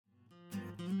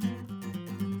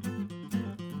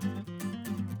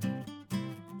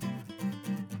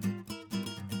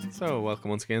So, welcome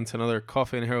once again to another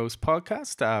Coffee and Heroes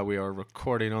podcast. We are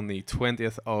recording on the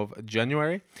 20th of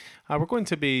January. We're going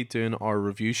to be doing our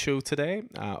review show today.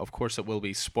 Of course, it will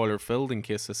be spoiler filled in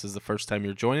case this is the first time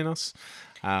you're joining us.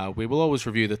 We will always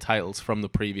review the titles from the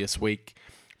previous week,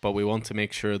 but we want to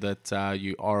make sure that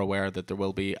you are aware that there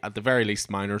will be, at the very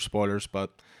least, minor spoilers, but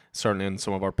certainly in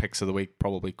some of our picks of the week,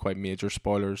 probably quite major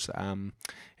spoilers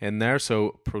in there.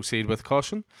 So, proceed with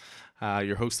caution.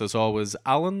 Your host, as always,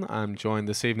 Alan. I'm joined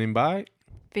this evening by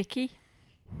Vicky.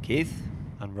 Keith.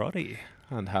 And Roddy.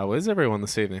 And how is everyone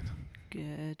this evening?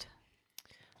 Good.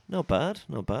 Not bad,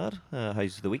 not bad.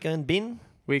 How's the weekend been?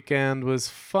 Weekend was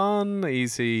fun,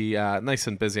 easy, nice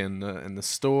and busy in the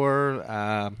store.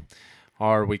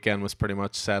 Our weekend was pretty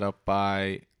much set up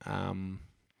by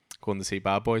going to see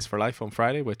Bad Boys for Life on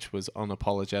Friday, which was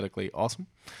unapologetically awesome.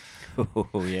 Oh,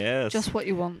 yes. Just what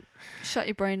you want. Shut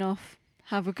your brain off.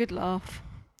 Have a good laugh.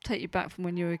 Take you back from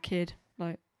when you were a kid.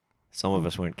 Some of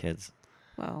us weren't kids.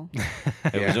 Well,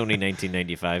 It was only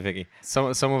 1995, Vicky. Some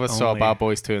of us saw Only- Bad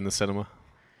Boys 2 in the cinema.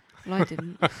 I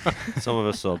didn't. Some of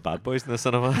us saw Bad Boys in the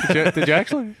cinema. Did you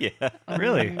actually? Yeah.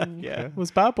 Really? Yeah.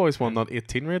 Was Bad Boys 1 not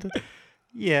 18 rated?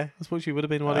 Yeah. I suppose you would have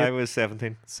been what? I was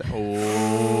 17.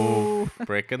 Oh,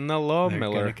 breaking the law, They're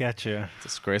Miller. gonna get you.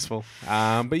 Disgraceful.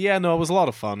 But yeah, no, it was a lot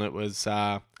of fun. It was,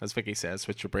 as Vicky says,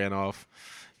 switch your brain off.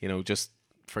 Just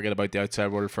forget about the outside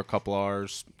world for a couple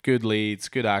hours. Good leads,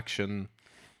 good action.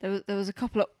 There was a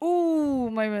couple of ooh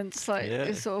moments. Yeah.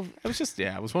 It's sort of It was just,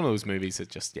 it was one of those movies that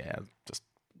just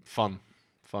fun.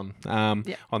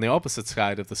 Yeah. On the opposite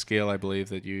side of the scale, I believe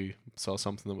that you saw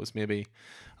something that was maybe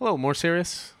a little more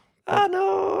serious.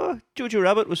 No. Jojo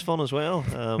Rabbit was fun as well.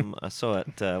 I saw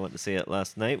it, went to see it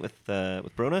last night with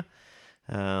Brona.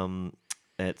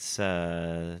 It's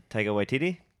Taika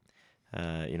Waititi.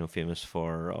 Famous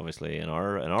for, obviously, in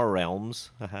our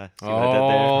realms. See what I did there?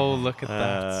 Oh, look at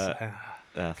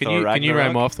that. Can you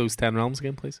rhyme off those 10 realms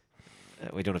again, please?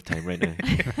 We don't have time right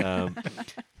now.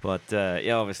 But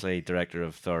obviously, director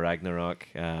of Thor Ragnarok,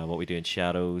 What We Do in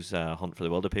Shadows, Hunt for the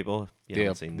Wilder People.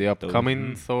 The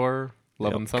upcoming Thor,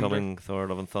 Love and Thunder. Upcoming Thor,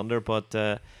 Love and Thunder. But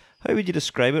how would you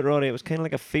describe it, Roddy? It was kind of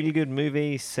like a feel-good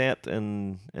movie set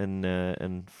in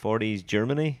 40s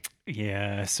Germany.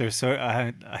 Yeah. So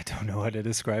I don't know how to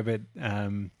describe it.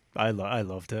 I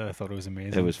loved it. I thought it was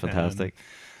amazing. It was fantastic.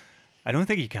 I don't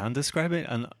think you can describe it.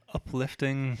 An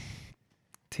uplifting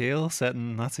tale set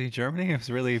in Nazi Germany. It was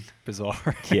really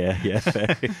bizarre. Yeah,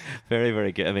 very, very,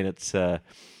 very good. I mean, it's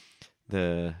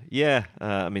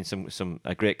some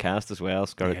a great cast as well.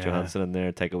 Scarlett Yeah. Johansson in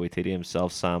there, Taika Waititi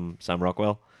himself, Sam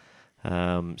Rockwell.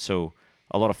 So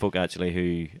a lot of folk actually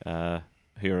who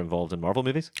are involved in Marvel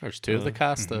movies. There's two of the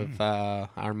cast of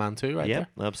Iron Man 2 right Yeah,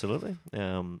 there. absolutely.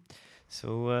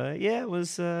 It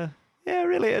was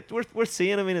really worth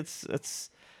seeing. I mean, it's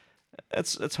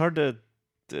hard to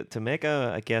make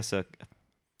a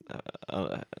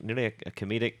nearly a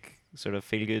comedic sort of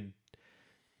feel good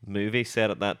movie set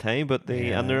at that time, but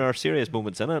and there are serious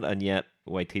moments in it, and yet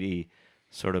Waititi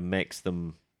sort of makes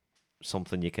them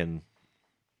something you can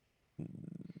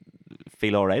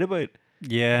feel all right about.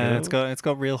 Yeah, You know? it's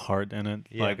got real heart in it.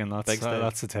 Yeah, And big style.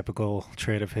 that's a typical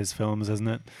trait of his films, isn't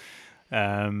it?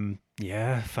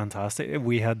 Yeah, fantastic.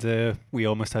 We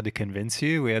almost had to convince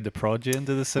you. We had to prod you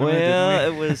into the cinema,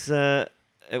 didn't we?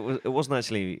 It wasn't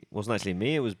actually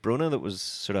me. It was Bruna that was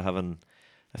sort of having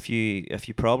a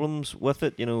few problems with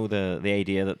it. The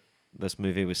idea that this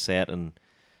movie was set in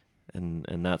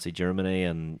Nazi Germany,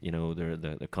 and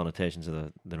the connotations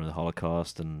of the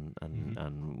Holocaust and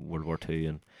World War II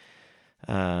and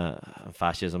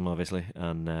fascism, obviously.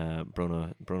 And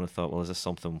Bruna thought, well, is this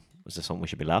something we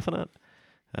should be laughing at?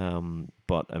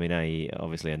 But I mean, I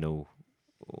know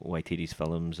Waititi's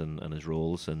films and his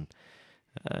roles, and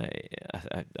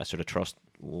I sort of trust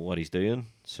what he's doing.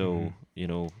 So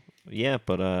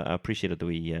but I appreciated the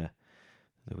wee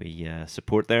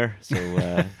support there. So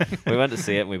we went to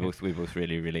see it, and we both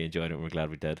really, really enjoyed it, and we're glad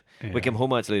we did. Yeah. We came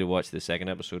home actually to watch the second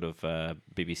episode of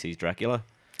BBC's Dracula.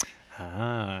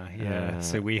 Yeah.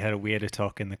 So we had a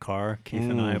talk in the car, Keith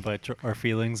and I, about our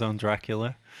feelings on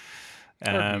Dracula.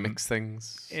 Or mixed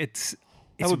things. It's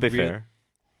That would be real- fair.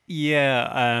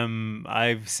 Yeah,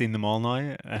 I've seen them all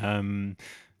now.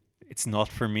 It's not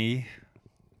for me.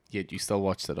 Yet you still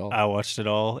watched it all. I watched it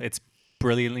all. It's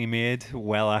brilliantly made,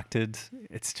 well acted.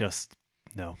 It's just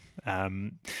no.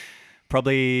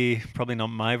 Probably not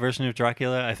my version of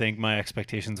Dracula. I think my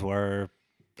expectations were,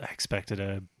 I expected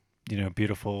a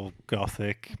beautiful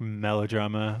gothic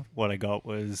melodrama. What I got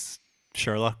was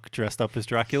Sherlock dressed up as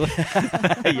Dracula,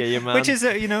 yeah, your man. which is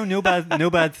no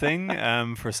bad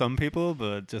thing for some people,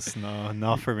 but just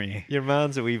not for me. Your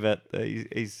man's a wee bit.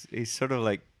 He's sort of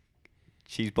like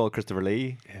cheeseball Christopher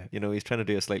Lee. Yeah. You know, he's trying to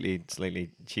do a slightly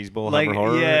cheeseball Like Hammer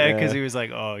horror. yeah, because he was like,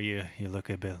 oh, you look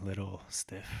a bit little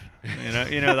stiff.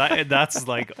 That's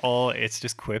like all. It's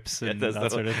just quips and that's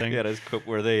that sort of thing. Yeah, it's quip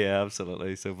worthy. Yeah,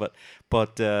 absolutely. So,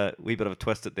 but wee bit of a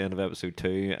twist at the end of episode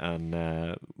 2,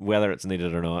 and whether it's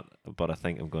needed or not, but I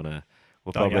think I'm gonna.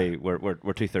 We'll Oh, yeah. probably we're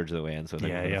 2/3 of the way in, so I think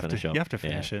Yeah, we're you gonna have finish to up. you have to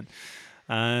finish it.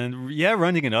 And yeah,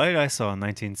 rounding it out, I saw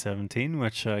 1917,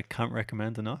 which I can't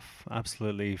recommend enough.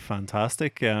 Absolutely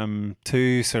fantastic.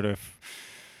 Two sort of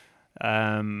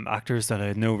actors that I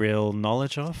had no real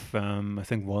knowledge of. I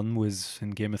think one was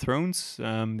in Game of Thrones.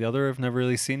 The other I've never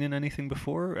really seen in anything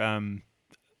before.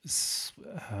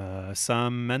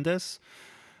 Sam Mendes,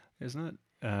 isn't it?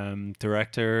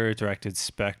 Directed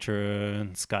Spectre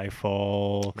and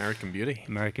Skyfall, American Beauty.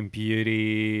 American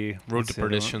Beauty, Road what's to the other one?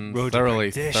 Perdition. Road to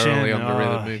Thoroughly Perdition,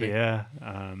 underrated movie. Yeah,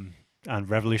 and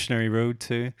Revolutionary Road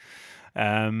too.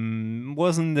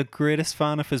 Wasn't the greatest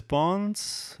fan of his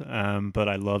Bonds, but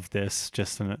I love this.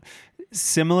 Just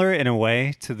similar in a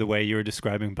way to the way you were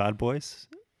describing Bad Boys.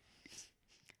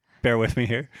 Bear with me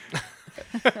here.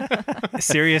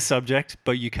 Serious subject,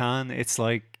 but it's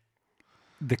like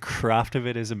the craft of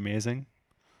it is amazing,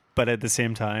 but at the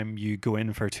same time you go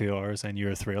in for 2 hours and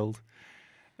you're thrilled.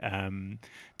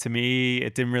 To me,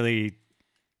 it didn't really,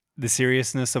 the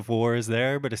seriousness of war is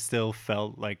there, but it still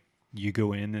felt like you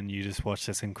go in and you just watch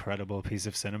this incredible piece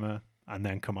of cinema and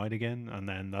then come out again and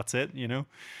then that's it,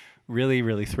 really,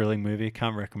 really thrilling movie.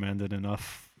 Can't recommend it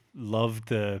enough. Loved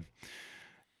the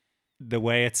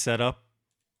way it's set up.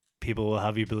 People will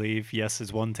have you believe, yes,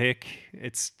 it's one take.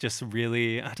 It's just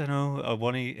really, I don't know,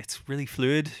 it's really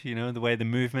fluid, the way the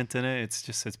movement in it,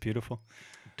 it's beautiful.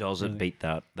 Does Really. it beat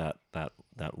that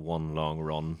one long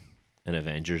run in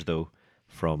Avengers though?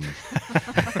 From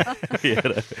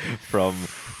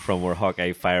from where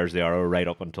Hawkeye fires the arrow right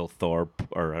up until Thor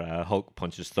or Hulk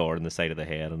punches Thor in the side of the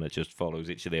head, and it just follows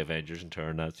each of the Avengers in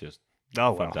turn. That's just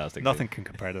Oh, well, fantastic. nothing can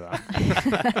compare to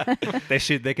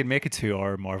that. They could make a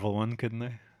 2-hour Marvel one, couldn't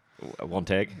they? One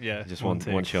take. Yeah, Just one one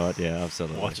take. one shot. Yeah,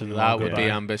 absolutely. Watch it all That go would be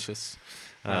by. ambitious.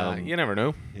 Um, You never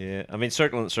know. Yeah, I mean,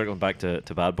 circling back to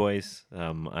Bad Boys.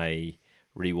 I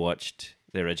rewatched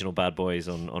the original Bad Boys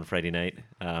on Friday night.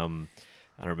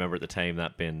 I remember at the time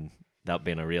that being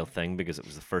a real thing because it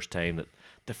was the first time that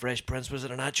The Fresh Prince was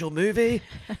in an actual movie.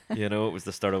 It was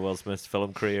the start of Will Smith's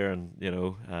film career, and it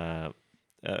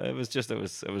was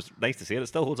nice to see it. It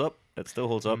still holds up.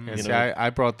 Yeah, see, I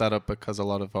brought that up because a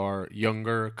lot of our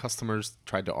younger customers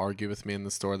tried to argue with me in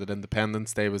the store that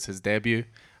Independence Day was his debut.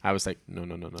 I was like, no.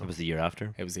 It was the year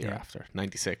after. It was the year Yeah. after,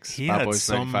 96. He Bad had Boys,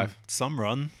 95. some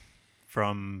run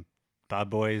from Bad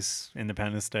Boys,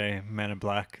 Independence Day, Men in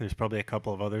Black. There's probably a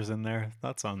couple of others in there.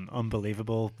 That's an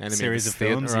unbelievable Enemy series the of State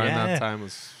films. around Yeah. that time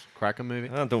was a cracking movie.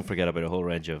 And don't forget about a whole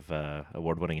range of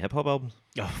award-winning hip-hop albums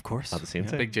Oh, of course. at the same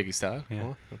time. Big Jiggy style. Yeah.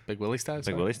 Oh, Big Willie style. Big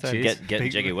sorry. Willie style. Jeez. Getting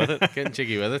Big- jiggy with it. Getting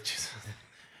jiggy with it. Jeez.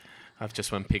 I've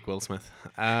just went peak Will Smith.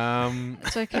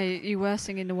 It's okay. You were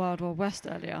singing the Wild Wild West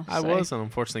earlier. I so- was, and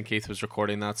unfortunately Keith was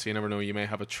recording that, so you never know. You may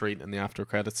have a treat in the after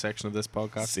credits section of this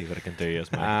podcast. See what I can do,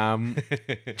 yes, man.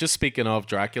 Just speaking of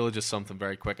Dracula, just something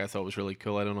very quick I thought was really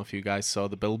cool. I don't know if you guys saw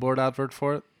the billboard advert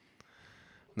for it.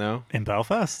 No? In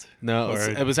Belfast. No, Or-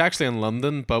 it was actually in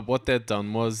London, but what they'd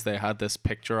done was they had this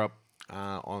picture up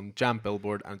on Jam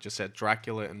billboard and it just said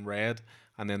Dracula in red,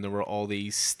 and then there were all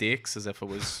these stakes as if it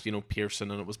was, piercing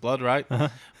and it was blood, right? Uh-huh.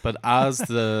 But as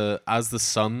the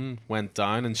sun went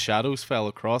down and shadows fell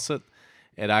across it,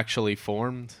 it actually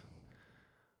formed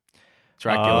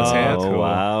Dracula's Oh, head. Oh,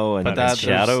 wow. And But that that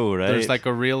shadow, right? There's like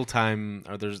a real time,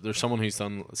 or there's someone who's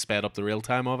sped up the real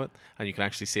time of it, and you can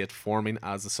actually see it forming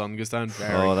as the sun goes down.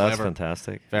 Very that's clever.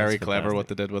 fantastic. Very That's clever what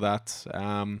fantastic. they did with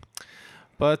that.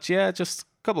 But yeah, just a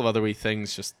couple of other wee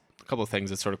things, just a couple of things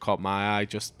that sort of caught my eye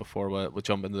just before we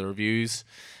jump into the reviews.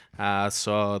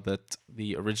 Saw that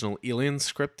the original Alien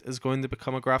script is going to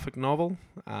become a graphic novel,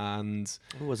 and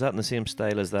Oh, was that in the same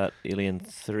style as that Alien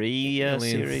 3 Alien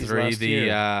series 3, last the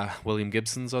year? William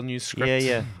Gibson's unused script. Yeah,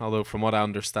 yeah. Although from what I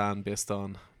understand, based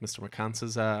on Mr.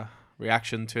 McCantz's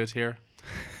reaction to it here,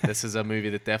 this is a movie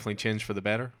that definitely changed for the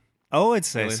better. Oh, I'd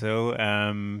say Alien.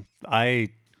 so.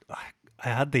 I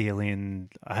had the Alien.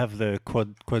 I have the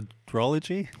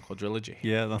quadrilogy. Quadrilogy.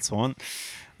 Yeah, that's the one.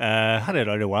 Had it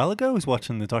out a while ago. I was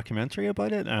watching the documentary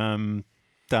about it.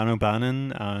 Dan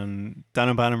O'Bannon, and Dan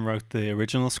O'Bannon wrote the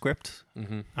original script,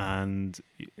 Mm-hmm. and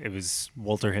it was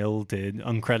Walter Hill did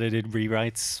uncredited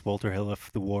rewrites. Walter Hill of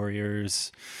The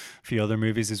Warriors, a few other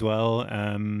movies as well.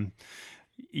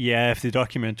 Yeah, if the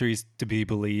documentary's to be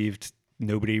believed,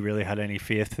 nobody really had any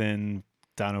faith in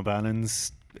Dan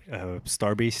O'Bannon's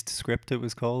Star Beast script, it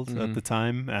was called at Mhm. the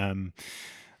time,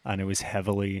 and it was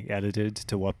heavily edited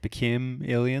to what became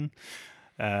Alien.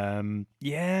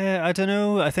 Yeah, I don't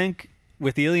know. I think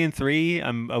with Alien 3,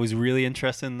 I was really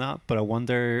interested in that, but I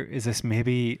wonder, is this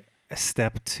maybe a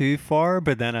step too far?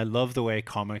 But then I love the way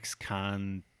comics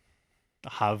can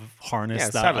have harnessed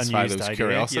Yeah, that satisfy unused those idea,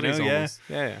 curiosities you know? almost.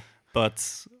 Yeah.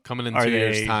 But Coming in Are 2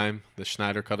 years' they- time, the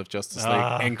Schneider Cut of Justice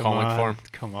League in come comic on, form.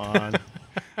 Come on.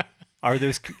 Are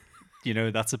those,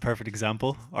 that's a perfect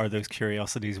example. Are those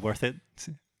curiosities worth it?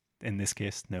 In this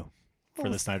case, no. For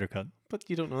Well, the Snyder Cut. But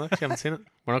you don't know that. You haven't seen it.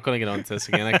 We're not going to get onto this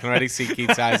again. I can already see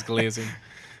Keith's eyes glazing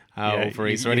Yeah, over.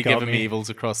 He's you already got giving me me. evils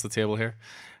across the table here.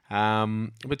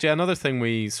 But yeah, another thing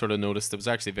we sort of noticed, it was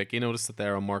actually Vicky noticed it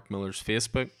there on Mark Miller's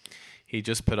Facebook. He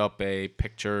just put up a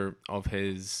picture of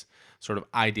his sort of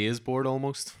ideas board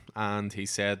almost, and he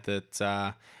said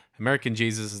that American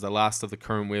Jesus is the last of the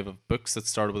current wave of books that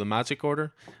started with a magic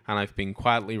order, and I've been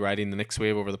quietly writing the next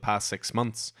wave over the past 6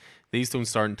 months. These don't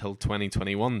start until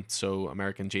 2021, so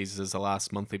American Jesus is the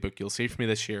last monthly book you'll see from me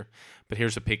this year. But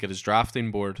here's a peek at his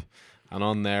drafting board, and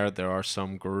on there are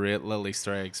some great little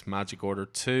Easter eggs. Magic Order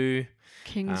 2,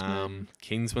 Kingsman,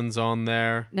 Kingsman's on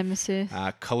there. Nemesis.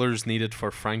 Colors needed for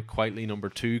Frank Quitely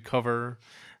 #2 cover.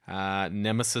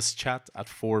 Nemesis chat at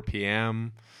 4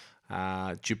 p.m.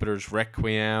 Jupiter's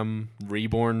Requiem,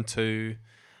 Reborn 2,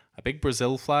 a big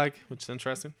Brazil flag, which is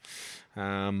interesting.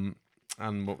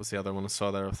 And what was the other one I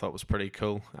saw there I thought was pretty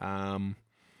cool?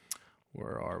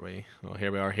 Where are we? Oh,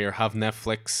 here we are here. Have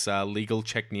Netflix legal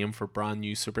check name for brand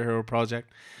new superhero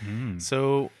project.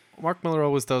 So Mark Miller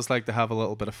always does like to have a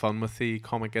little bit of fun with the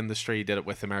comic industry. He did it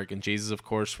with American Jesus, of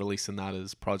course, releasing that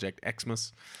as Project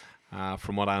Xmas.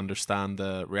 From what I understand,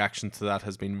 the reaction to that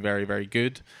has been very, very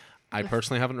good. I The f-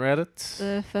 personally haven't read it.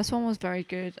 The first one was very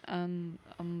good, and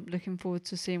I'm looking forward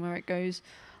to seeing where it goes.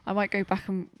 I might go back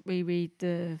and reread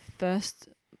the first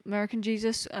American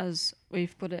Jesus, as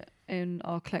we've put it in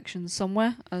our collection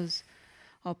somewhere, as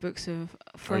our books are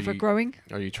forever you- growing.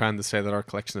 Are you trying to say that our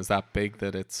collection is that big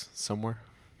that it's somewhere?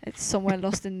 It's somewhere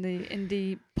lost in the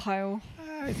indie pile.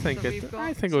 I think that we've got,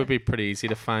 I think it would be pretty easy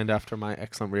to find after my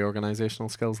excellent reorganizational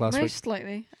skills last week. Most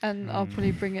likely, and I'll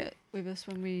probably bring it with us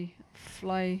when we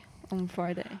fly on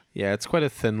Friday. Yeah, it's quite a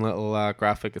thin little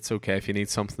graphic. It's okay if you need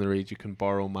something to read. You can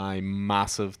borrow my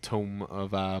massive tome of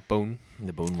Bone.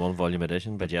 The Bone 1 volume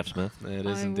edition by Jeff Smith. It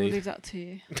I is will indeed. leave that to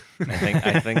you.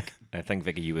 I think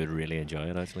Vicky, you would really enjoy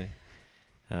it actually.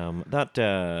 That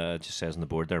just says on the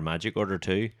board there, Magic Order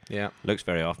 2. Yeah. Looks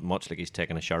very often much like he's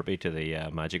taken a Sharpie to the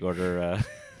Magic Order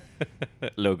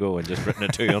logo and just written a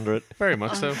 2 under it. Very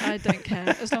much so. I don't care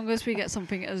as long as we get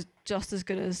something just as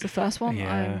good as the first one.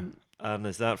 Yeah. And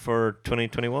is that for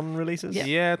 2021 releases? Yeah.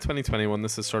 Yeah, 2021.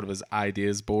 This is sort of his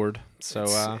ideas board. So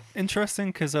It's interesting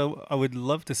because I would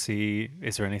love to see,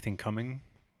 is there anything coming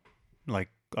like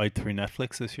out through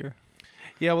Netflix this year?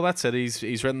 yeah, well that's it.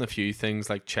 He's written a few things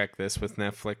like check this with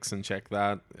Netflix and check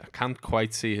that. I can't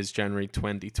quite see his January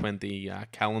 2020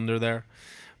 calendar there.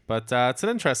 But it's an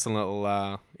interesting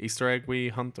little Easter egg we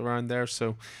hunt around there.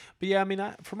 So, but yeah, I mean,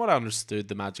 from what I understood,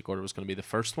 the Magic Order was going to be the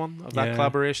first one of that Yeah.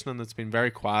 collaboration, and it's been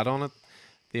very quiet on it.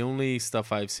 The only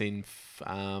stuff I've seen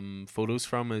photos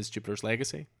from is Jupiter's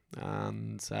Legacy,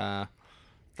 and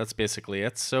that's basically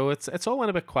it. So it's all went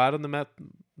a bit quiet on the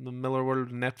Miller World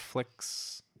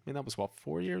Netflix. I mean, that was what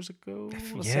 4 years ago.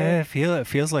 I wanna say? It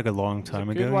feels like a long It was a time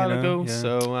good ago. while you know? ago. Yeah.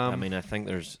 So I mean, I think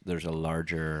there's a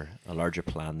larger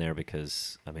plan there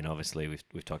because I mean, obviously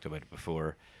we've talked about it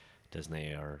before.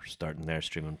 Disney are starting their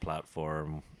streaming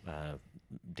platform.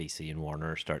 DC and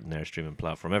Warner are starting their streaming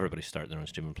platform. Everybody's starting their own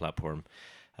streaming platform.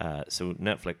 So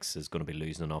Netflix is going to be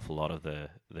losing an awful lot of the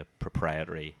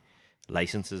proprietary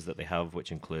licenses that they have,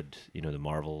 which include the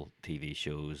Marvel TV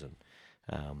shows and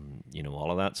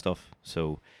all of that stuff.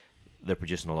 So they're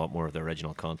producing a lot more of the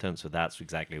original content. So that's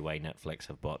exactly why Netflix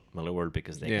have bought Millarworld,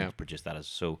 because they Yeah. can produce that as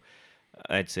so.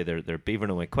 I'd say they're beavering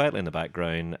away quietly in the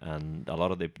background, and a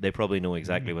lot of they probably know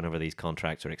exactly whenever these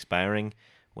contracts are expiring,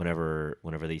 whenever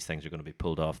these things are going to be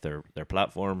pulled off their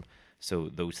platform. So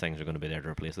those things are going to be there to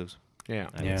replace those. yeah.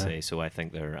 I Yeah. would say so. I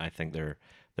think they're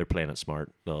playing it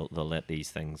smart. They'll let these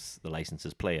things, the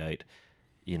licenses, play out.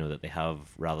 That they have,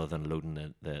 rather than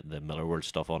loading the Miller World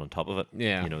stuff on top of it.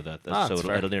 Yeah. That Ah, so that's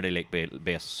fair. it'll nearly like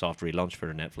be a soft relaunch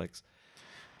for Netflix.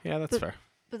 Yeah, that's But- fair.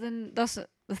 But then that's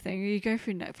the thing. You go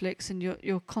through Netflix and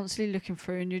you're constantly looking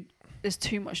through, and there's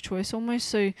too much choice almost.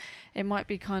 So it might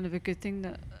be kind of a good thing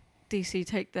that DC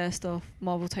take their stuff,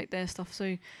 Marvel take their stuff.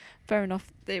 So fair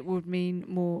enough, it would mean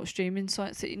more streaming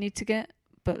sites that you need to get.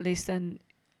 But at least then,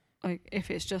 like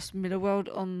if it's just Middleworld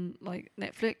on like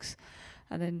Netflix,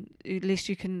 and then at least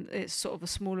you can. It's sort of a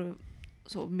smaller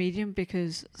sort of medium,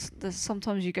 because there's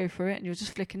sometimes you go through it and you're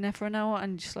just flicking there for an hour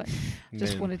and just like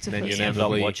just wanted to then put you You end up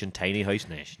inevitably- watching Tiny House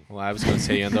Nation. Well, I was going to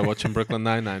say you end up watching Brooklyn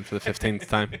Nine-Nine for the 15th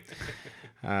time.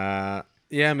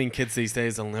 Yeah, I mean, kids these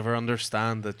days, they'll never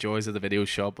understand the joys of the video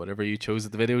shop. Whatever you chose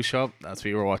at the video shop, that's what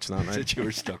you were watching that night. That you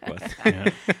were stuck with.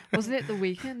 Yeah. Wasn't it The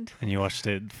Weekend? And you watched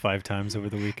it 5 times over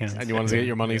the weekend. And you wanted to get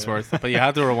your money's worth. But you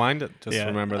had to rewind it. Just Yeah.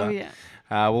 remember that. Oh yeah.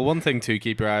 Well, one thing to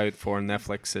keep your eye out for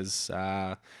Netflix is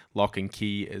Lock and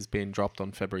Key is being dropped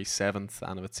on February 7th.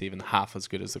 And if it's even half as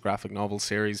good as the graphic novel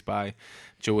series by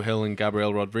Joe Hill and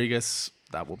Gabriel Rodriguez,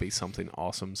 that will be something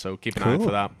awesome. So keep an eye out Cool.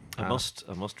 for that. I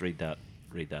must read that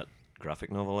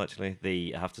graphic novel actually.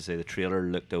 I have to say the trailer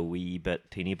looked a wee bit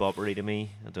teeny boppery to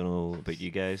me. I don't know about you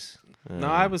guys. No,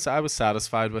 I was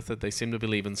satisfied with it. They seem to be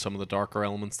leaving some of the darker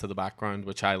elements to the background,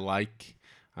 which I like.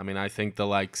 I mean, I think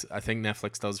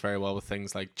Netflix does very well with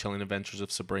things like Chilling Adventures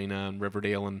of Sabrina and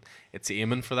Riverdale, and it's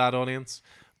aiming for that audience.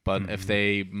 But if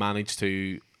they manage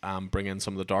to bring in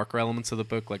some of the darker elements of the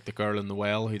book, like The Girl in the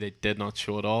Well, who they did not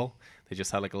show at all, they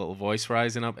just had like a little voice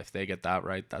rising up. If they get that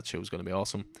right, that show's going to be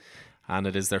awesome. And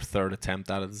it is their third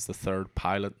attempt at it. It's the third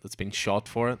pilot that's been shot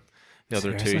for it. The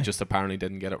other two Seriously? just apparently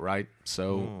didn't get it right.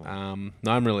 So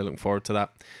now I'm really looking forward to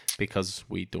that, because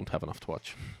we don't have enough to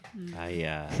watch.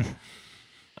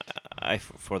 I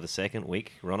for the second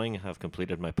week running have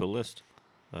completed my pull list.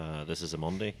 This is a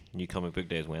Monday. New comic book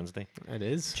day is Wednesday. It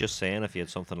is. Just saying, if you had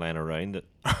something lying around it.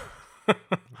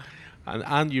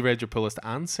 And you read your pull list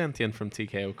and sent in from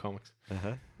TKO Comics.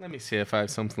 Uh-huh. Let me see if I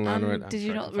have something lying around. Did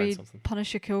you not read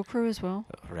Punisher Kill Crew as well?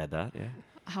 I read that, yeah.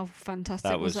 How fantastic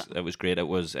That was was that? it was great. It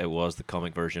was the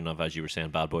comic version of, as you were saying,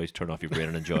 Bad Boys, turn off your brain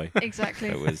and enjoy.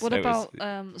 Exactly. What it was-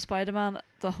 about Spider-Man,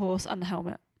 the horse and the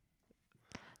helmet?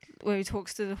 Where he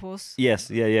talks to the horse.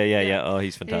 Yes, yeah. Yeah. Oh,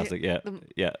 he's fantastic. Yeah, The-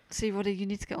 yeah. See, Roddy, you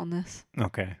need to get on this.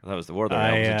 Okay. That was the War of the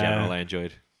Realms in general. I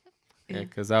enjoyed. Yeah,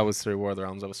 because that was through War of the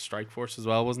Realms. That was Strike Force as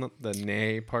well, wasn't it? The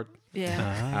nay part. Yeah.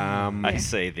 Ah. I Yeah.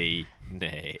 say the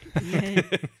nay. Yeah.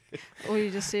 Or you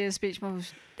just see a speech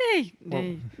bubbles. Nay, Well-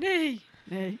 nay, nay,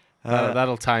 nay.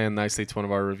 That'll tie in nicely to one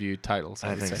of our reviewed titles.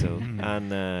 I would think say. so. Mm.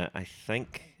 And I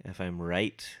think, if I'm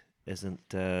right, isn't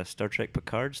Star Trek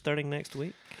Picard starting next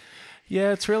week?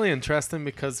 Yeah, it's really interesting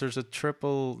because there's a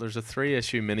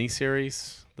 3-issue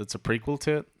miniseries that's a prequel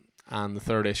to it, and the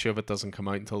third issue of it doesn't come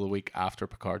out until the week after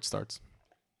Picard starts.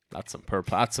 That's some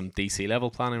DC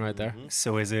level planning right there. Mhm.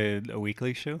 So is it a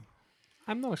weekly show?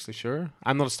 I'm not actually sure.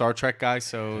 I'm not a Star Trek guy,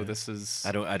 so this is.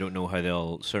 I don't know how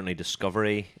they'll. Certainly,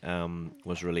 Discovery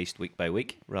was released week by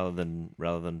week rather than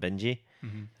bingey.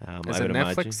 Mm-hmm. Is I it would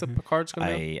Netflix imagine. that Picard's going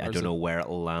to be on? I Or is don't it- know where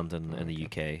it'll land in the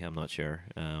UK. I'm not sure.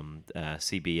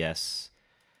 CBS,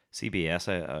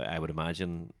 I would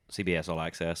imagine CBS All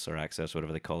Access or Access,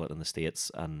 whatever they call it in the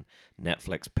States, and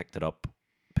Netflix picked up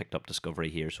Discovery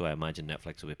here, so I imagine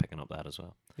Netflix will be picking up that as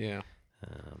well. Yeah.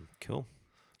 Cool.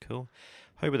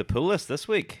 How about the pull list this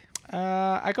week?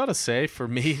 I gotta say, for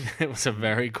me, it was a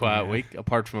very quiet week.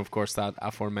 Apart from, of course, that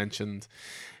aforementioned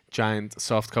giant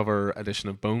softcover edition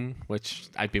of Bone, which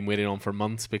I've been waiting on for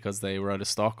months because they were out of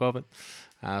stock of it.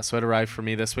 So it arrived for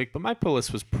me this week. But my pull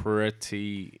list was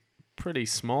pretty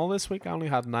small this week. I only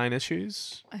had 9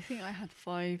 issues. I think I had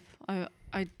 5.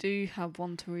 I do have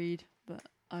one to read, but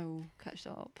I will catch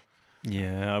that up.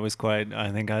 Yeah, I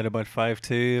think I had about 5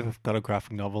 too. I've got a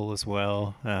graphic novel as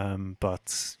well.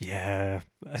 But yeah,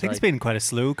 I think it's been quite a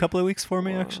slow couple of weeks for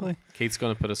me, actually. Keith's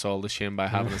going to put us all to shame by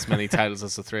having as many titles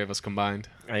as the three of us combined.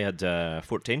 I had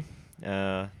 14.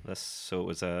 So it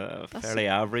was a That's fairly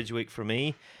average week for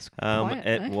me. It's quiet,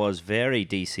 It eh? was very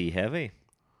DC heavy.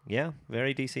 Yeah,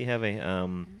 very DC heavy.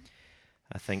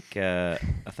 I think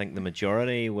the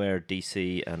majority were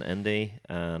DC and indie,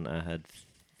 and I had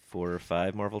 4 or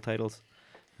 5 Marvel titles.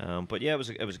 But yeah, it was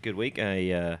a good week.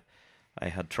 I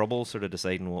had trouble sort of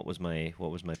deciding what was my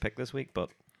pick this week, but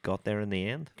got there in the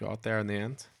end. Got there in the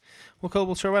end. Well, cool.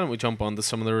 Well, sure. Why don't we jump on to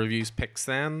some of the reviews picks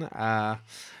then?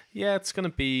 Yeah, it's going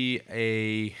to be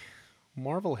a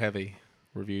Marvel heavy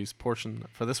reviews portion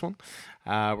for this one.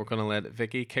 We're going to let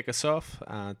Vicky kick us off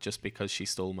just because she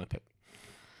stole my pick.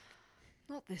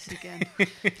 Not this again.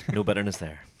 No bitterness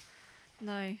there.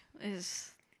 No,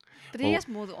 it's But he Well- has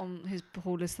more on his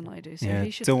whole list than I do, so Yeah,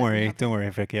 he should. don't let me worry, have it. don't worry,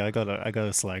 Vicky. I got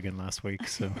a slag in last week,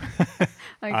 so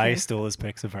I Okay. stole his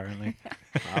picks apparently.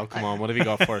 Oh, come on. What have you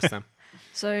got for us then?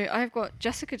 So I've got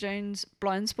Jessica Jones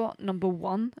Blind Spot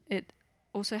 #1. It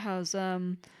also has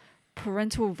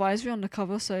parental advisory on the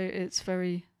cover, so it's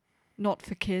very not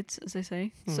for kids, as they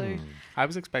say. So I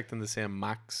was expecting the same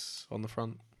Max on the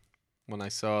front when I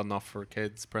saw Not for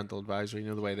Kids parental advisory. You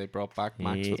know the way they brought back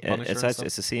Max with Punisher. it's and actually,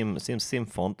 it's the same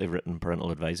font they've written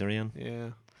parental advisory in. stuff. Yeah.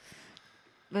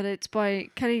 but it's by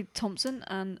Kelly Thompson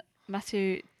and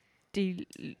Matthew D.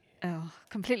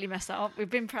 Completely messed that up. We've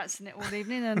been practicing it all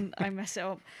evening and I mess it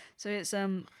up. So it's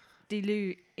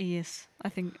DeLuis, I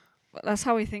think. That's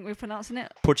how we think we're pronouncing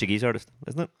it. Portuguese artist,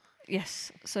 isn't it?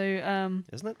 Yes. So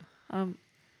Isn't it?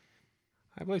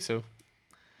 I believe so.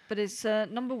 but it's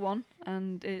 #1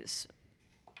 and it's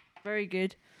very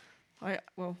good. I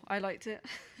liked it,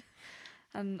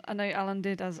 and I know Alan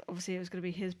did, as obviously it was going to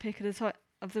be his pick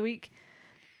of the week.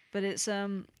 But it's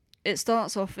it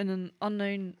starts off in an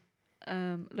unknown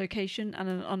location and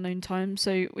an unknown time,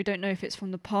 so we don't know if it's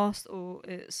from the past or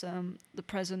it's the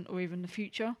present or even the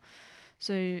future.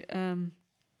 So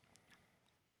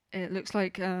it looks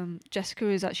like Jessica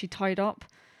is actually tied up,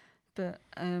 but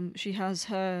she has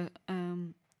her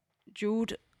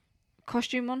jeweled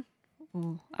costume on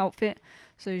or outfit.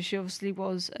 So she obviously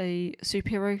was a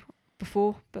superhero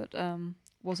before, but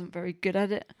wasn't very good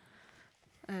at it,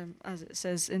 as it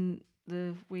says in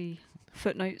the wee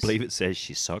footnotes. I believe it says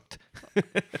she sucked.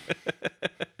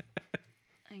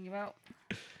 Hang about.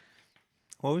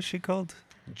 What was she called?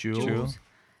 Jules. Jewel.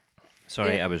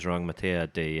 Sorry, Yeah. I was wrong. Matteo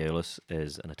De Iulis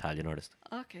is an Italian artist.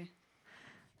 Okay.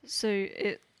 So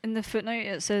in the footnote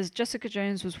it says Jessica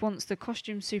Jones was once the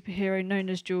costume superhero known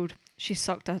as Jewel. She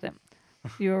sucked at it.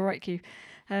 You were right, Q.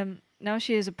 Now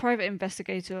she is a private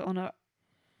investigator on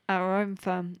our own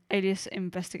firm, Alias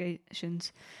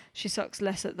Investigations. She sucks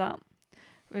less at that.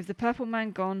 With the Purple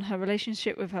Man gone, her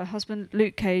relationship with her husband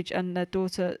Luke Cage and their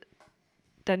daughter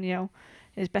Danielle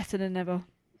is better than ever.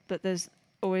 But there's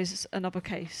always another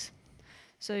case.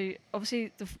 So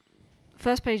obviously the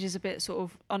first page is a bit sort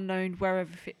of unknown where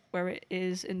it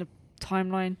is in the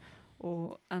timeline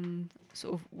or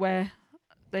sort of where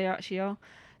they actually are.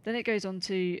 Then it goes on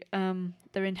to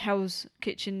they're in Hell's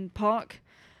Kitchen Park,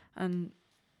 and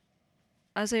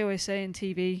as they always say in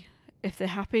TV, if they're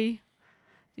happy,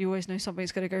 you always know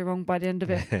something's going to go wrong by the end of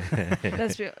it.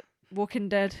 Let's be Walking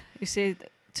Dead. You see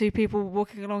two people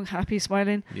walking along, happy,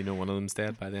 smiling. You know one of them's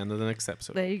dead by the end of the next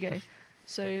episode. There you go.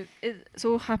 So it's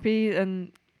all happy,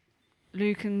 and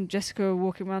Luke and Jessica are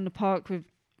walking around the park with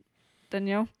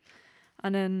Danielle,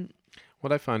 and then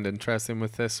What I found interesting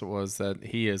with this was that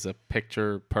he is a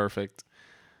picture perfect.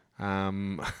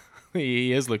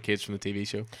 He is Luke Cage from the TV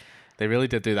show. They really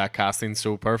did do that casting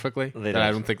so perfectly They that I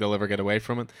did. don't think they'll ever get away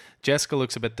from it. Jessica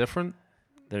looks a bit different,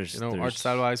 There's art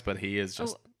style wise, but he is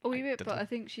just. a wee bit, but identical. I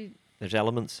think she, there's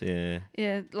elements.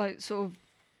 Yeah. like sort of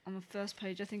on the first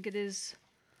page, I think it is.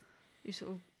 You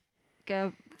sort of get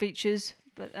her features,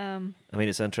 but I mean,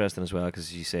 it's interesting as well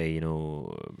because you say,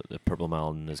 the Purple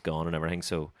Man is gone and everything.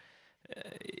 So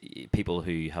people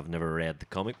who have never read the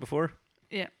comic before,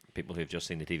 yeah. people who've just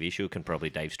seen the TV show, can probably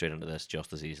dive straight into this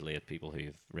just as easily as people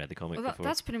who've read the comic Well, before.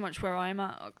 that's pretty much where I'm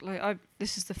at. Like,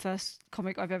 this is the first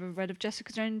comic I've ever read of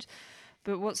Jessica Jones.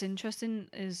 But what's interesting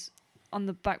is on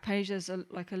the back page there's a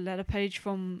letter page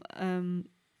from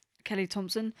Kelly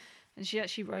Thompson, and she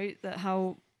actually wrote that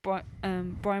how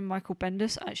Brian Michael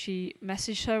Bendis actually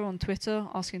messaged her on Twitter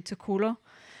asking to call her,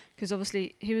 because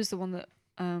obviously he was the one that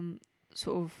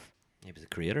sort of He was the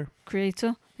creator.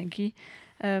 creator, thank you.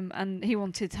 And he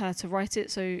wanted her to write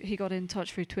it, so he got in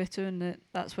touch through Twitter, and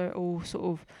that's where it all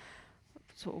sort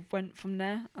of went from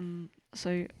there. And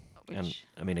so, And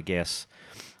I mean, I guess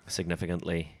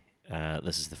significantly,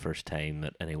 this is the first time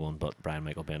that anyone but Brian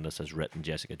Michael Bendis has written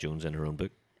Jessica Jones in her own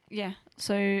book. yeah,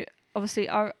 so obviously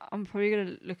I'm probably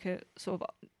gonna look at sort of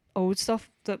old stuff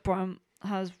that Brian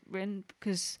has written,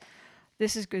 because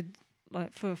this is good.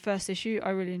 Like for first issue, I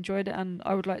really enjoyed it, and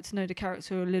I would like to know the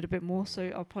character a little bit more. So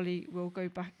I probably will go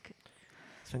back.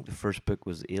 I think the first book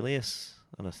was Alias,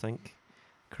 and I think,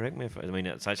 correct me if I mean,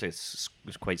 it's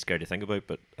quite scary to think about,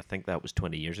 but I think that was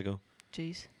 20 years ago.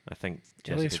 Jeez. I think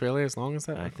Really, Jessica, really, as long as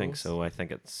that. I book think goes? so. I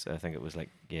think it was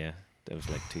like, it was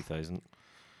like 2000,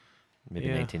 maybe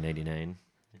Yeah. 1999.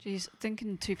 Jeez,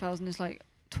 thinking 2000 is like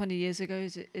 20 years ago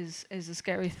is a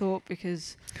scary thought,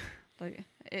 because like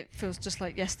it feels just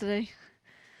like yesterday.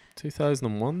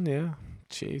 2001, yeah.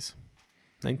 Jeez.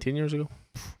 19 years ago.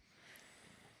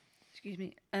 Excuse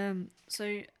me.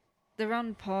 So they're around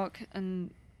the park,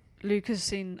 and Luke has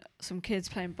seen some kids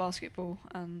playing basketball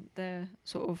and they're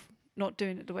sort of not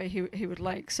doing it the way he would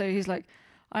like. So he's like,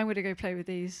 I'm going to go play with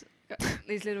these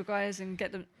little guys and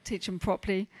teach them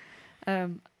properly.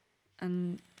 And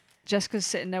Jessica's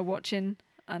sitting there watching,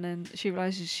 and then she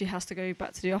realizes she has to go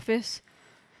back to the office.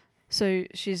 So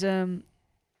she's the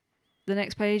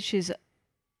next page. She's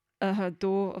at her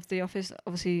door of the office.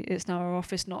 Obviously, it's now her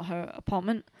office, not her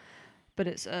apartment, but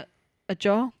it's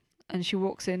ajar. And she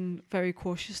walks in very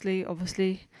cautiously,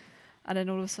 obviously, and then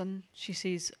all of a sudden she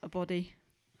sees a body,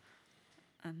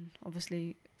 and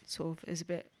obviously sort of is a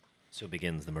bit. So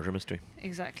begins the murder mystery.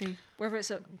 Exactly. Whether it's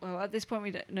at this point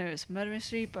we don't know it's a murder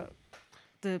mystery, but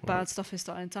the bad stuff is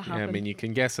starting to happen. Yeah, I mean, you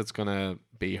can guess it's gonna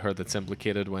be her that's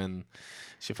implicated when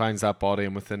she finds that body,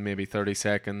 and within maybe 30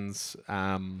 seconds,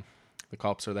 the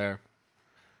cops are there.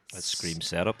 That screams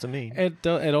setup to me. It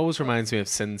always reminds me of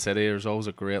Sin City. There's always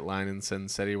a great line in Sin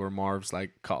City where Marv's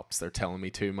like, "Cops, they're telling me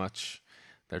too much.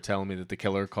 They're telling me that the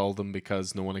killer called them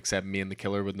because no one except me and the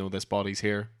killer would know this body's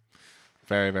here."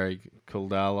 Very, very cool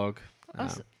dialogue.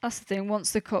 That's the thing.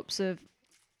 Once the cops have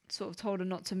sort of told her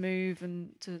not to move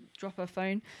and to drop her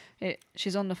phone,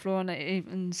 she's on the floor, and it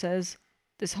even says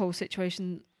this whole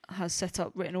situation has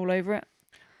setup written all over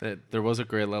it. There was a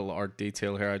great little art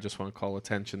detail here I just want to call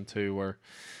attention to where,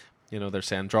 they're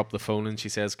saying drop the phone, and she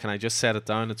says, "Can I just set it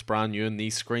down? It's brand new in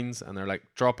these screens." And they're like,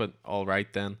 "Drop it." "All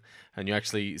right then." And you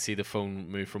actually see the phone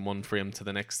move from one frame to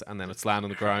the next, and then it's lying on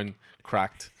the ground,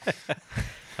 cracked.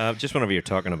 Just whenever you're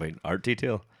talking about art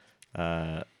detail,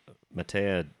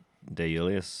 Matea de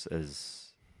Julius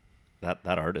is that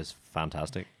art is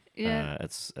fantastic. Yeah,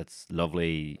 it's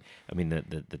lovely. I mean,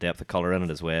 the depth of color in it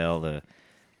as well,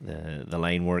 the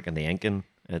line work and the inking,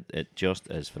 it just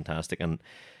is fantastic. And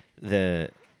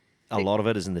a lot of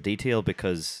it is in the detail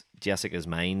because Jessica's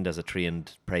mind as a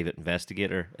trained private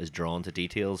investigator is drawn to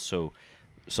details. So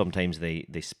sometimes they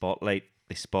spotlight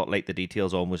the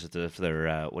details almost as if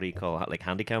they're what do you call it? Like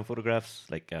handycam photographs,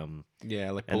 like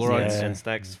like Polaroids.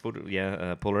 Instax photo,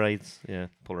 Polaroids,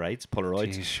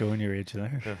 Polaroids. He's showing your age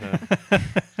there.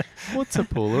 What's a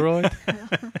Polaroid?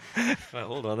 Well,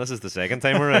 hold on, this is the second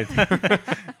time around.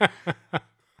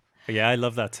 Yeah, I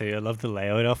love that too. I love the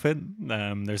layout of it.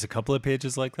 There's a couple of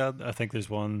pages like that. I think there's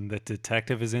one that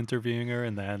detective is interviewing her,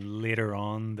 and then later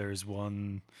on there's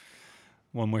one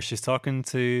where she's talking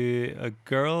to a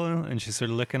girl and she's sort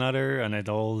of looking at her, and it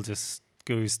all just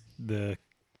goes, the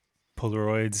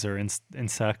Polaroids or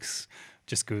Instax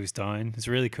just goes down. It's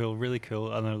really cool,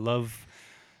 and I love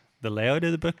the layout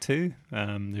of the book too.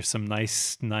 There's some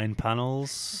nice 9-panel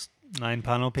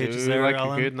pages there, like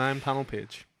Alan. a good 9-panel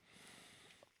page.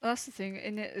 that's the thing.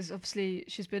 In it is obviously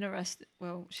she's been arrested.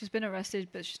 Well, she's been arrested,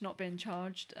 but she's not been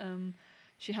charged.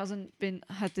 She hasn't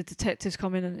had the detectives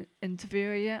come in and interview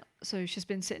her yet, so she's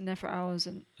been sitting there for hours,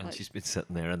 and she's been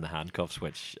sitting there in the handcuffs,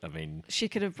 which I mean, she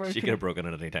could have broken. She could have broken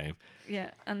at any time.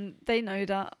 Yeah, and they know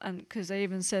that, and because they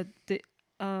even said that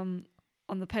on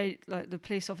the page, like the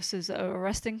police officers that are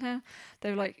arresting her, they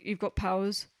were like, "You've got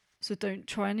powers, so don't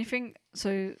try anything."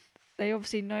 So they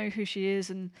obviously know who she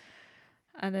is, and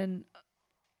then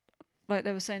like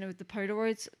they were saying with the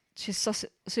Polaroids. As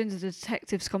soon as the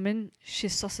detectives come in,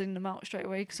 she's sussing them out straight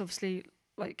away because obviously,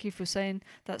 like Keith was saying,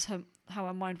 that's how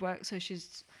her mind works. So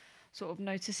she's sort of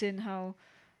noticing how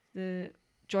the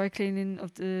dry cleaning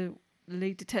of the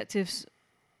lead detective's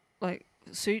like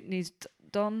suit needs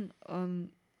done.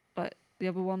 Like the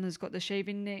other one has got the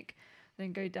shaving nick.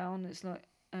 Then go down, it's like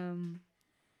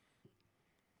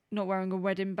not wearing a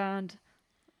wedding band,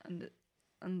 and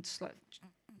just like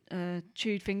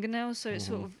chewed fingernails. So it's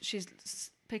sort of she's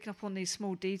picking up on these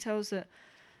small details that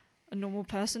a normal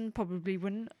person probably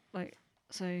wouldn't like.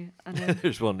 So and then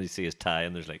there's one you see his tie,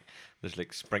 and there's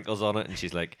like sprinkles on it, and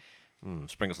she's like,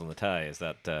 "Sprinkles on the tie. Is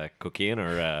that cocaine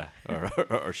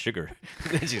or sugar?"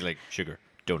 And she's like, "Sugar,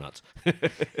 donuts."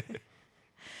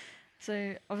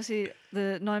 So obviously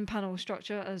the 9-panel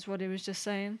structure, as Roddy was just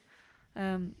saying,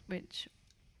 which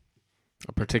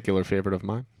a particular favorite of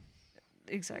mine.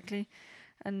 Exactly,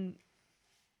 and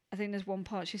I think there's one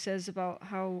part she says about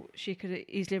how she could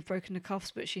easily have broken the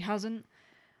cuffs, but she hasn't.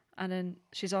 And then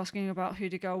she's asking about who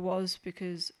the girl was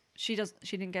because she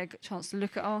didn't get a chance to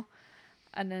look at her.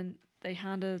 And then they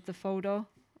hand her the folder,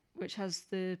 which has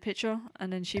the picture,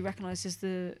 and then she recognises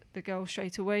the girl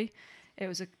straight away. It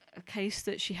was a case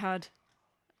that she had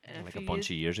like a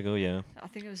bunch of years ago, yeah. I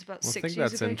think it was about 6 I years think ago.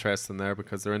 that's interesting there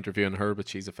because they're interviewing her, but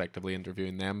she's effectively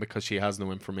interviewing them because she has no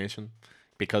information.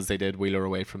 Because they did wheel her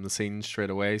away from the scene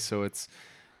straight away, so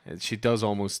she does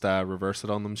almost reverse it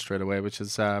on them straight away, which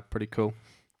is pretty cool.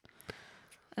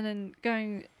 And then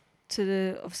going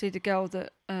to obviously the girl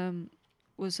that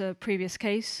was a previous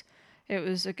case. It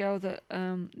was a girl that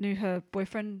knew her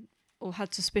boyfriend or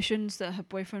had suspicions that her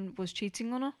boyfriend was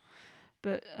cheating on her,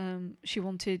 but she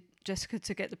wanted Jessica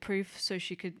to get the proof so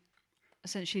she could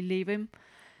essentially leave him.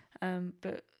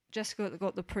 But Jessica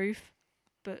got the proof,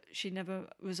 but she never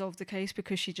resolved the case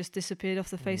because she just disappeared off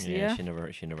the face of the earth.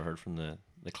 She never heard from the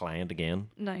client again.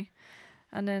 No.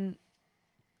 And then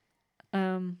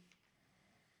and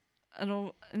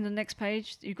all in the next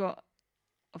page you got,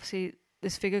 obviously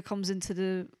this figure comes into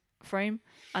the frame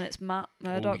and it's Matt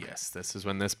Murdock. Oh yes, this is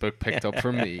when this book picked up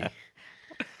for me.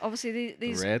 Obviously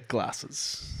these Red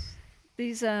glasses.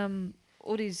 these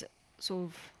all these sort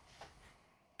of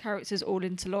characters all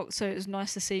interlocked, so it was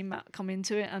nice to see Matt come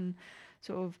into it, and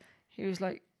sort of he was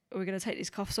like, are we going to take these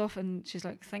cuffs off? And she's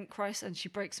like, thank Christ, and she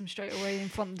breaks them straight away in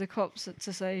front of the cops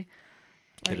to say,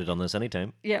 Could have done this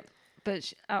anytime. yeah,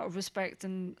 but out of respect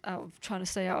and out of trying to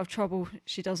stay out of trouble,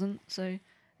 she doesn't, so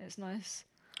it's nice.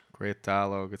 Great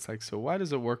dialogue. It's like, so why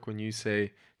does it work when you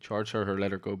say charge her or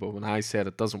let her go, but when I said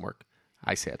it doesn't work,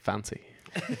 I say it fancy.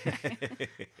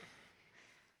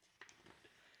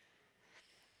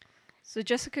 So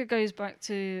Jessica goes back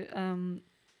to,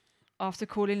 after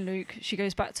calling Luke, she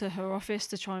goes back to her office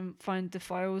to try and find the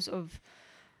files of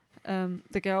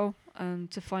the girl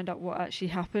and to find out what actually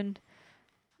happened.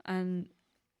 And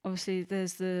obviously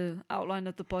there's the outline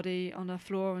of the body on her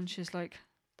floor, and she's like,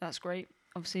 that's great.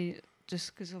 Obviously,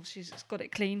 just because obviously she's got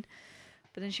it clean.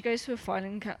 But then she goes to a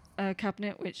filing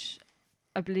cabinet, which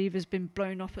I believe has been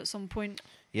blown up at some point.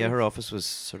 Yeah, her office was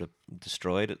sort of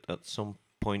destroyed at some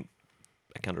point.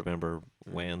 I can't remember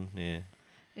when. Yeah.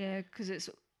 Yeah, because it's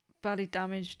badly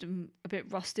damaged and a bit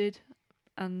rusted,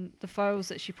 and the files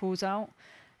that she pulls out,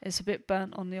 it's a bit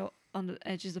burnt on the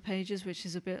edges of the pages, which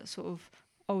is a bit sort of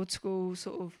old school,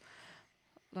 sort of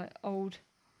like old.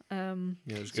 Yeah,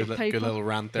 there's sort a of good paper. little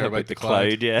rant there about the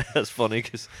cloud. Yeah, that's funny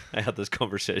because I had this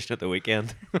conversation at the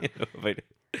weekend about it.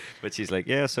 But she's like,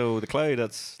 yeah, so the cloud,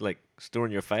 that's like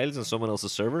storing your files on someone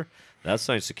else's server. That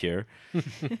sounds secure.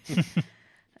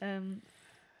 And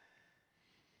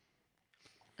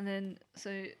then,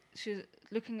 so she's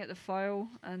looking at the file,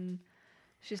 and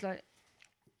she's like,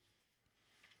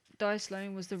 Di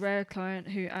Sloan was the rare client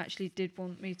who actually did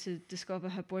want me to discover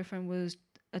her boyfriend was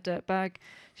a dirtbag.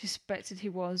 She suspected he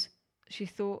was. She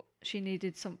thought she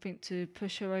needed something to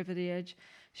push her over the edge.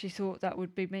 She thought that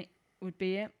would be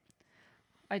it.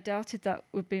 I doubted that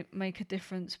would make a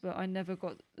difference, but I never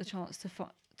got the chance to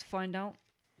find out.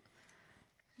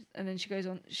 And then she goes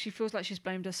on. She feels like she's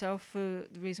blamed herself for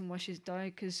the reason why she's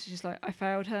died, because she's like, I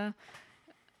failed her.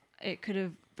 It could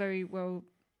have very well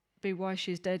be why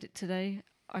she's dead today.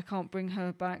 I can't bring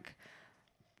her back,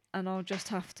 and I'll just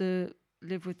have to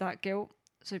live with that guilt.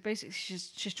 So basically,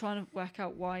 she's trying to work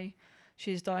out why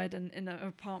she's died in her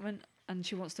apartment, and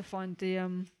she wants to find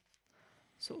the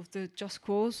sort of the just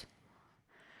cause.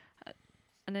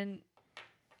 And then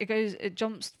it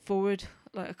jumps forward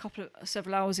like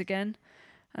several hours again.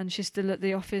 And she's still at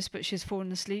the office, but she's fallen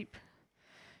asleep.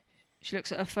 She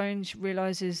looks at her phone. She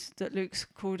realises that Luke's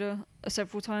called her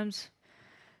several times.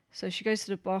 So she goes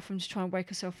to the bathroom to try and wake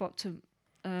herself up to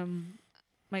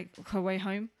make her way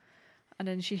home. And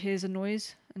then she hears a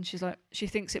noise, and she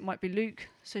thinks it might be Luke.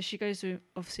 So she goes to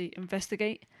obviously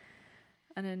investigate.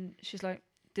 And then she's like,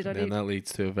 "Did I leave?" And that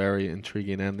leads to a very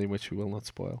intriguing ending, which we will not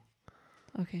spoil.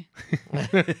 Okay.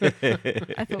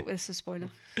 I thought this was a spoiler.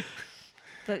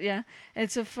 But yeah,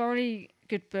 it's a thoroughly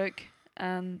good book,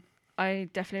 and I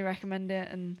definitely recommend it,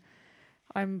 and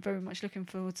I'm very much looking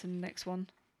forward to the next one,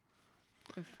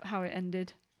 of how it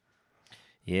ended.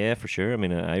 Yeah, for sure. I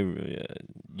mean,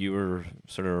 you were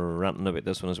sort of ranting about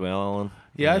this one as well, Alan.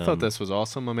 Yeah, I thought this was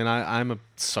awesome. I mean, I'm a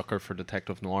sucker for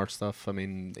detective noir stuff. I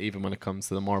mean, even when it comes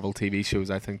to the Marvel TV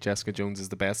shows, I think Jessica Jones is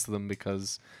the best of them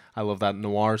because I love that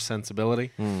noir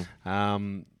sensibility.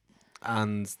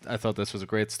 And I thought this was a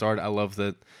great start. I love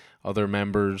that other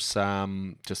members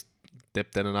just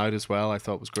dipped in and out as well. I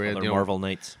thought it was great. Other Marvel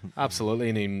Knights. Absolutely.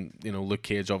 I mean, Luke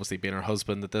Cage obviously being her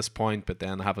husband at this point, but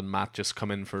then having Matt just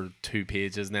come in for 2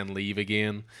 pages and then leave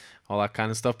again, all that kind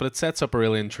of stuff. But it sets up a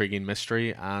really intriguing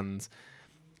mystery, and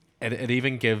it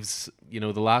even gives,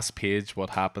 the last page, what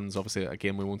happens. Obviously,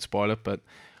 again, we won't spoil it, but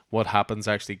what happens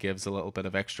actually gives a little bit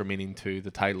of extra meaning to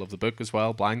the title of the book as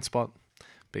well, Blind Spot.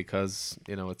 Because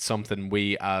it's something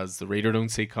we as the reader don't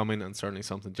see coming, and certainly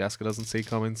something Jessica doesn't see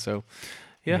coming. So,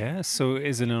 yeah. So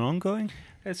is it an ongoing?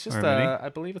 It's just I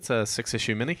believe it's a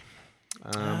 6-issue mini.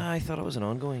 I thought it was an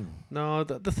ongoing. No,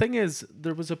 the thing is,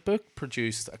 there was a book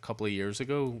produced a couple of years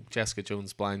ago, Jessica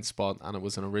Jones' Blind Spot, and it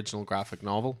was an original graphic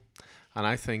novel. And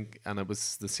I think, and it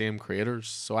was the same creators.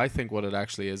 So I think what it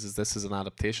actually is this is an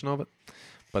adaptation of it.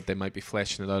 but they might be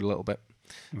fleshing it out a little bit.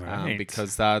 Right.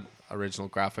 Because that original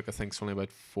graphic, I think, is only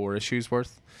about 4 issues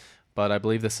worth. But I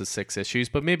believe this is 6 issues.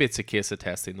 But maybe it's a case of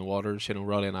testing the waters. You know,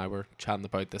 Roddy and I were chatting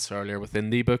about this earlier with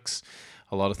indie books.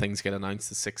 A lot of things get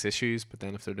announced as 6 issues, but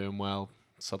then if they're doing well,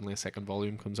 suddenly a second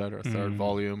volume comes out, or a third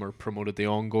volume, or promoted the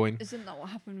ongoing. Isn't that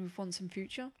what happened with Once and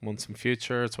Future? Once in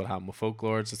Future, it's what happened with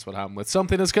Folklords, it's what happened with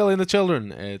Something is Killing the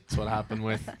Children, it's what happened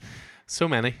with so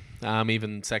many.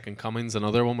 Even Second Coming's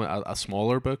another one, a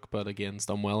smaller book, but again, it's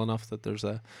done well enough that there's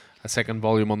a second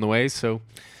volume on the way. So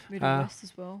Middle West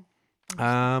as well.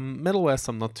 Middle West,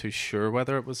 I'm not too sure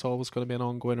whether it was always going to be an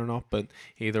ongoing or not, but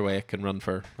either way, it can run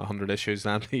for 100 issues,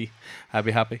 and I'd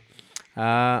be happy.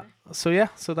 So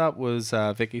that was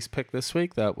Vicky's pick this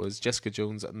week. That was Jessica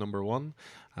Jones at number 1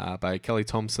 by Kelly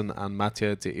Thompson and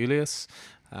Mattia De Ulias.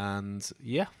 And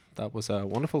yeah, that was a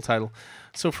wonderful title.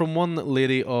 So from one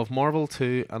lady of Marvel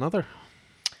to another.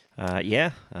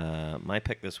 My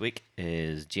pick this week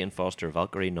is Jane Foster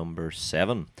Valkyrie number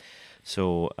 7.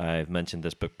 So I've mentioned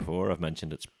this book before. I've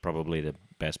mentioned it's probably the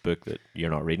best book that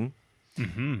you're not reading.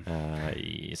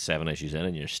 7 issues in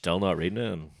and you're still not reading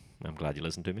it, and I'm glad you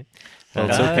listened to me. Well,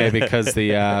 it's okay because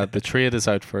the trade is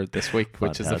out for this week,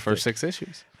 which is the first 6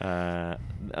 issues.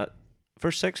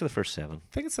 First 6 or the first 7? I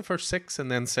think it's the first 6,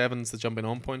 and then 7's the jumping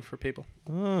on point for people.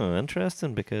 Oh,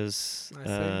 interesting, because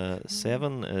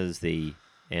 7 is the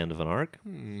end of an arc.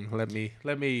 Let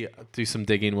me do some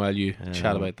digging while you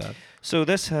chat about that. So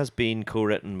this has been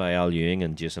co-written by Al Ewing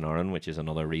and Jason Aaron, which is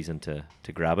another reason to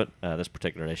grab it. This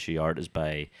particular issue art is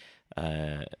by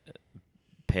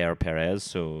Per Perez,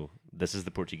 so this is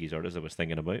the Portuguese artist I was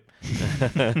thinking about.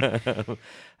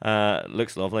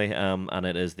 Looks lovely, and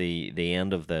it is the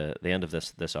end of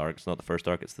this arc. It's not the first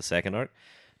arc; it's the second arc.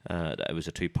 It was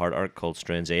a 2-part arc called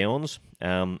Strange Aeons.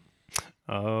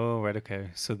 Oh, right,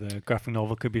 okay. So the graphic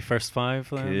novel could be first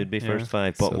 5 then? Could be first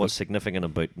 5, but what's significant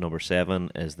about number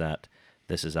 7 is that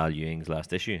this is Al Ewing's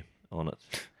last issue on it.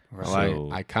 Right. Well,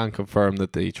 so I can confirm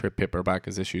that the trade paperback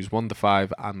is issues 1 to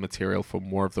 5 and material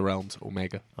from War of the Realms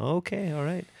Omega. Okay, all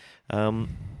right.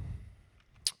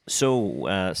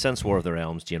 So since War of the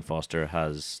Realms, Jane Foster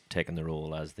has taken the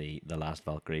role as the last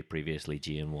Valkyrie. Previously,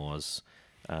 Jane was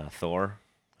Thor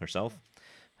herself.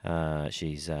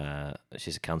 She's a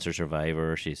cancer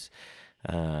survivor. She's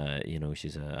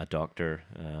she's a doctor.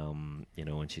 And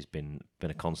she's been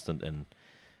a constant in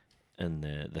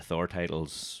the Thor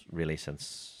titles really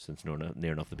since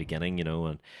near enough the beginning.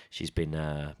 And she's been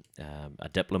a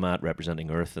diplomat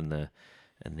representing Earth in the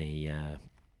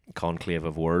conclave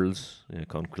of worlds,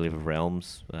 conclave of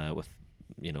realms, with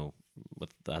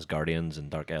Asgardians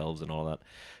and Dark Elves and all that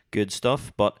good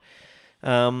stuff. But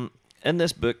in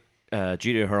this book,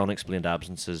 due to her unexplained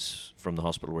absences from the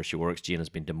hospital where she works, Jane has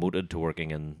been demoted to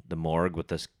working in the morgue with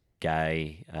this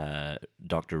guy,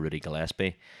 Dr. Rudy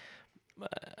Gillespie.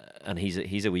 And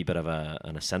he's a wee bit of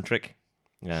an eccentric.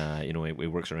 He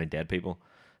works around dead people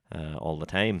all the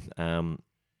time.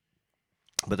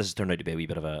 But this has turned out to be a wee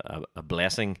bit of a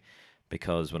blessing,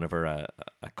 because whenever a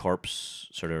corpse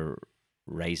sort of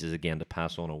rises again to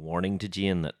pass on a warning to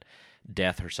Jane that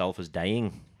Death herself is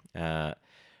dying,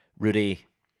 Rudy,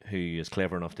 who is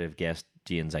clever enough to have guessed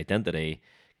Jane's identity,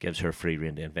 gives her free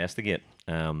rein to investigate.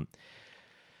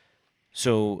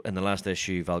 So in the last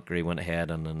issue, Valkyrie went ahead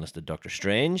and enlisted Doctor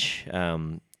Strange,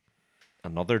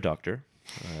 another doctor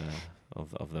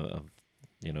of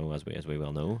as we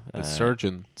well know, the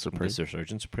Surgeon Supreme. The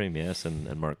Surgeon Supreme, yes,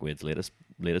 and Mark Waid's latest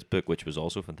book, which was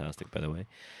also fantastic, by the way,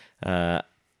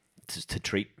 to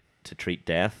treat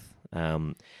death,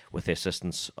 with the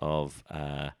assistance of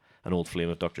an old flame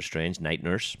of Doctor Strange, Night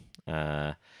Nurse.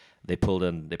 They pulled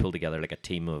together like a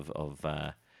team of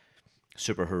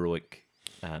super heroic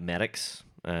medics,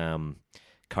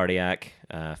 Cardiac,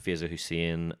 Faiza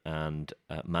Hussein, and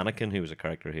Mannequin, who was a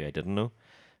character who I didn't know.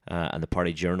 And the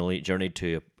party journeyed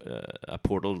to a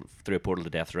portal to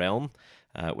Death's realm,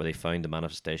 where they found the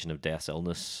manifestation of Death's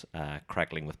illness,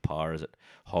 crackling with power as it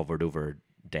hovered over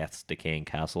Death's decaying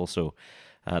castle. So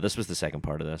this was the second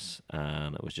part of this,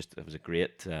 and it was a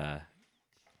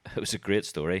great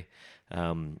story.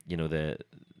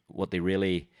 What they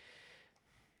really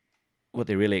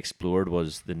explored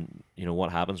was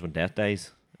what happens when death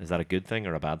dies. Is that a good thing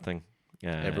or a bad thing?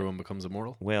 Everyone becomes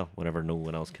immortal. Well, whenever no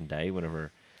one else can die,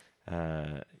 whenever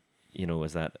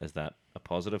is that a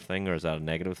positive thing or is that a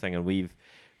negative thing? And we've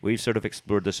sort of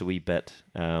explored this a wee bit.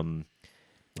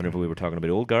 Whenever we were talking about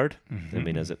Old Guard, I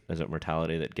mean, is it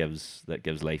mortality that gives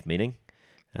life meaning?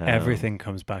 Everything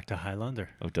comes back to Highlander.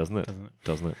 Oh, doesn't it?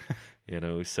 Doesn't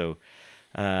it? So,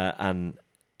 and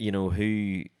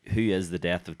who is the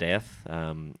death of death?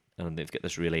 And they've got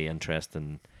this really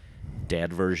interesting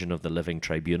dead version of the living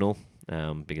tribunal,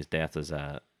 because death is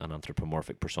an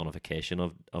anthropomorphic personification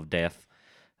of death,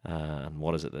 and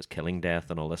what is it that's killing death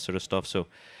and all this sort of stuff.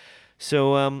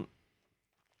 So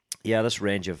yeah, this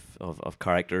range of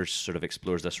characters sort of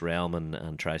explores this realm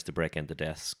and tries to break into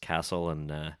Death's castle,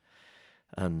 and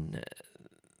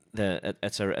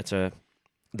the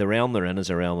realm they're in is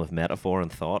a realm of metaphor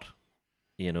and thought,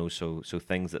 so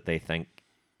things that they think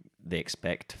they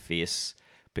expect to face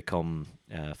become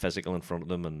physical in front of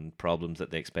them, and problems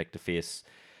that they expect to face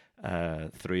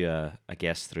through a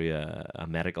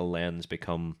medical lens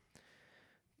become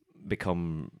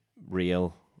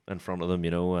real in front of them,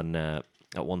 and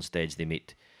at one stage they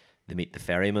meet the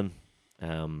ferryman,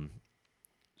 who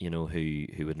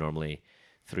would normally,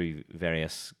 through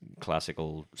various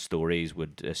classical stories,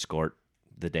 would escort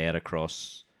the dead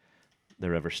across the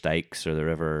River Styx or the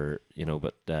river,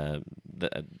 but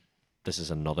this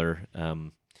is another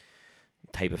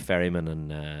type of ferryman,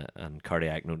 and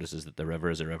Cardiac notices that the river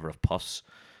is a river of pus,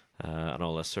 and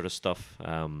all this sort of stuff,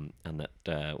 and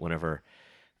that whenever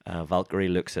Valkyrie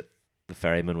looks at the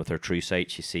ferryman with her true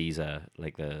sight, she sees a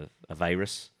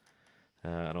virus,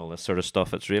 and all this sort of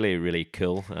stuff. It's really, really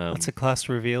cool. That's a class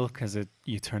reveal, because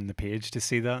you turn the page to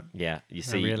see that. Yeah, you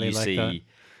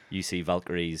see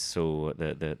Valkyrie's, so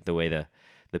the way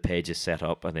the page is set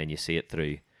up, and then you see it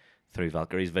through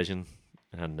Valkyrie's vision,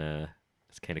 and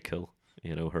it's kind of cool.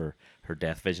 Her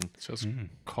death vision. Just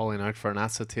calling out for an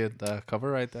acetate cover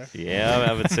right there. Yeah,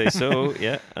 I would say so.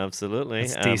 Yeah, absolutely.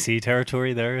 It's DC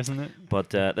territory there, isn't it?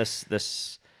 But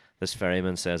this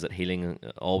ferryman says that healing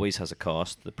always has a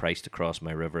cost. The price to cross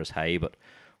my river is high, but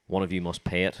one of you must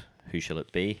pay it. Who shall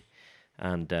it be?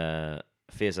 And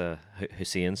Faiza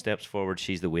Hussein steps forward.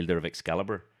 She's the wielder of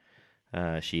Excalibur.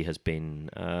 She has been.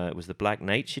 It was the Black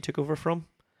Knight she took over from.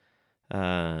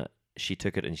 She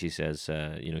took it and she says,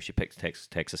 she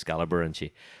takes Excalibur and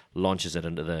she launches it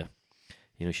into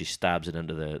she stabs it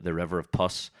into the river of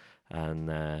pus.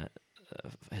 And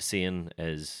Hussein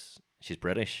she's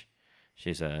British.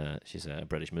 She's a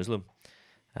British Muslim,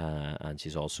 and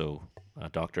she's also a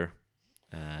doctor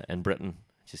in Britain.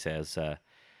 She says,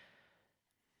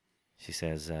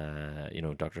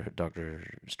 Doctor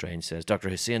Strange says, Dr.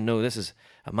 Hussein, no, this is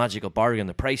a magical bargain.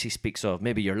 The price he speaks of,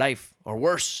 maybe your life or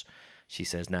worse. She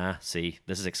says, nah, see,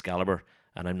 this is Excalibur,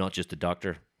 and I'm not just a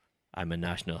doctor. I'm a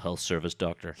National Health Service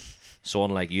doctor. So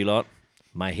unlike you lot,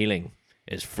 my healing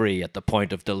is free at the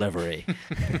point of delivery.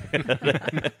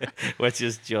 Which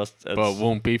is just... But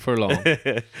won't be for long.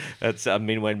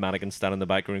 Meanwhile, Mannequin's standing in the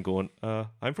background going,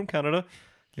 I'm from Canada,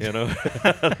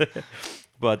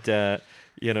 But, and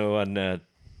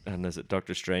as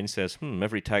Dr. Strange says,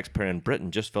 every taxpayer in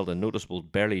Britain just felt a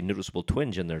barely noticeable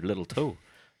twinge in their little toe.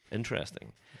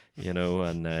 Interesting. And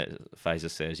Faiza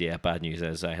says, yeah, bad news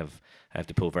is I have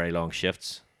to pull very long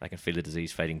shifts. I can feel the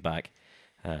disease fighting back.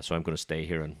 So I'm going to stay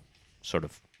here and sort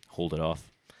of hold it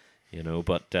off,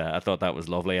 But I thought that was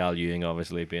lovely. Al Ewing,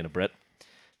 obviously being a Brit,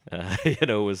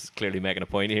 was clearly making a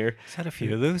point here. He's had a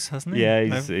few of those, hasn't he? Yeah,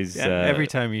 he's every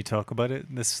time you talk about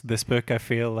it, this book, I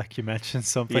feel like you mentioned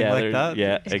something like that.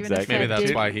 Yeah, He's given exactly. Maybe that's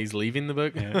Dude. why he's leaving the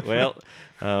book. Yeah. Well,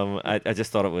 I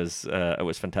just thought it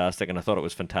was fantastic, and I thought it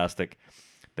was fantastic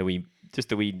the wee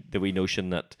notion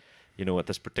that at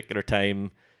this particular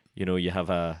time, you have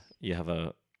a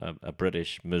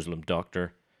British Muslim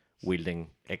doctor wielding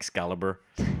Excalibur,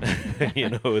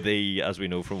 as we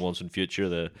know from Once and Future,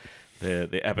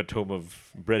 the epitome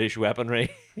of British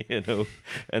weaponry, in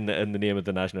the name of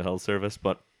the National Health Service.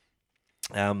 But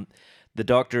the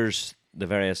doctors, the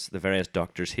various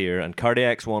doctors here, and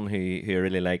Cardiac's one who I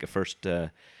really like. I first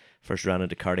ran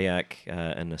into Cardiac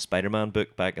in a Spider-Man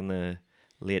book back in the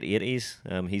late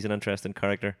 80s. He's an interesting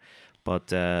character, but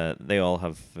they all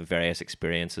have various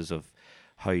experiences of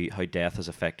how death has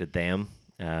affected them.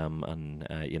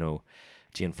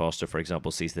 Jane Foster, for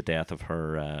example, sees the death of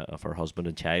her husband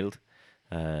and child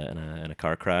in a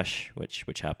car crash, which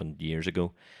happened years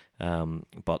ago.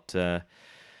 But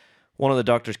one of the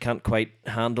doctors can't quite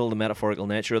handle the metaphorical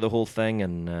nature of the whole thing,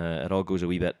 and it all goes a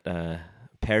wee bit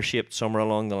pear-shaped somewhere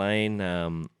along the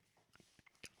line.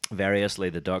 Variously,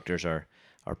 the doctors are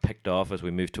picked off as we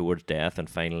move towards death, and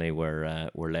finally we're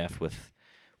left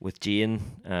with Jane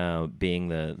being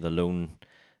the lone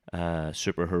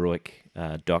super heroic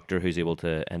doctor who's able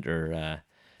to enter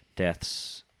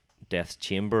death's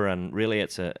chamber, and really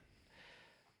it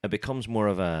becomes more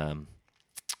of a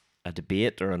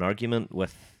debate or an argument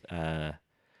with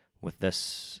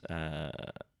this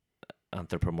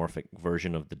anthropomorphic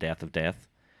version of the death of death,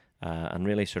 and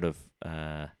really sort of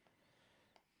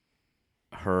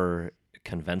her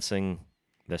convincing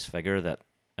this figure that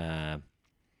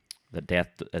that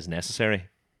death is necessary,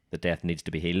 that death needs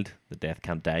to be healed, that death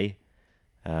can't die.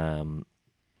 And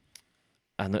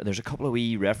there's a couple of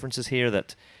wee references here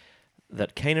that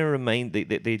kind of remind,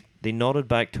 they nodded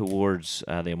back towards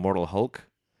the Immortal Hulk.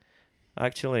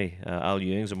 Actually, Al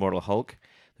Ewing's Immortal Hulk.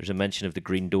 There's a mention of the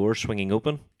green door swinging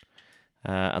open,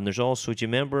 and there's also, do you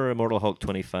remember Immortal Hulk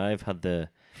 25 had the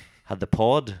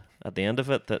pod at the end of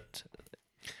it that?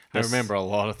 I remember a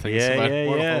lot of things about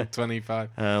Immortal Hulk 25.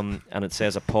 And it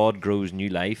says a pod grows new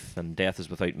life, and death is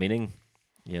without meaning.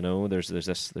 You know, there's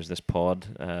this pod,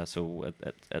 so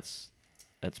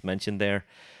it's mentioned there,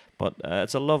 but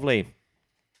it's a lovely.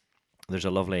 There's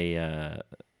a lovely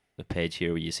page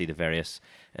here where you see the various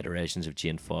iterations of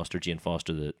Jane Foster. Jane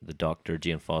Foster, the doctor.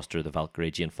 Jane Foster, the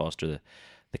Valkyrie. Jane Foster,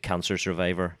 the cancer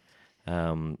survivor.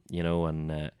 You know,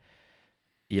 and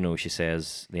you know, she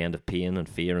says the end of pain and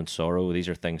fear and sorrow. These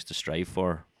are things to strive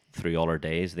for through all our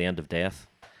days. The end of death.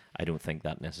 I don't think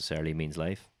that necessarily means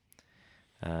life.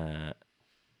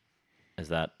 Is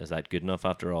that good enough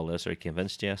after all this? Are you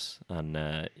convinced? Yes.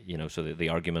 And you know, so the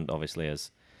argument obviously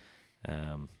is,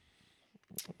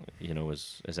 you know,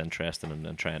 is interesting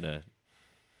and trying to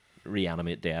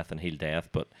reanimate death and heal death,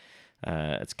 but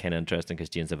it's kind of interesting because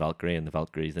Jane's the Valkyrie, and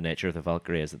the nature of the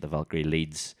Valkyrie is that the Valkyrie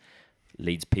leads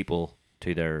people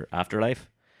to their afterlife,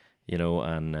 you know,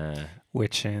 and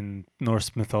which in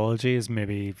Norse mythology is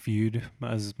maybe viewed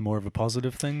as more of a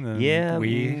positive thing than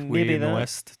we in the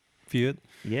West view it.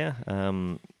 Yeah,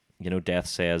 you know, death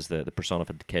says, the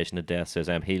personification of death says,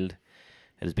 I am healed.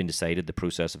 It has been decided the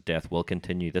process of death will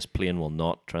continue. This plane will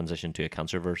not transition to a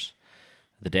cancerverse.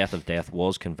 The death of death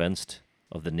was convinced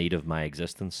of the need of my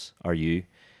existence. Are you?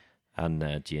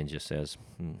 And Jane just says,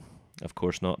 of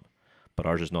course not. But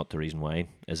ours is not the reason why,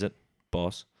 is it,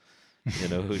 boss? You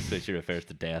know, she refers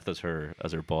to death as her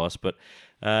boss. But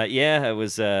yeah, it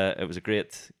was a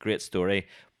great story.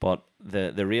 But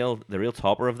the real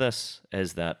topper of this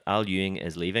is that Al Ewing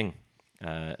is leaving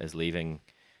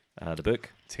the book,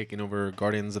 taking over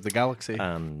Guardians of the Galaxy,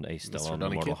 and he's still Mr. on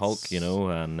Donny Immortal Cates. Hulk, you know.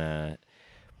 And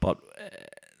but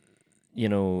you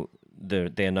know,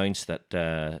 they announced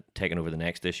that taking over the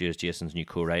next issue as Jason's new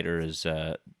co-writer is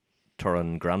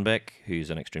Torun Granbeck, who's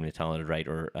an extremely talented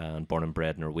writer and born and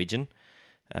bred Norwegian.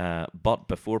 But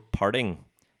before parting,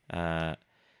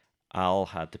 Al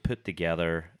had to put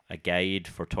together a guide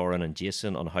for Torun and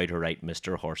Jason on how to write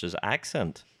Mr. Horse's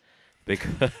accent.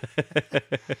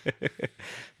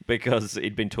 Because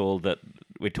he'd been told that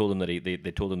they told him that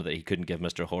he couldn't give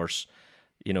Mr. Horse,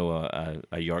 you know,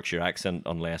 a Yorkshire accent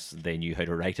unless they knew how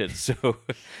to write it.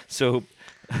 So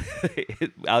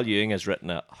Al Ewing has written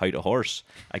a How to Horse,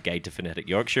 a guide to phonetic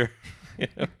Yorkshire. You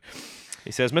know?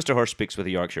 He says, Mr. Horse speaks with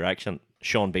a Yorkshire accent.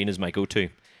 Sean Bean is my go-to.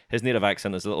 His native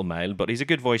accent is a little mild, but he's a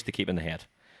good voice to keep in the head.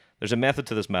 There's a method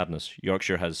to this madness.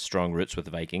 Yorkshire has strong roots with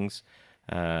the Vikings.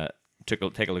 Take a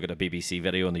look at a BBC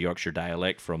video on the Yorkshire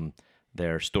dialect from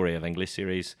their Story of English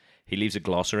series. He leaves a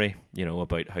glossary, you know,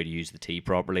 about how to use the T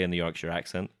properly in the Yorkshire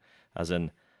accent, as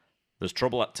in, there's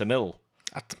trouble at Tamil.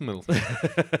 At Tamil.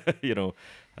 You know,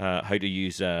 how to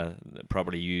use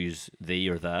properly use the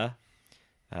or the.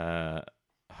 How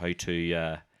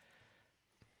to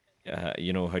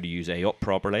you know, how to use a up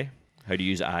properly, how to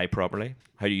use I properly,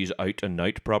 how to use out and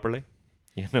out properly.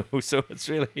 You know, so it's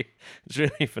really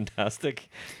fantastic.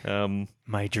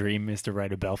 My dream is to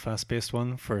write a Belfast-based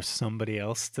one for somebody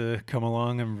else to come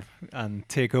along and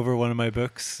take over one of my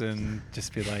books and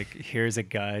just be like, here's a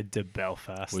guide to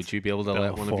Belfast. Would you be able to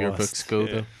let one of your books go,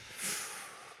 though?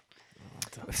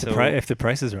 If the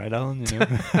price is right, Alan, you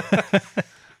know.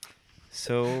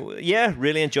 So yeah,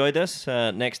 really enjoyed this.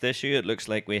 Next issue, it looks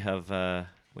like we have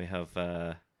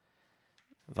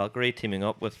Valkyrie teaming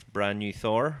up with brand new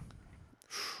Thor.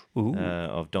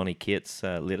 Of Donny Cates'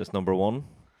 latest #1.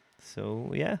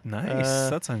 So yeah, nice.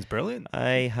 That sounds brilliant.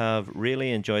 I have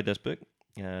really enjoyed this book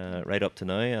right up to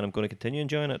now, and I'm going to continue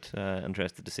enjoying it.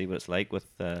 Interested to see what it's like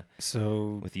with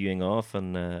Ewing off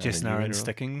and Jason Aaron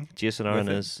sticking. Jason Aaron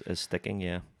is sticking.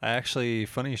 Yeah.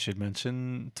 Funny you should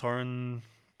mention Torun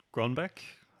Grunbeck.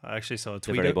 I actually saw a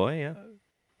tweet. The very boy, yeah.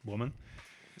 Woman.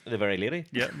 The very lady.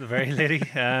 Yeah, the very lady.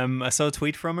 I saw a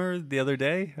tweet from her the other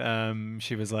day.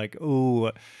 She was like,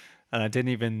 "Oh," and I didn't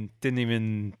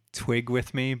even twig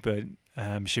with me, but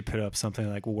she put up something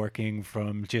like working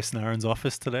from Jason Aaron's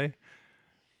office today.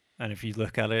 And if you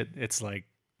look at it, it's like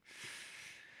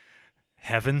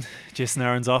heaven. Jason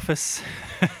Aaron's office,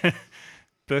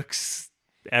 books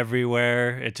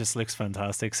everywhere. It just looks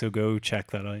fantastic. So go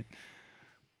check that out.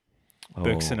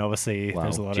 books, and obviously Wow.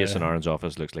 there's a lot Jason of. Aaron's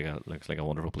office looks like a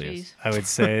wonderful place. Jeez. I would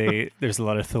say there's a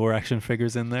lot of Thor action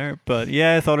figures in there, but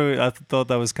yeah, I thought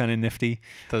that was kind of nifty.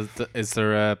 Is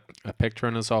there a picture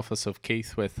in his office of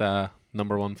Keith with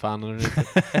number one fan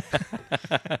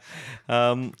underneath it?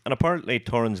 And apparently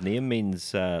Torrens' name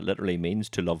literally means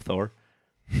to love Thor.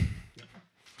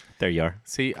 There you are.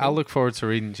 See, I'll look forward to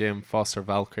reading Jim Foster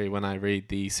Valkyrie when I read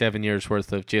the 7 years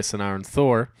worth of Jason Aaron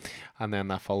Thor, and then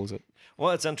that follows it.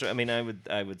 Well, it's interesting. I mean,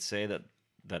 I would say that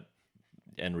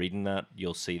in reading that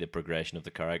you'll see the progression of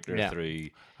the character Yeah. through.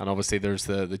 And obviously, there's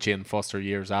the Jane Foster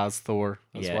years as Thor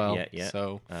as well. Yeah.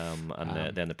 So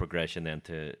Then the progression then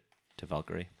to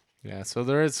Valkyrie. yeah, so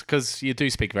there is, because you do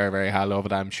speak very, very highly of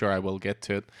it. I'm sure I will get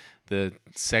to it. The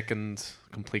second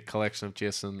complete collection of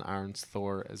Jason Aaron's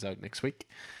Thor is out next week,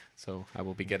 so I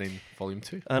will be getting volume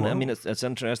 2. And I Wow. mean, it's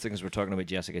interesting because we're talking about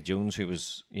Jessica Jones, who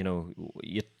was,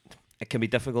 it can be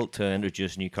difficult to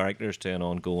introduce new characters to an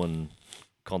ongoing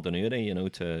continuity,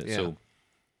 so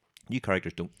new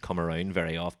characters don't come around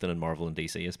very often in Marvel and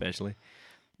DC especially.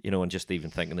 And just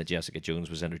even thinking that Jessica Jones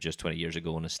was introduced 20 years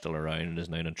ago and is still around and is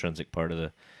now an intrinsic part of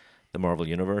the Marvel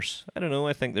universe. I don't know.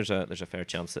 I think there's a fair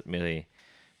chance that maybe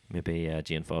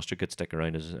Jane Foster could stick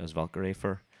around as Valkyrie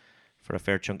for a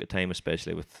fair chunk of time,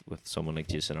 especially with someone like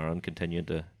Jason Aaron continuing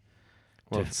to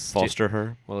it's foster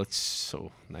her. Well, it's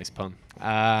so nice pun.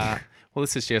 Well,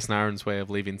 this is Jason Aaron's way of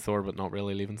leaving Thor, but not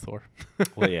really leaving Thor.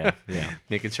 Well, yeah.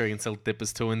 Making sure he can still dip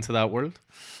his toe into that world.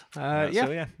 So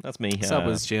yeah, that's me. So that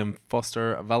was Jim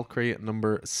Foster Valkyrie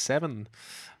number 7.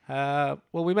 Well,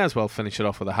 we may as well finish it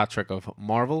off with a hat trick of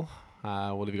Marvel.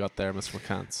 What have you got there, Mr.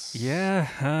 McCants?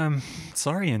 Yeah,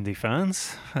 sorry, indie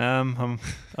fans.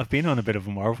 I've been on a bit of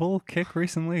a Marvel kick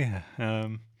recently.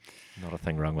 Not a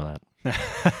thing wrong with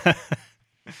that.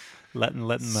 letting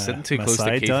Sitting too my close to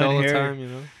side Keith down all the here.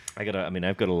 time,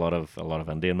 I've got a lot of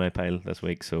indie in my pile this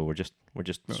week, so we're just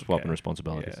swapping Okay.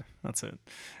 responsibilities. Yeah, that's it.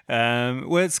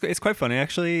 Well, it's quite funny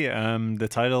actually. The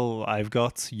title I've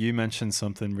got, you mentioned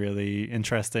something really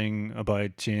interesting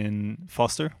about Jane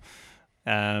Foster.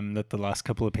 That the last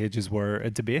couple of pages were a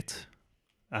debate,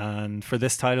 and for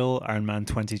this title, Iron Man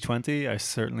 2020, I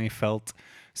certainly felt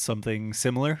something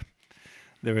similar.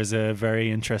 There was a very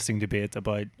interesting debate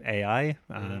about AI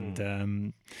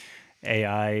and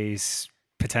AI's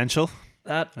potential.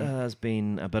 That has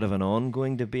been a bit of an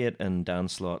ongoing debate in Dan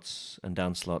Slott's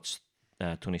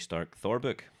Tony Stark Thor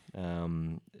book.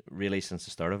 Really, since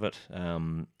the start of it,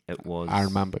 it was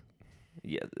Iron Man book.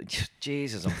 Yeah,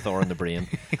 Jesus, I'm Thor in the brain.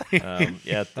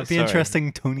 Yeah, That'd be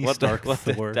interesting. Tony Stark What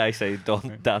Thor. did I say?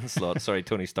 Dan Slott. Sorry,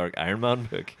 Tony Stark Iron Man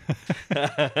book.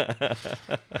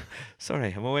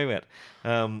 Sorry, I'm away with it.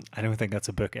 I don't think that's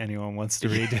a book anyone wants to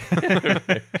read.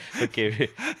 Okay,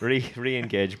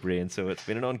 re-engage brain. So it's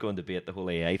been an ongoing debate, the whole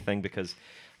AI thing, because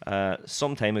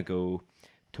some time ago,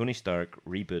 Tony Stark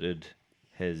rebooted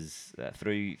his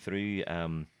through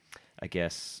I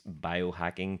guess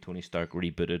biohacking. Tony Stark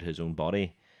rebooted his own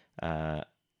body.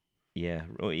 He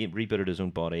rebooted his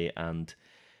own body, and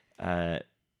there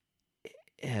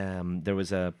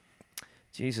was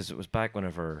it was back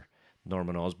whenever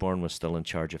Norman Osborn was still in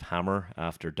charge of Hammer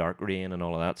after Dark Reign and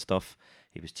all of that stuff.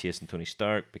 He was chasing Tony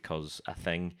Stark because a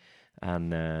thing,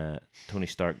 and Tony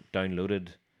Stark downloaded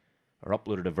or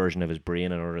uploaded a version of his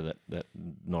brain in order that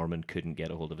Norman couldn't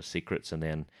get a hold of his secrets, and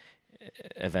then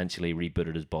eventually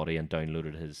rebooted his body and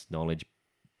downloaded his knowledge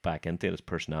back into it, his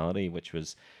personality, which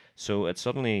was so it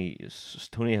suddenly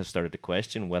Tony has started to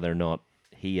question whether or not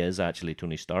he is actually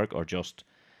Tony Stark or just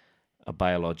a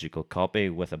biological copy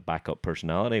with a backup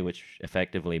personality, which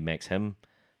effectively makes him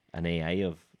an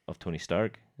AI of Tony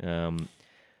Stark.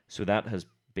 So that has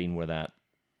been where that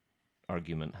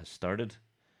argument has started.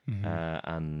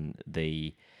 And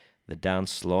the Dan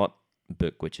Slott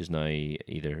book, which is now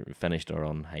either finished or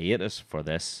on hiatus for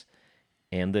this,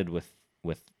 ended with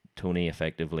Tony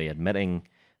effectively admitting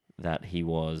that he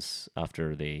was,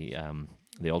 after the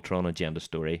Ultron agenda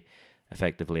story,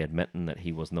 effectively admitting that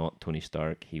he was not Tony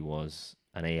Stark, he was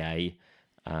an AI,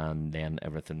 and then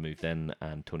everything moved in,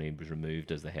 and Tony was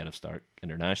removed as the head of Stark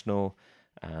International,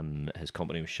 and his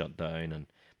company was shut down, and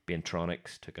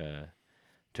Baintronics took a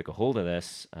hold of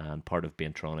this, and part of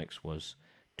Baintronics was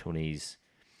Tony's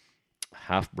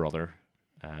half-brother,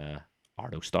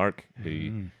 Ardo Stark,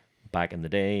 who back in the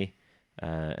day,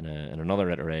 in another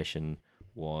iteration,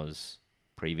 was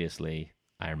previously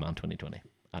Iron Man 2020.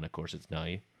 And of course it's now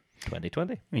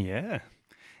 2020. Yeah,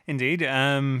 indeed.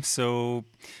 So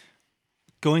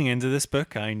going into this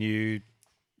book, I knew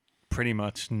pretty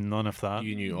much none of that.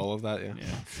 You knew all of that, yeah.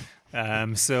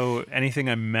 So anything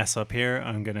I mess up here,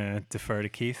 I'm gonna defer to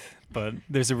Keith. But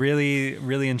there's a really,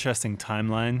 really interesting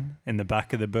timeline in the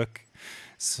back of the book.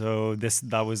 So it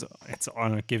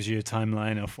gives you a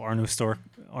timeline of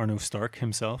Arno Stark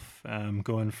himself,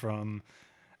 going from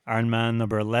Iron Man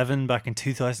number 11 back in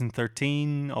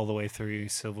 2013 all the way through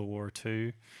Civil War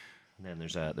 2. And then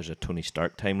there's a Tony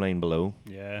Stark timeline below.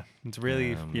 Yeah, it's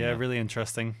really Yeah. really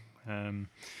interesting.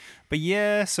 But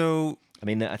yeah, so I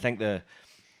mean, I think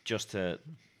just to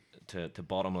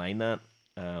bottom line that,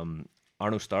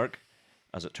 Arno Stark,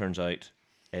 as it turns out,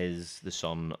 is the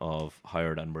son of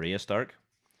Howard and Maria Stark,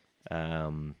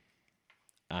 and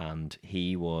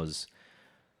he was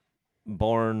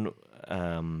born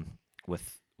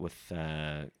with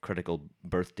critical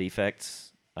birth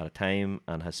defects at a time,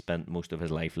 and has spent most of his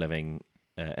life living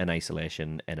in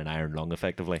isolation in an iron lung,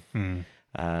 effectively.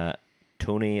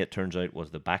 Tony, it turns out,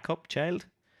 was the backup child,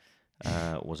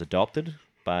 was adopted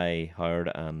by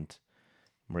Howard and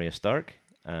Maria Stark,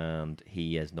 and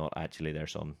he is not actually their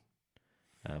son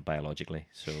biologically.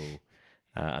 So,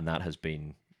 and that has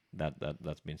been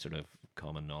that's been sort of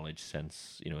common knowledge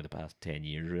since the past 10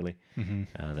 years, really.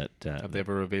 Have they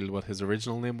ever revealed what his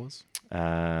original name was?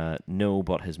 No,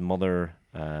 but his mother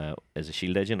is a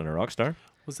shield agent and a rock star.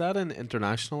 Was that an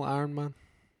International Iron Man?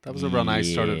 That was a run I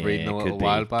started reading a Yeah, little could be,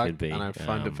 while back, could be. and I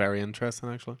found it very interesting,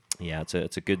 actually. Yeah,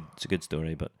 it's a good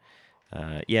story, but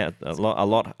yeah, a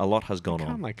lot has I gone kind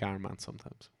of on. like Iron Man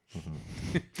sometimes.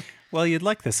 well, you'd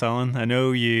like this, Alan. I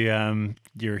know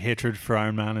your hatred for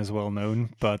Iron Man is well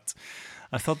known, but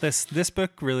I thought this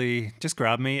book really just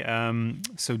grabbed me.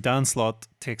 So Dan Slott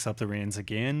takes up the reins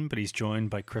again, but he's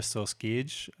joined by Christos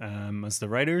Gage as the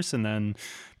writers, and then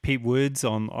Pete Woods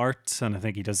on art, and I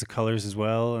think he does the colors as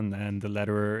well, and then the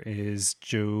letterer is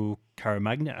Joe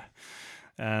Caramagna.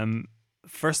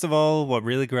 First of all, what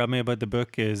really grabbed me about the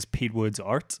book is Pete Woods'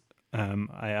 art.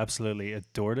 I absolutely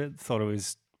adored it. Thought it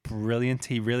was brilliant.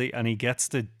 He gets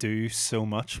to do so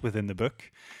much within the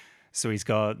book. So he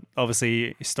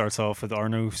starts off with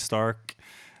Arno Stark.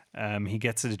 He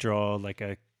gets to draw like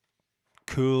a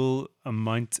cool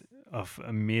amount of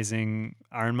amazing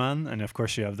Iron Man, and of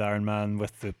course you have the Iron Man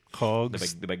with the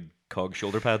cogs. The big cog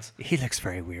shoulder pads. He looks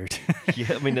very weird.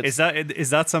 Yeah, I mean, is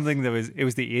that something that was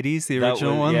the 80s, the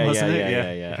original one, wasn't it?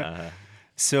 Yeah.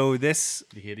 So this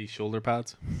The 80s shoulder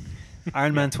pads.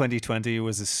 Iron Man 2020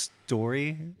 was a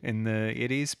story in the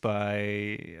 80s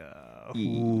by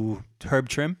Herb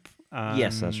Trimp.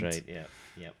 Yes, that's and right.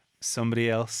 Yeah. Somebody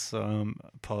else.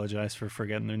 Apologize for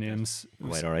forgetting their names.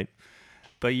 Quite all right.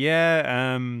 But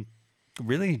yeah,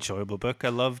 really enjoyable book. I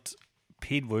loved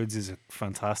Pete Woods is a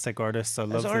fantastic artist. I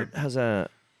love His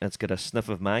art it's got a sniff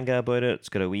of manga about it. It's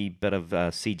got a wee bit of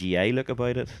CGI look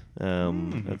about it.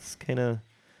 It's kind of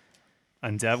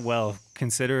and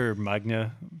consider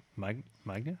manga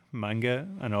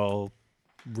and all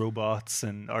robots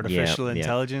and artificial Yeah.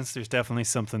 intelligence. There's definitely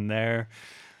something there.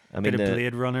 I mean, Bit of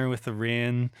Blade Runner with the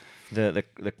rain. the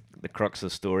crux of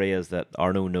the story is that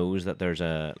Arno knows that there's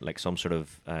some sort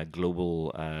of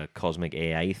global cosmic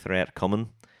AI threat coming,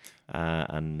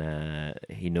 and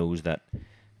he knows that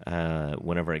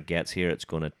whenever it gets here, it's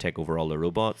going to take over all the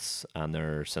robots. And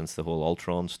since the whole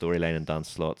Ultron storyline in Dan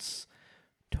Slott's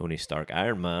Tony Stark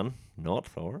Iron Man, not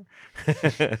Thor,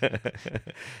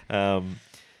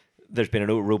 there's been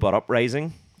a robot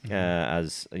uprising.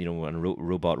 As you know, and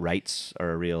robot rights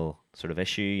are a real sort of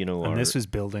issue, And this was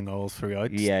building all throughout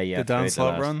the Dan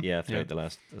Slott run. Yeah, throughout the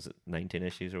last 19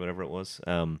 issues or whatever it was.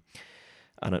 And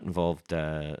it involved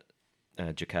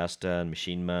Jocasta and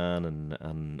Machine Man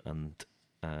and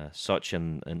such,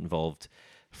 and involved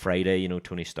Friday,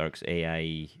 Tony Stark's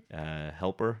AI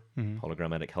helper,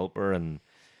 hologrammatic helper, and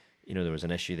there was an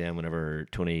issue then whenever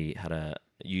Tony had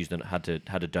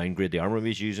to downgrade the armor he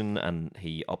was using, and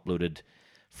he uploaded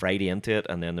Friday into it,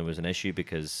 and then there was an issue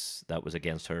because that was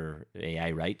against her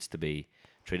AI rights to be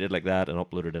treated like that and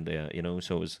uploaded into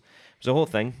so it was a whole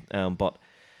thing. But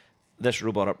this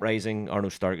robot uprising, Arno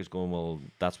Stark is going, well,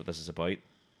 that's what this is about.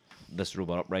 This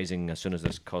robot uprising, as soon as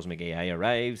this cosmic AI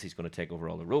arrives, he's going to take over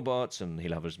all the robots and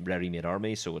he'll have his ready-made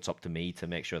army, so it's up to me to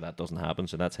make sure that doesn't happen.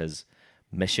 So that's his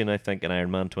mission, I think, in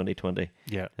Iron Man 2020.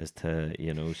 Yeah. Is to,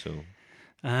 so...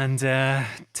 And to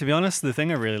be honest, the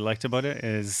thing I really liked about it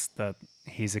is that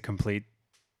he's a bit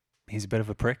of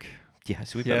a prick. Yeah,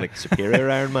 so we've got like superior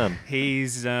Iron Man.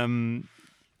 He's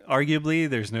arguably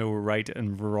there's no right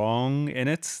and wrong in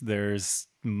it. There's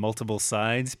multiple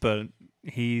sides, but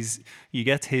you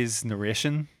get his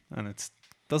narration, and it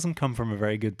doesn't come from a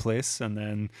very good place. And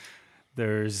then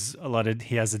there's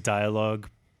he has a dialogue.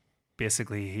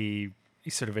 Basically, he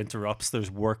sort of interrupts. There's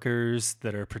workers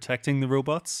that are protecting the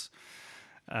robots.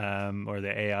 or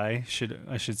the AI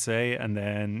I should say, and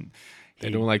then They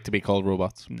don't like to be called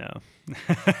robots. no.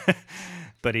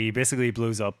 But he basically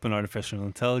blows up an artificial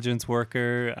intelligence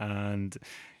worker, and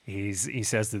he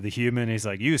says to the human, he's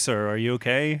like, "You sir, are you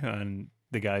okay?" And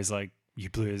the guy's like, "You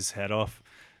blew his head off."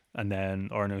 And then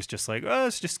Arno's just like, "Oh,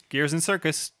 it's just Gears and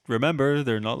Circus. Remember,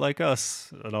 they're not like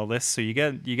us," and all this. So you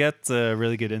get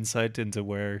really good insight into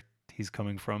where he's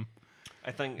coming from.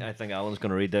 I think Alan's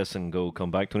going to read this and go,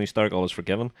 "Come back, Tony Stark, all is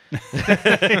forgiven."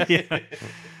 Yeah.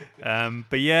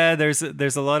 But yeah, there's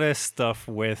a lot of stuff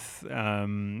with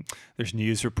there's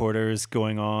news reporters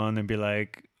going on and be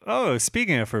like, "Oh,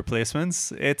 speaking of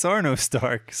replacements, it's Arno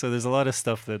Stark." So there's a lot of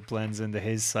stuff that blends into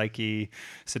his psyche,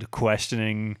 sort of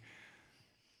questioning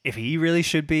if he really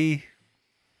should be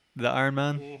the Iron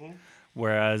Man,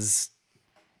 whereas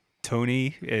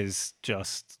Tony's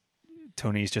just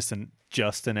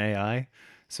an AI.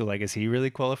 So like, is he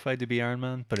really qualified to be Iron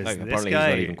Man? But is Like, this apparently guy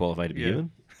he's not even qualified to be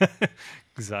human.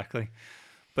 Exactly.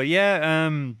 But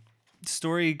yeah,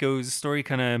 story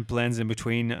kind of blends in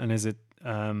between, and is it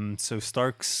so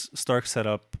Stark set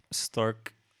up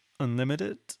Stark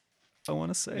Unlimited, I want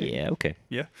to say. Yeah, okay.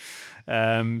 Yeah.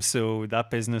 So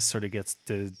that business sort of gets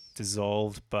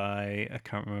dissolved by, I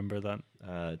can't remember that.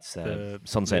 It's the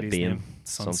Sunset lady's Bean. name.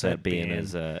 Sunset Bean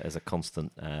is a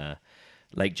constant,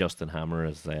 like Justin Hammer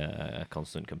is a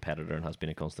constant competitor and has been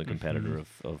a constant competitor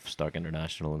of Stark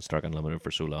International and Stark Unlimited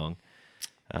for so long.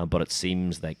 But it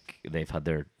seems like they've had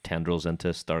their tendrils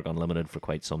into Stark Unlimited for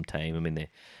quite some time. I mean,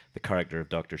 the character of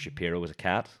Dr. Shapiro was a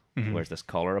cat, wears this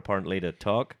collar apparently to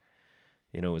talk.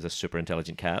 You know, is a super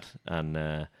intelligent cat,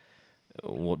 and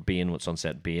what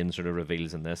Sunset Bean sort of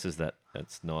reveals in this is that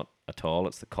it's not at all.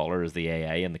 It's the collar is the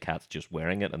AI, and the cat's just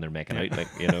wearing it, and they're making out like,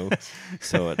 you know.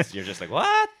 So you're just like,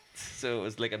 what? So it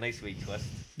was like a nice wee twist.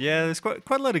 Yeah, there's quite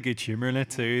a lot of good humor in it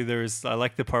too. I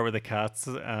like the part with the cats,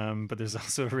 but there's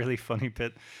also a really funny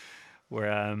bit where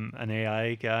an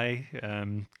AI guy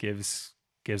gives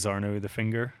Arno the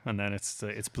finger, and then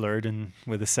it's blurred and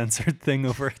with a censored thing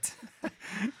over it.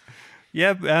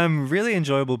 Yeah, really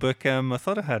enjoyable book. I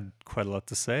thought it had quite a lot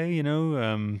to say, you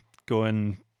know,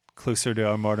 going closer to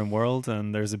our modern world,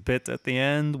 and there's a bit at the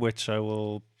end which I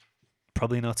will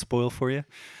probably not spoil for you.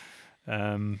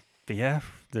 But yeah,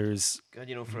 there's God,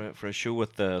 you know, for a show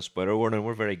with the spoiler warning,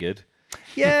 we're very good.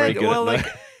 yeah. Very good Well, at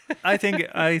like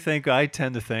I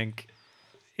tend to think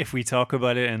if we talk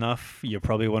about it enough, you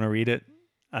probably want to read it.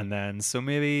 And then, so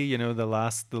maybe, you know, the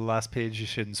last page, you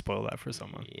shouldn't spoil that for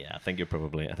someone. Yeah, I think you're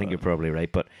probably right.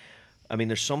 But I mean,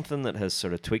 there's something that has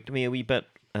sort of tweaked me a wee bit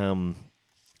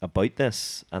about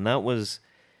this, and that was,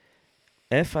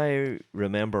 if I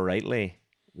remember rightly,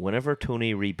 whenever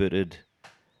Tony rebooted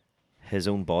his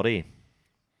own body,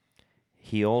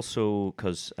 he also,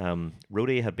 because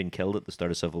Rhodey had been killed at the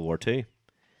start of Civil War 2,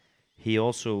 he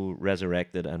also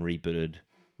resurrected and rebooted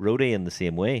Rhodey in the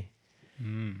same way.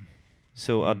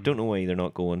 So I don't know why they're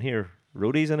not going here.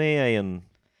 Rhodey's an AI and,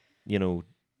 you know,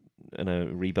 in a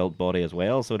rebuilt body as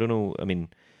well. So I don't know. I mean,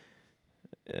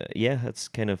 yeah, it's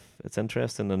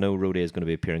interesting. I know Rhodey is going to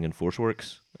be appearing in Force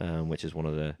Works, which is one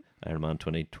of the Iron Man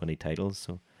 2020 titles.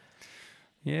 So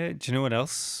yeah, do you know what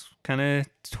else kind of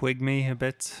twigged me a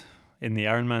bit in the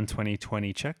Iron Man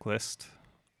 2020 checklist?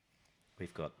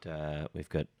 we've got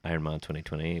Iron Man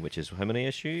 2020, which is how many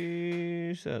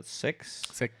issues? That's 6.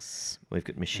 6. We've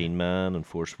got Machine Man and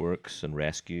Force Works and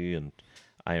Rescue and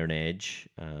Iron Edge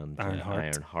and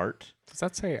Ironheart. Does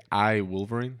that say I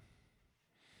Wolverine?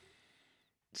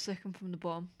 Second from the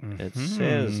bottom. It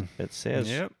says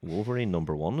Yep. Wolverine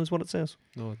 #1 is what it says.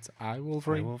 No, it's I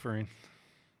Wolverine. Wolverine.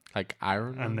 Like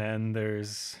Iron Man. And then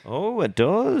there's Oh, it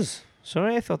does.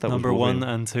 Sorry, I thought that number was 1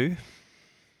 Wolverine. and 2.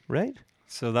 Right.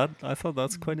 So that I thought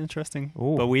that's quite interesting.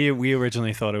 Oh. But we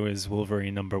originally thought it was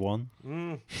Wolverine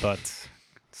 #1, but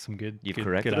some good. You've good,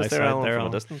 corrected good us there, eyesight Alan, from a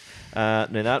Alan. distance.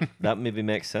 Now that maybe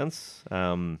makes sense.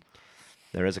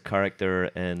 There is a character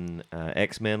in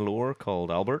X-Men lore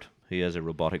called Albert, who is a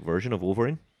robotic version of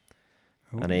Wolverine,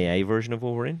 an AI version of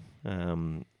Wolverine.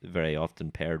 Very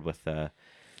often paired with a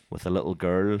little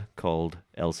girl called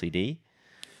LCD.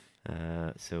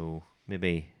 So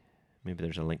maybe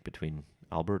there's a link between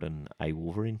Albert and I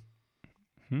Wolverine.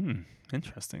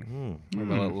 Interesting. Or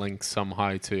will it link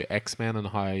somehow to X-Men and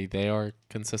how they are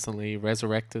consistently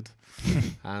resurrected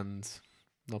and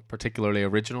not particularly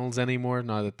originals anymore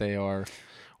now that they are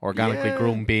organically Yeah.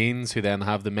 grown beings who then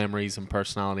have the memories and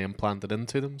personality implanted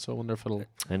into them. So I wonder if it'll...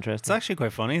 It's Interesting. actually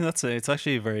quite funny. It's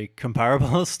actually a very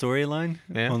comparable story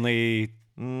Yeah. Only,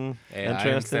 AI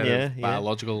Interesting. instead Yeah, of yeah.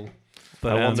 biological...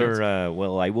 but I wonder,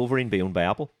 will I Wolverine be owned by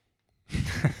Apple?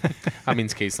 That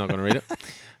means Keith's not going to read it.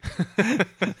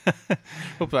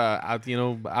 Hope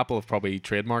Apple have probably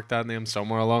trademarked that name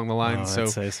somewhere along the line. Oh, So, I'd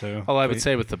say so. well, I would But-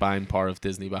 say with the buying power of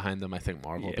Disney behind them, I think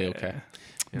Marvel will be okay.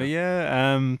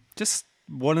 But just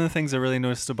one of the things I really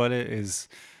noticed about it is,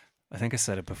 I think I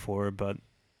said it before, but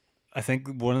I think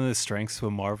one of the strengths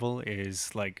with Marvel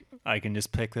is like I can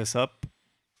just pick this up,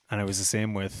 and it was the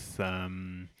same with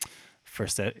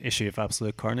first issue of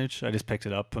Absolute Carnage. I just picked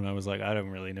it up and I was like, I don't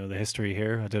really know the history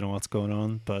here. I don't know what's going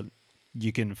on, but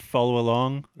you can follow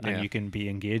along and Yeah. you can be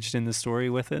engaged in the story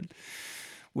with it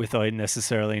without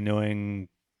necessarily knowing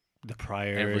the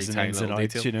priors and tiny ins and little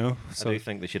outs, detail. you know. I So do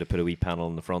think they should have put a wee panel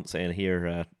in the front saying,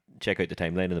 here, check out the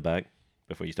timeline in the back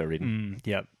before you start reading.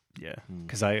 yeah, Mm.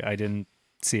 because I didn't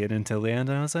see it until the end,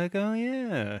 and I was like, oh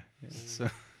yeah. So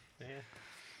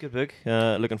Good book.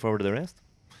 Looking forward to the rest.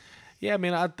 Yeah, I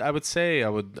mean, I would say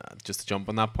just to jump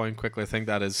on that point quickly. I think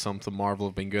that is something Marvel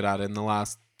have been good at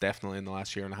definitely in the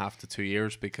last year and a half to 2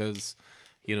 years, because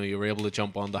you were able to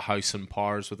jump on the House and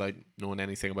Powers without knowing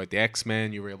anything about the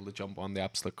X-Men. You were able to jump on the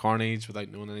Absolute Carnage without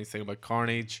knowing anything about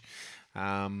Carnage.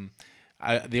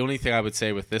 The only thing I would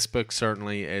say with this book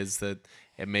certainly is that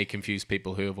it may confuse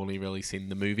people who have only really seen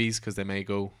the movies, because they may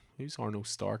go, "Who's Arno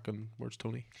Stark and where's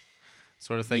Tony?"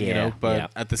 sort of thing, Yeah, But yeah.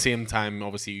 at the same time,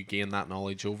 obviously, you gain that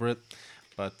knowledge over it.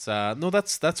 But no,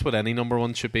 that's what any number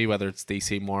one should be, whether it's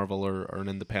DC, Marvel, or an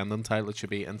independent title. It should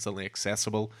be instantly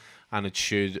accessible, and it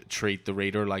should treat the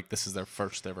reader like this is their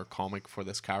first ever comic for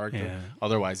this character. Yeah.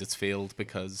 Otherwise, it's failed,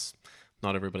 because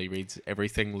not everybody reads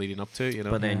everything leading up to it.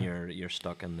 But then Yeah. you're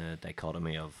stuck in the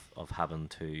dichotomy of having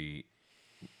to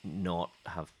not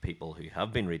have people who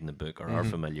have been reading the book or are Mhm.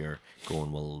 familiar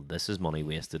going, well, this is money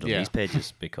wasted on Yeah. these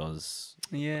pages because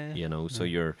yeah, so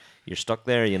you're stuck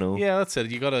there. Yeah, that's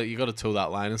it. You gotta toe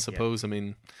that line, I suppose. I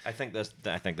mean, I think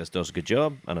this does a good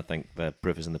job, and I think the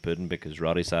proof is in the pudding because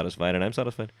Roddy's satisfied and I'm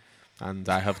satisfied. and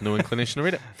I have no inclination to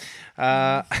read it.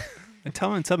 Uh, And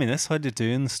tell me this: how did it do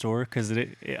in the store? Because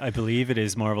I believe it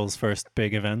is Marvel's first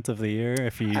big event of the year.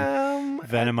 If you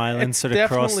Venom Island it's sort of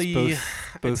crossed definitely-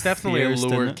 both it's definitely years, a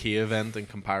didn't lower it? key event in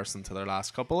comparison to their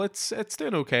last couple. It's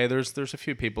doing okay. There's a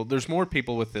few people. There's more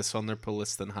people with this on their pull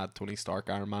list than had Tony Stark,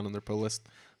 Iron Man on their pull list.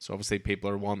 So obviously people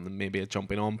are wanting maybe a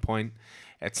jumping on point.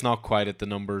 It's not quite at the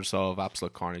numbers of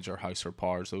Absolute Carnage or House or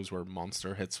Powers. Those were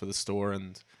monster hits for the store,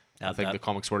 and I think the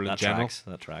comics world in general.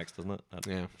 That tracks, doesn't it? That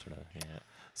Yeah. sort of, yeah.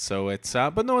 So it's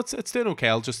but no, it's doing okay.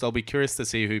 I'll be curious to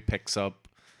see who picks up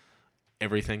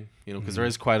everything, because there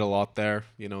is quite a lot there.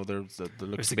 There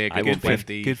looks to be a I good won't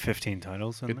 20, good 15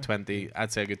 titles. good 20.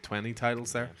 I'd say a good 20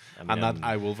 titles there. I mean, And that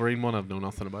I Wolverine one, I've know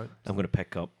nothing about. I'm going to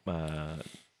pick up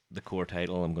the core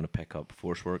title. I'm going to pick up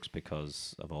ForceWorks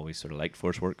because I've always sort of liked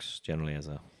ForceWorks generally as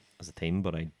a team,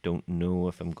 but I don't know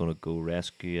if I'm going to go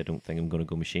Rescue. I don't think I'm going to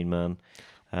go Machine Man.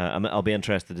 I'll be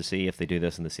interested to see if they do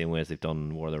this in the same way as they've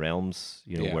done War of the Realms,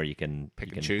 Yeah. where you can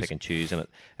Pick and choose. pick and choose, and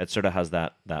it sort of has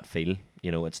that feel.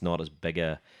 It's not as big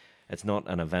it's not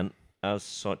an event as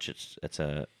such.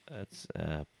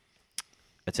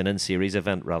 It's an in-series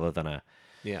event rather than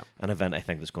Yeah. an event I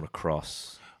think that's going to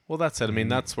cross. Well, that's it. I mean,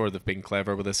 that's where they've been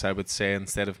clever with this, I would say.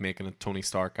 Instead of making it Tony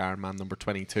Stark Iron Man number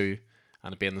 22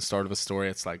 and it being the start of a story,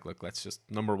 it's like, look, let's just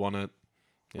number one it,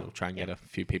 try and get a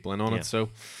few people in on Yeah. it. So,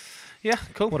 yeah,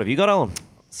 cool. What have you got, Alan?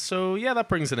 So yeah, that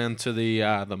brings it into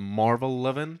the Marvel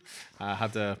living. I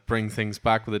had to bring things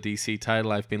back with a DC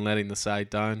title. I've been letting the side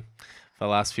down for the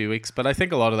last few weeks, but I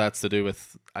think a lot of that's to do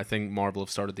with I think Marvel have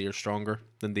started the year stronger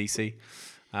than DC.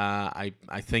 I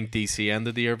think DC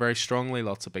ended the year very strongly.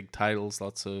 Lots of big titles,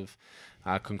 lots of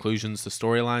conclusions to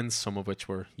storylines, some of which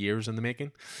were years in the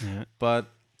making. Yeah. But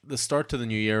the start to the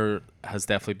new year has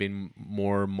definitely been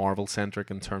more Marvel centric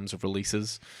in terms of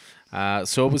releases.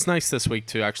 So it was nice this week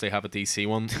to actually have a DC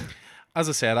one. As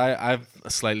I said, I've a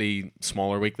slightly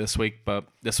smaller week this week, but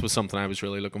this was something I was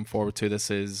really looking forward to.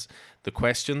 This is The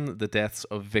Question, The Deaths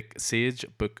of Vic Sage,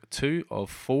 book 2 of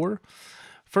 4.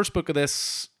 First book of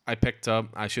this I picked up.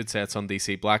 I should say it's on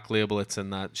DC Black Label. It's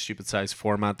in that stupid size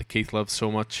format that Keith loves so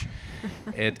much.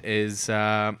 It is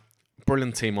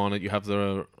brilliant team on it. You have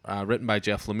the written by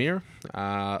Jeff Lemire.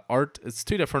 Art, it's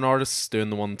two different artists doing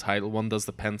the one title. One does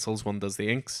the pencils, one does the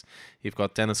inks. You've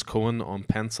got Dennis Cohen on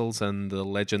pencils and the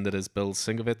legend that is Bill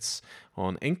Singovitz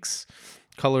on inks.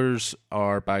 Colors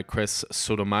are by Chris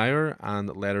Sotomayor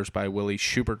and letters by Willie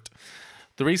Schubert.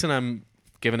 The reason I'm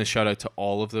giving a shout out to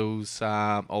all of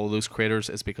those creators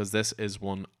is because this is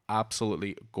one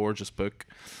absolutely gorgeous book,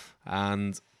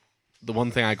 and the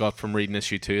one thing I got from reading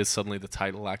issue 2 is suddenly the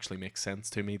title actually makes sense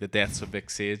to me. The Deaths of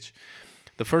Vic Sage.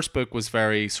 The first book was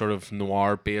very sort of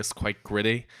noir based, quite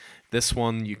gritty. This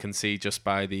one you can see just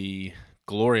by the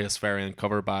glorious variant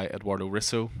cover by Eduardo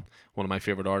Risso, one of my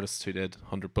favorite artists who did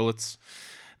 100 Bullets.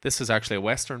 This is actually a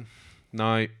Western.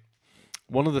 Now,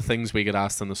 one of the things we get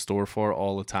asked in the store for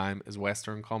all the time is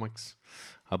Western comics.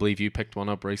 I believe you picked one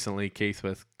up recently, Keith,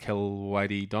 with Kill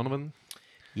Whitey Donovan.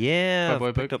 Yeah, Cowboy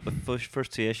I picked book. up the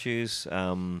first 2 issues.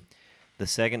 The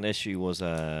second issue was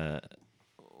a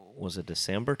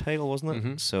December title, wasn't it?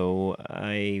 Mhm. So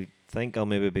I think I'll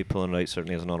maybe be pulling it out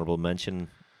certainly as an honourable mention,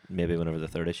 maybe whenever the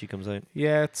 3rd issue comes out.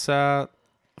 Yeah, it's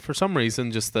for some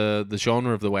reason just the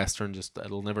genre of the Western, just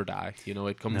it'll never die. You know,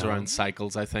 it comes No. around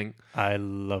cycles, I think. I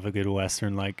love a good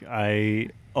Western. Like, I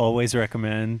always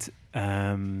recommend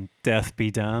Death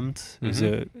Be Damned. It was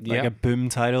Mhm. a boom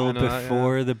title I know that,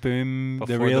 before the boom,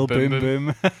 Before the real the boom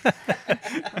boom.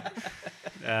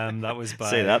 That was by...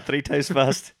 Say that 3 times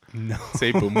fast. No.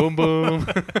 Say boom, boom, boom.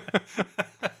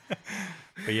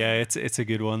 But yeah, it's a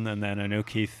good one. And then I know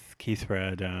Keith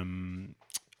read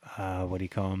what do you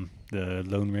call him? The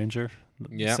Lone Ranger.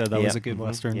 Yeah. Said that was Yeah, a good mhm.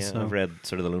 Western. Yeah, So I've read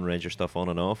sort of the Lone Ranger stuff on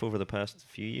and off over the past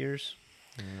few years.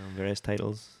 Various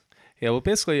titles. Yeah, well,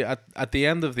 basically, at the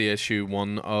end of the issue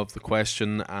 1 of the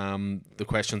question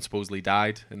supposedly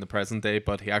died in the present day,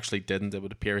 but he actually didn't. It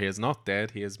would appear he is not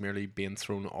dead. He is merely being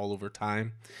thrown all over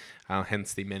time,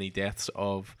 hence the many deaths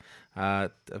of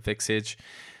Vic Sage.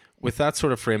 With that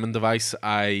sort of framing device,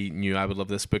 I knew I would love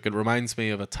this book. It reminds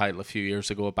me of a title a few years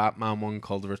ago, a Batman one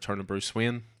called The Return of Bruce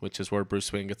Wayne, which is where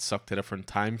Bruce Wayne gets sucked to different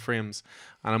time frames.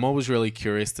 And I'm always really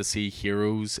curious to see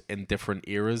heroes in different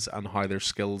eras and how their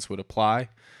skills would apply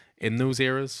in those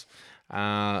eras.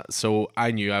 So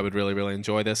I knew I would really, really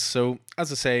enjoy this. So,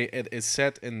 as I say, it is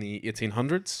set in the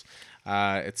 1800s.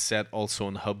 It's set also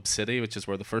in Hub City, which is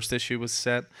where the first issue was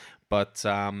set, but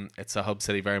it's a Hub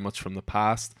City very much from the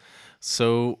past.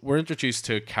 So we're introduced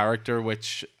to a character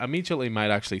which immediately might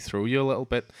actually throw you a little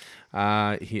bit.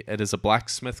 It is a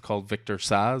blacksmith called Victor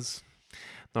Saz.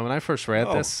 Now, when I first read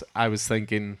this, I was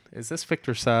thinking, is this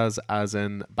Victor Saz as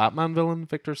in Batman villain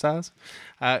Victor Saz?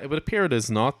 It would appear it is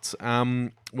not.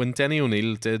 When Denny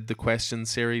O'Neil did the Question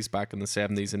series back in the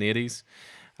 70s and 80s,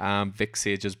 Vic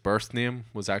Sage's birth name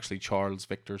was actually Charles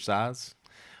Victor Zaz.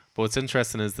 But what's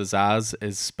interesting is the Zaz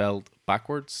is spelled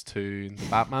backwards to the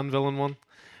Batman villain one.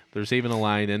 There's even a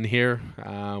line in here,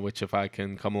 which if I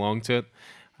can come along to it,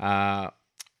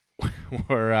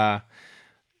 where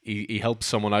he helps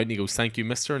someone out and he goes, "Thank you,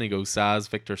 mister," and he goes, "Saz,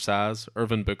 Victor Saz,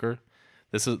 Irvin Booker.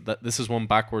 This is one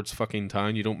backwards fucking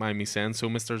town. You don't mind me saying so,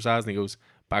 Mr. Zaz?" And he goes,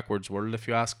 "Backwards world, if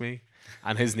you ask me."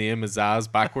 And his name is Zaz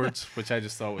backwards, which I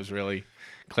just thought was really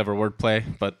clever wordplay.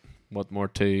 But what more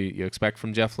do you expect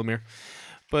from Jeff Lemire?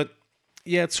 But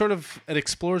yeah, it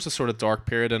explores a sort of dark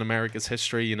period in America's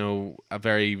history. You know, a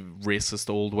very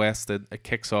racist old west. It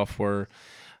kicks off where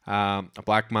a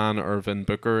black man, Irvin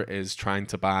Booker, is trying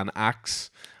to buy an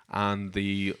axe, and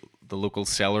the local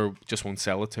seller just won't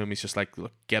sell it to him. He's just like,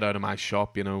 "Look, get out of my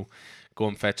shop, you know, go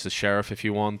and fetch the sheriff if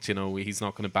you want, you know, he's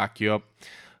not going to back you up."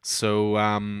 So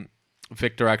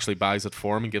Victor actually buys it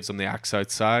for him and gives him the axe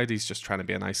outside. He's just trying to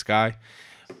be a nice guy.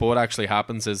 But what actually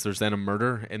happens is there's then a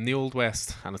murder in the Old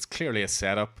West, and it's clearly a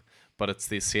setup, but it's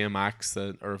the same axe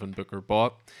that Irvin Booker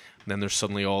bought. And then there's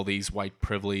suddenly all these white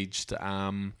privileged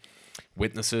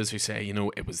witnesses who say, you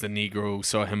know, it was the Negro who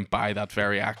saw him buy that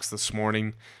very axe this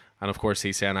morning. And of course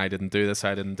he's saying, I didn't do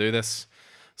this.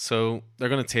 So they're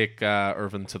going to take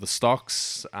Irvin to the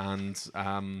stocks, and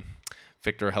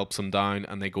Victor helps him down,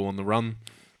 and they go on the run.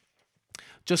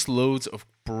 Just loads of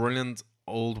brilliant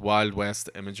old Wild West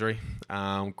imagery.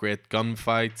 Great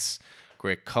gunfights,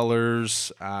 great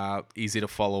colours, easy to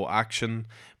follow action.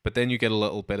 But then you get a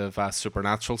little bit of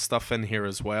supernatural stuff in here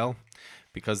as well,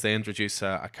 because they introduce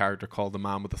a character called the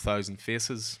Man with 1,000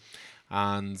 Faces,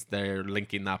 and they're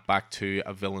linking that back to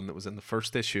a villain that was in the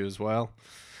first issue as well.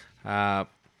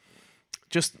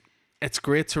 It's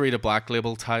great to read a Black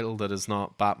Label title that is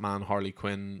not Batman, Harley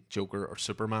Quinn, Joker, or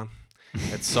Superman.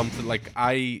 It's something like,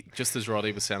 just as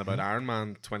Roddy was saying about Iron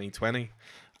Man 2020,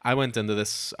 I went into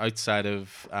this outside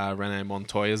of Renee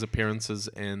Montoya's appearances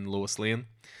in Lois Lane.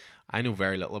 I know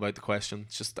very little about the Question.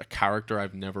 It's just a character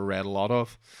I've never read a lot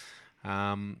of.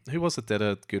 Who was it did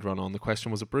a good run on the Question?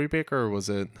 Was it Brubaker or was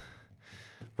it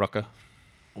Rucka?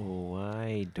 Oh,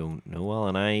 I don't know. Well,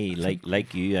 and I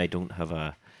like you, I don't have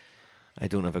a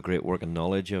great working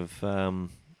knowledge of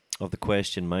the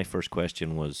Question. My first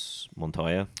Question was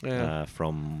Montoya,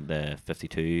 from the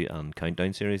 52 and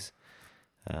Countdown series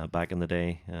back in the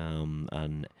day,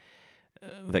 and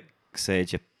Vic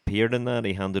Sage appeared in that.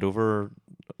 He handed over.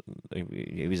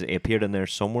 He appeared in there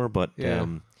somewhere, but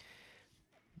an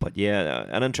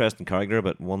interesting character,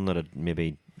 but one that I'd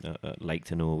maybe like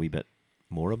to know a wee bit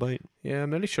more about. Yeah, I'm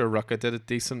nearly sure Rucka did a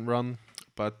decent run,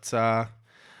 But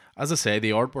as I say,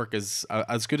 the artwork is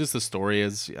as good as the story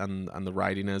is, and the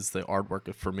writing is. The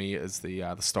artwork for me is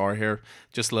the star here.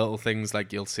 Just little things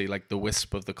like you'll see like the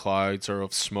wisp of the clouds or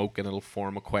of smoke, and it'll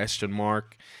form a question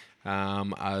mark.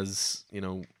 As you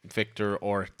know, Victor,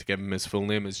 or to give him his full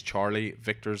name, is Charlie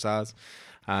Victor Zsasz,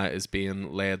 is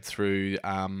being led through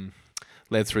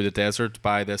the desert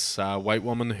by this white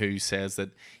woman who says that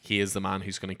he is the man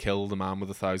who's going to kill the man with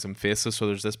 1,000 faces. So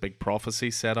there's this big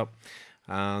prophecy set up,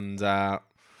 and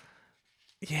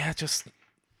just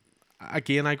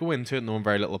again, I go into it knowing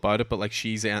very little about it, but like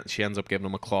she ends up giving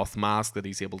him a cloth mask that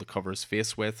he's able to cover his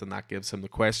face with, and that gives him the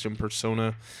question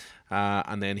persona.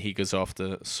 And then he goes off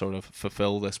to sort of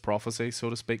fulfill this prophecy, so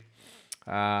to speak.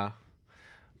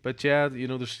 But yeah,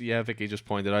 Vicky just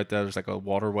pointed out there's like a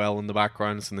water well in the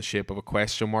background. It's in the shape of a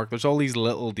question mark. There's all these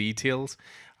little details,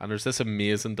 and there's this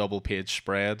amazing double-page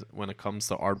spread when it comes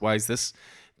to art-wise. This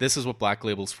is what Black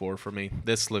Label's for me.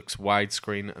 This looks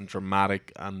widescreen and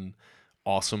dramatic and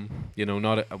awesome.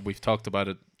 We've talked about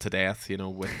it to death,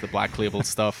 with the Black Label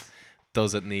stuff.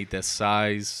 Does it need this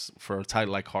size? For a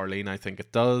title like Harleen, I think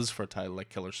it does. For a title like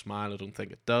Killer Smile, I don't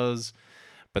think it does.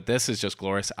 But this is just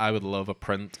glorious. I would love a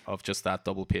print of just that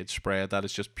double-page spread. That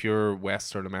is just pure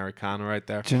Western Americana right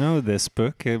there. Do you know this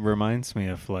book? It reminds me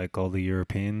of like all the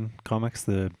European comics,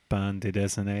 the bande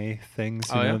dessinée things,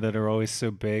 that are always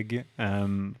so big.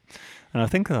 And I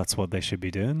think that's what they should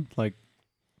be doing. Like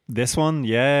this one,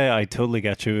 yeah, I totally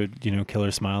get you.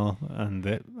 Killer Smile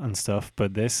and stuff.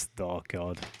 But this, oh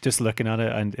god, just looking at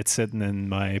it, and it's sitting in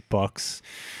my box.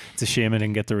 It's a shame I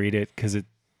didn't get to read it because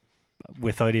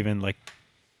without even like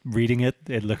reading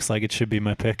it looks like it should be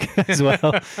my pick as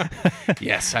well.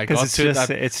 Yes, I got to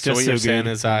that. It's so just what so you're saying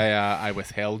good. is I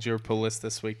withheld your pull list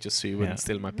this week just so you wouldn't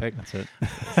steal my pick. That's it.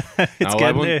 It's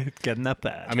getting that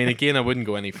bad. I mean, again, I wouldn't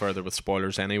go any further with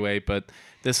spoilers anyway, but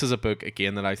this is a book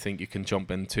again that I think you can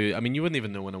jump into. I mean, you wouldn't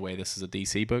even know in a way this is a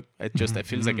DC book. It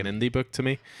feels like an indie book to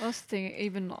me. That's the thing.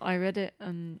 Even I read it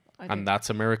and that's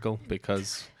a miracle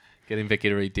because getting Vicky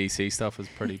to read DC stuff is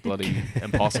pretty bloody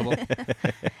impossible.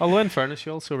 Although in fairness,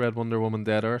 you also read Wonder Woman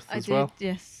Dead Earth as well.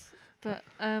 Yes. But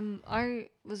I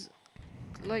was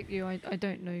like you, I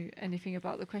don't know anything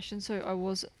about the question, so I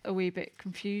was a wee bit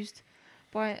confused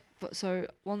by it. But so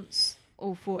once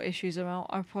all 4 issues are out,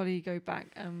 I'll probably go back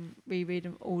and reread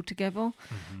them all together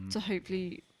to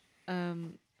hopefully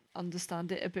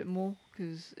understand it a bit more,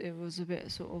 because it was a bit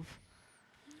sort of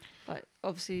like,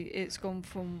 obviously it's gone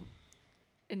from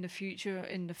in the future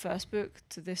in the first book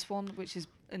to this one, which is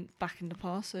back in the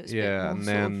past. So it's a bit more and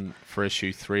then for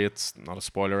issue 3, it's not a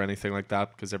spoiler or anything like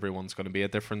that because everyone's going to be a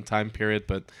different time period,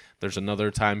 but there's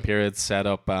another time period set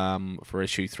up for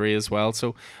issue 3 as well.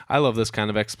 So I love this kind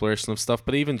of exploration of stuff,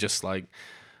 but even just like,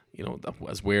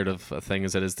 as weird of a thing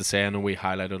as it is to say, I know we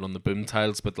highlighted on the boom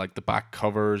tiles, but like the back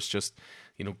cover is just,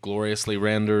 gloriously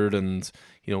rendered, and,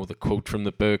 the quote from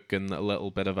the book and a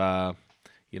little bit of a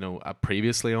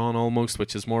previously on almost,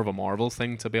 which is more of a Marvel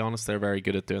thing, to be honest. They're very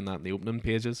good at doing that in the opening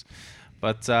pages.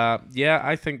 But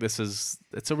I think it's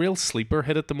a real sleeper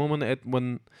hit at the moment.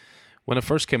 When it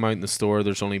first came out in the store,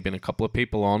 there's only been a couple of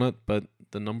people on it, but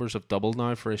the numbers have doubled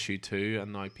now for issue 2,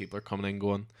 and now people are coming in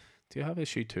going, do you have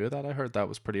issue 2 of that? I heard that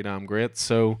was pretty damn great.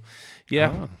 So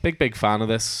big fan of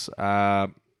this.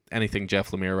 Anything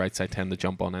Jeff Lemire writes I tend to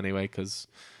jump on anyway, because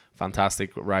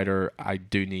fantastic writer. I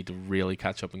do need to really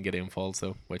catch up and get Falls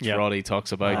though, which Roddy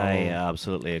talks about. I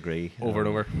absolutely agree. Over and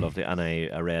over. Loved it. And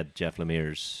I read Jeff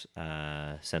Lemire's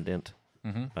Sentient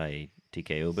by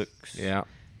TKO Books. Yeah.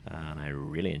 And I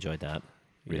really enjoyed that.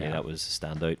 Really, that was a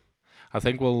standout. I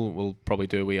think we'll probably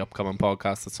do a wee upcoming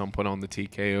podcast at some point on the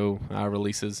TKO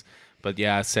releases. But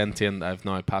yeah, Sentient, I've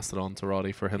now passed it on to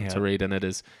Roddy for him to read, and it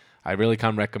is... I really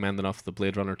can't recommend enough the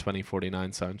Blade Runner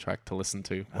 2049 soundtrack to listen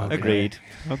to. Agreed.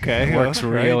 Okay. Works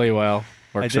really well.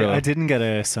 I didn't get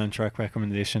a soundtrack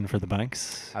recommendation for the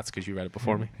Banks. That's because you read it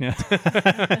before me. Yeah.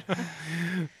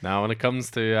 Now, when it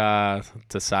comes to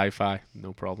sci-fi,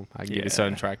 no problem. I can give you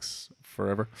soundtracks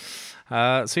forever.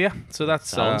 So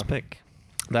that's Alan's pick.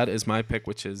 That is my pick,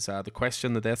 which is The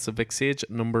Question, The Deaths of Vic Sage,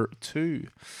 number 2. You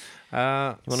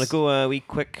want to go a wee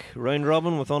quick round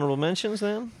robin with honourable mentions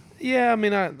then? Yeah, I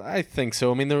mean, I think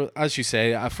so. I mean, as you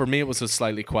say, for me it was a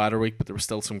slightly quieter week, but there were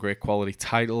still some great quality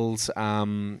titles.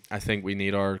 I think we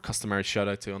need our customary shout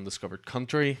out to Undiscovered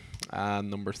Country,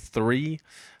 number 3,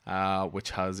 which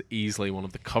has easily one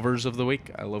of the covers of the week.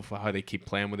 I love how they keep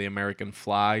playing with the American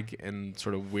flag in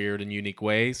sort of weird and unique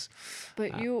ways.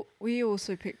 But we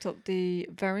also picked up the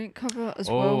variant cover as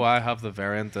well. Oh, I have the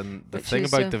variant, and the thing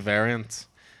about the variant...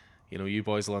 you know, you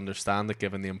boys will understand it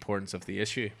given the importance of the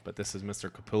issue. But this is Mr.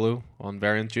 Capullo on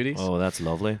variant duties. Oh, that's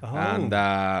lovely. Oh.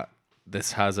 And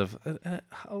this has a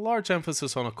large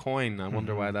emphasis on a coin. I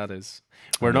wonder why that is.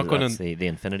 We're not going That's to. the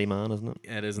Infinity Man, isn't it?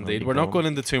 It is What indeed. do you We're call not him? going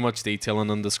into too much detail on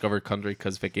Undiscovered Country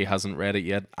because Vicky hasn't read it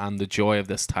yet, and the joy of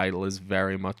this title is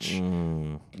very much,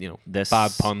 you know, This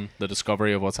bad pun, the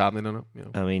discovery of what's happening in it. You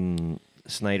know. I mean,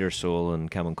 Snyder, Soul, and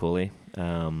Cameron Coley,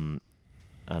 and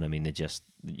I mean, they just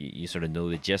you sort of know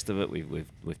the gist of it.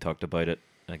 We've talked about it,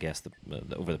 I guess,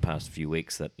 over the past few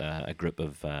weeks that a group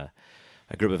of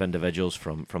individuals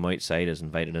from outside is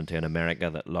invited into an America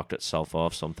that locked itself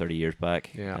off some 30 years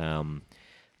back. Yeah.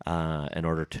 In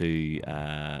order to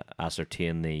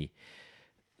ascertain the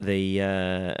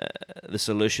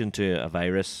solution to a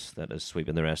virus that is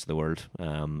sweeping the rest of the world.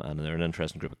 And they're an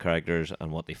interesting group of characters,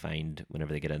 and what they find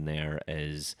whenever they get in there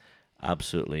is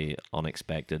absolutely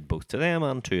unexpected, both to them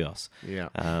and to us. Yeah.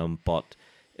 But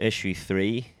issue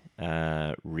 3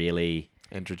 really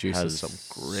Introduces has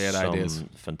some great ideas.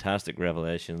 fantastic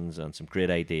revelations and some great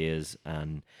ideas,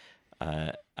 and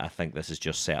I think this is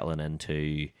just settling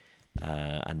into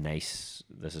a nice.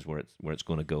 This is where it's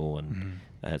going to go, and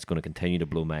it's going to continue to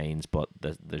blow minds. But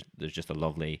there's just a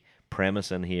lovely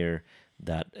premise in here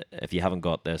that if you haven't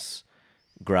got this,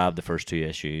 grab the first 2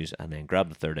 issues and then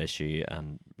grab the 3rd issue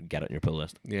and get it on your pull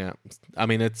list. Yeah. I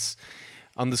mean, it's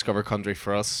Undiscovered Country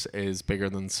for us is bigger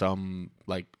than some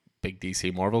like big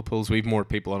DC Marvel pulls. We've more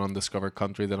people on Undiscovered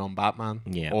Country than on Batman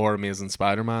or Amazing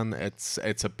Spider-Man.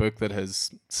 It's a book that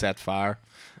has set fire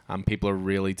and people are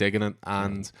really digging it.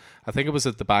 And I think it was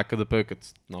at the back of the book,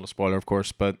 it's not a spoiler of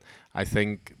course, but I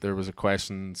think there was a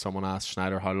question someone asked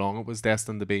Schneider how long it was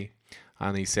destined to be,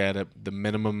 and he said the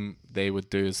minimum they would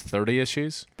do is 30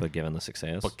 issues, But given the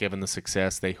success, but given the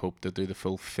success they hoped to do the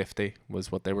full 50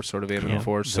 was what they were sort of aiming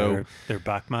for. So their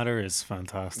back matter is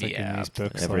fantastic in these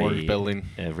books. every- world building.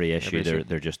 every issue issue.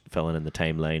 they're just filling in the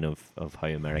timeline of how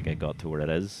America got to where it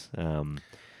is.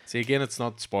 See, again, it's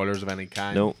not spoilers of any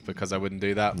kind, No. because I wouldn't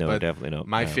do that. No, but definitely not.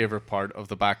 my favorite part of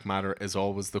the back matter is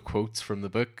always the quotes from the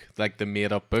book, like the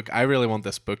made-up book. I really want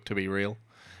this book to be real.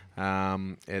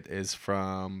 It is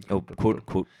from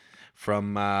quote.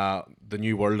 from the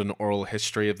New World and Oral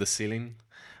History of the Ceiling.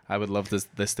 I would love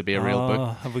this to be a real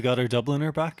book. Have we got our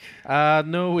Dubliner back?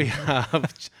 No, we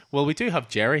have. Well, we do have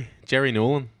Jerry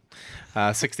Nolan,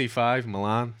 65,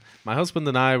 Milan. My husband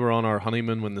and I were on our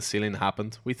honeymoon when the ceiling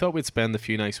happened. We thought we'd spend a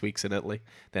few nice weeks in Italy,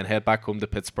 then head back home to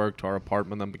Pittsburgh to our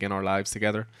apartment and begin our lives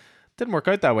together. Didn't work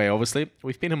out that way, obviously.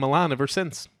 We've been in Milan ever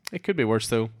since. It could be worse,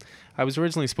 though. I was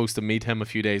originally supposed to meet him a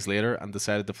few days later and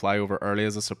decided to fly over early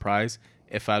as a surprise.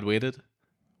 If I'd waited,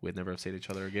 we'd never have seen each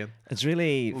other again. It's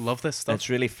really Love this stuff. It's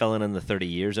really filling in the 30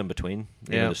 years in between.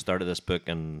 You Yeah. know, the start of this book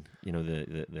and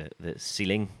the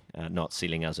ceiling, not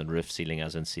ceiling as in roof, ceiling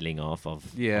as in ceiling off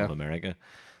of America.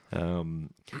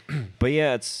 But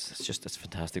yeah, it's a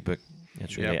fantastic book.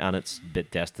 It's really and it's a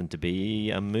bit destined to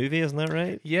be a movie, isn't that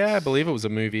right? Yeah, I believe it was a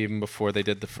movie even before they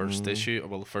did the first issue.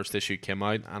 Well, the first issue came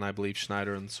out, and I believe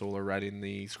Schneider and Soul are writing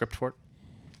the script for it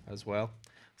as well.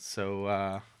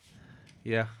 So,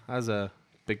 yeah, as a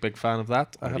big fan of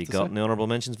that, I Have have you to got say. any honourable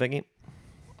mentions, Vicky?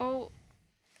 Oh,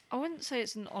 I wouldn't say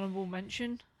it's an honourable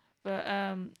mention, but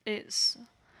it's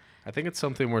I think it's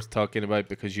something worth talking about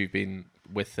because you've been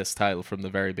with this title from the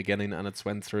very beginning, and it's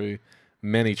went through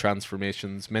many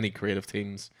transformations, many creative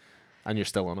teams, and you're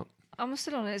still on it. I'm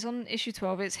still on it. It's on issue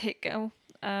 12. It's Hit Girl,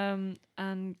 and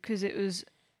because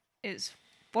it's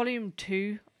volume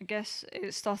 2, I guess.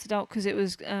 It started out because it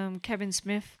was Kevin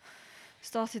Smith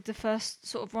started the first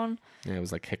sort of run. Yeah, it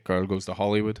was like Hit Girl Goes to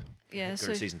Hollywood. Yeah,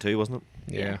 so season 2, wasn't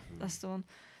it? Yeah. that's the one.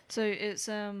 So it's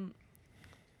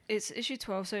issue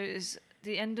 12. So it's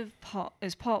the end of part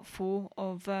 4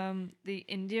 of the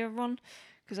India run,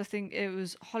 because I think it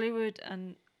was Hollywood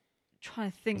and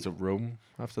trying to think. Was it Rome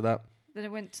after that?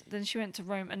 Then she went to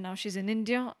Rome, and now she's in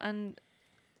India. And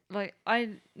like, I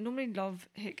normally love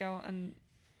Hit Girl,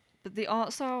 but the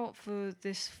art style for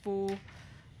this full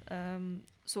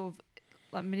sort of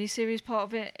like mini-series part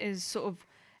of it is sort of,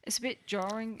 it's a bit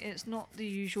jarring. It's not the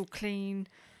usual clean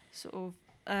sort of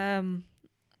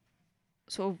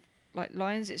like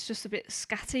lines. It's just a bit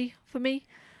scatty for me,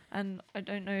 and I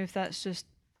don't know if that's just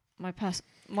my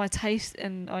taste,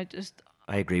 and I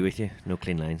agree with you. No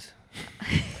clean lines.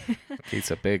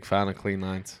 He's a big fan of clean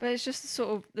lines. But it's just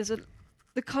sort of,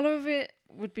 the colour of it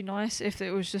would be nice if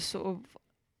it was just sort of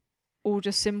all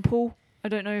just simple. I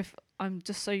don't know if I'm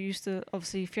just so used to,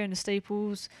 obviously, Fiona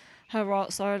Staples, her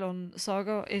art style on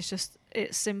Saga is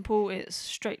it's simple, it's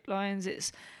straight lines,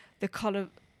 it's the colour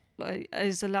like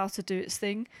is allowed to do its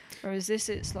thing. Whereas this,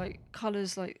 it's like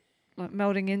colours like like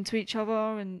melding into each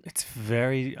other, and It's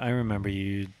very. I remember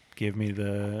you gave me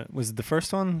was it the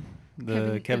first one,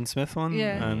 the Kevin Smith one,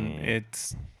 yeah. and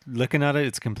it's looking at it.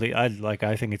 It's complete. I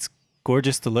think it's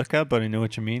gorgeous to look at, but I know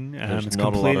what you mean. There's It's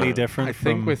not a lot completely of- different. I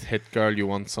think from, with Hit Girl you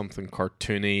want something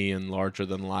cartoony and larger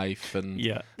than life, and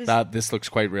yeah, this looks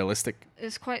quite realistic.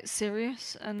 it's quite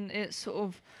serious, and it's sort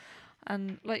of,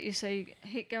 and like you say,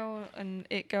 Hit Girl and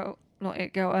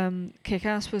Kick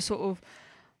Ass was sort of,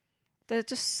 they're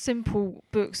just simple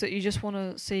books that you just want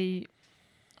to see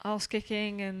ass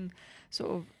kicking and sort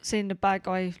of seeing the bad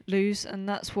guy lose, and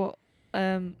that's what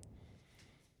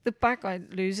the bad guy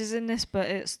loses in this, but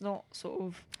it's not sort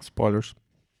of. Spoilers.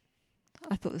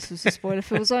 I thought this was a spoiler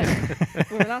filled zone.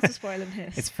 We're allowed to spoil in here.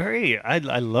 it's very. I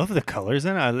love the colors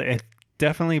in it. It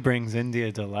definitely brings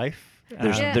India to life.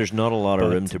 Yeah. There's not a lot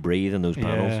of room but- to breathe in those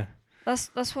panels. Yeah.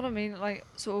 That's what I mean. Like,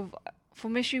 sort of,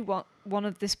 from issue one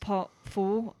of this part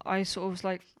 4, I sort of was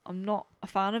like, I'm not a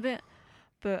fan of it,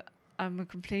 but I'm a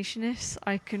completionist.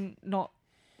 I can not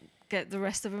get the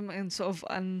rest of them, and sort of,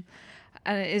 and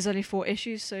it is only 4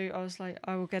 issues, so I was like,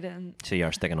 I will get it. And So you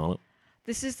are sticking on it.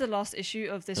 this is the last issue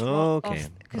of this Oh, one, okay.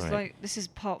 because Alright. like this is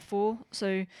part 4,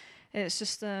 so it's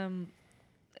just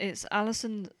it's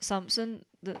Alison Sampson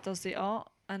that does the art,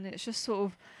 and it's just sort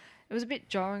of, it was a bit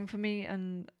jarring for me,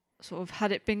 and sort of,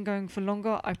 had it been going for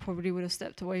longer, I probably would have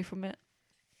stepped away from it.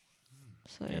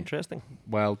 So Interesting.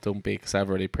 Well, don't be, because I've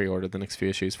already pre-ordered the next few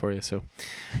issues for you, so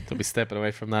don't be stepping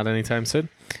away from that anytime soon.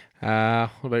 What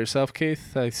about yourself,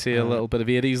 Keith? I see a little bit of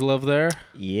 80s love there.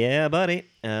 Yeah, buddy.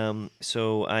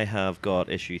 So I have got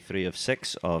issue 3 of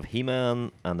 6 of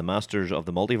He-Man and the Masters of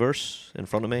the Multiverse in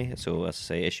front of me. So as I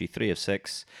say, issue 3 of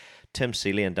 6, Tim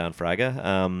Seeley and Dan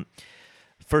Fraga.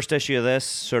 First issue of this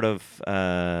sort of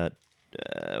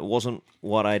wasn't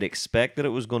what I'd expected it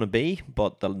was going to be,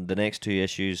 but the next 2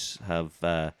 issues have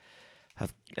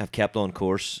kept on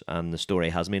course, and the story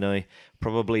has me now.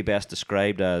 Probably best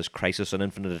described as Crisis on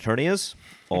Infinite Eternities,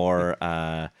 or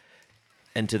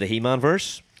Into the He-Man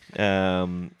verse.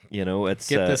 It's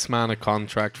Get this man a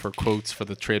contract for quotes for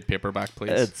the trade paperback,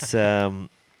 please. It's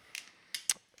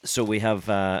so we have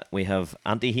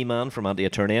Anti He-Man from Anti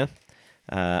Eternia,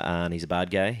 and he's a bad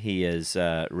guy. He is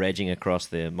raging across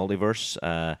the multiverse,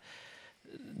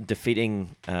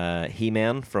 defeating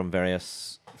He-Man from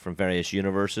various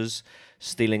universes,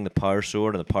 stealing the Power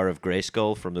Sword and the power of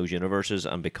Grayskull from those universes,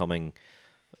 and becoming,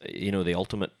 the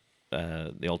ultimate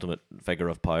figure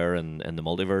of power in the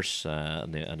multiverse,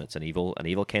 and it's an evil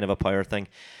kind of a power thing.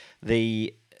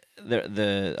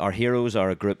 Our heroes are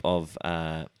a group of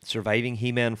surviving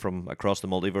He-Men from across the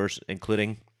multiverse,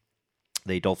 including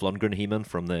the Dolph Lundgren He-Man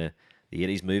from the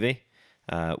 80s movie,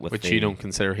 Which you don't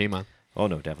consider He-Man. Oh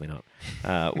no, definitely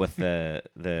not. With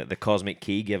the cosmic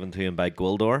key given to him by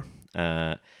Gwildor.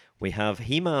 We have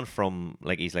He-Man from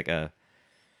he's like a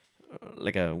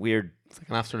weird, It's like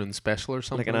an afternoon special or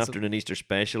something. like an is it? afternoon Easter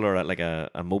special, or like a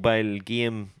mobile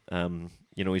game.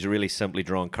 He's a really simply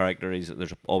drawn character.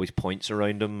 There's always points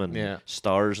around him and Yeah.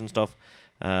 stars and stuff.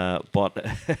 But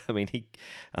I mean,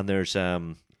 there's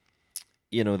the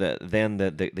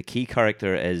key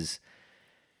character is,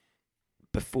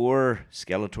 before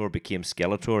Skeletor became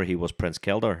Skeletor, he was Prince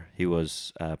Keldor. He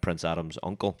was Prince Adam's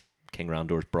uncle, King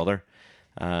Randor's brother,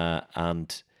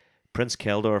 and Prince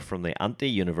Keldor from the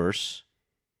Anti-Universe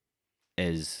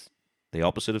is the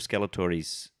opposite of Skeletor.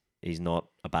 He's not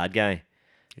a bad guy.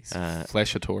 He's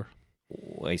Fleshator.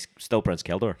 He's still Prince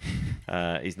Keldor.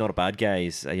 He's not a bad guy.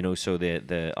 He's, so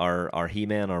our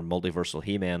He-Man, our multiversal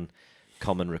He-Man,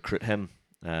 come and recruit him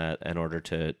in order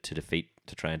to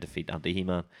try and defeat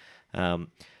Anti-He-Man.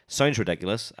 Sounds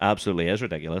ridiculous. Absolutely is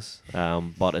ridiculous.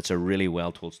 But it's a really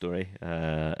well told story.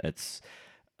 It's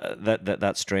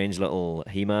that strange little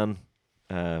He-Man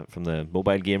from the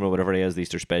mobile game or whatever he is, the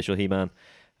Easter Special He-Man.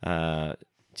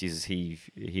 Jesus, he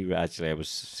actually, I was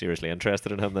seriously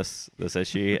interested in him this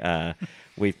issue.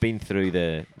 We've been through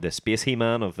the Space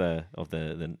He-Man of the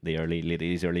early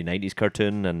 90s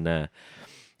cartoon, and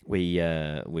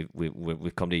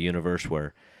we've come to a universe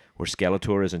where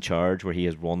Skeletor is in charge, where he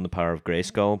has won the power of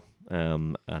Grayskull,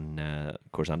 and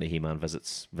of course Anti He-Man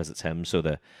visits him.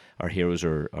 So our heroes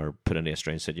are put into a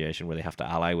strange situation where they have to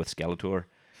ally with Skeletor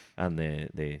and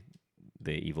the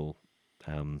evil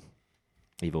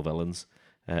villains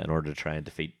in order to try and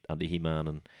defeat Anti He-Man,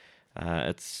 and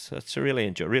it's a really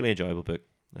enjoyable book.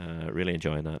 Really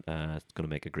enjoying that. It's going to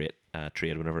make a great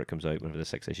trade whenever it comes out, whenever the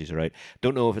 6 issues are out.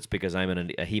 Don't know if it's because I'm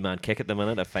in a He-Man kick at the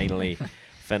minute. I finally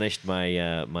finished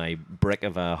my brick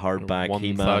of a hardback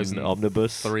He-Man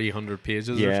omnibus. 300 pages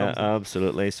or Yeah, something.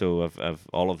 absolutely. So I've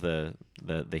all of the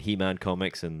He-Man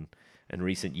comics in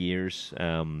recent years.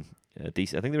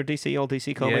 DC. I think they were DC, all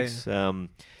DC comics.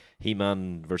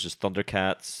 He-Man versus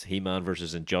Thundercats, He-Man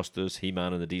versus Injustice,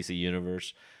 He-Man in the DC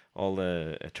universe, all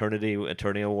the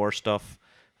Eternial War stuff.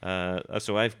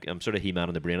 So I'm sort of He-Man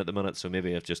in the brain at the minute, so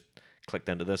maybe I've just clicked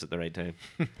into this at the right time.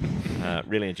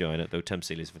 Really enjoying it, though. Tim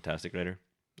Seeley's a fantastic writer.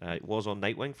 Was on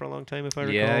Nightwing for a long time, if I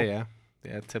recall.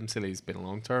 Yeah. Tim Seeley's been a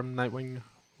long-term Nightwing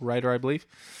writer, I believe.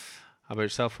 How about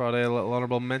yourself, Friday? A little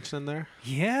honourable mention in there?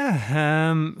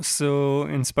 Yeah. So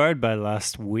inspired by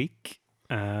last week,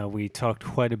 we talked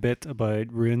quite a bit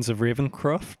about Ruins of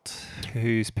Ravencroft.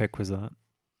 Whose pick was that?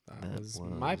 That was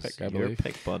my pick, I your believe.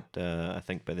 pick, but I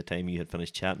think by the time you had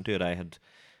finished chatting to it, I had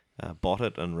bought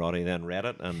it, and Roddy then read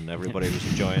it, and everybody was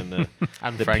enjoying the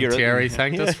And the Frank Puritan- Thierry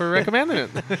thanked us for recommending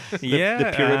it. the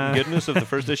Puritan goodness of the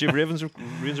first issue of Ruins of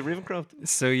Ravencroft.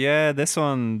 So yeah, this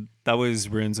one, that was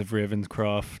Ruins of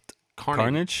Ravencroft.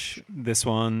 Carnage. This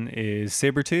one is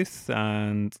Sabretooth,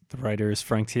 and the writer is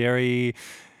Frank Thierry.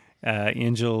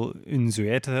 Angel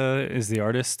Unzueta is the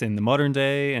artist in the modern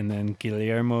day, and then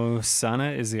Guillermo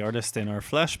Sana is the artist in our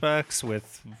flashbacks,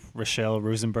 with Rochelle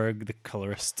Rosenberg the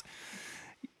colorist.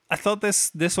 I thought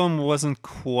this one wasn't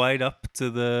quite up to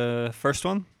the first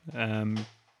one.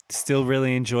 Still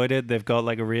really enjoyed it. They've got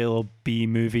like a real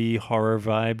B-movie horror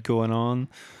vibe going on.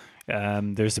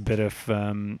 There's a bit of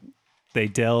they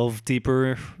delve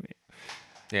deeper.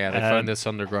 Yeah, they found this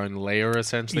underground layer,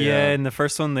 essentially. Yeah, in the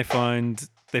first one they found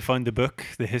the book,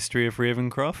 The History of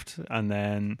Ravencroft, and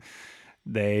then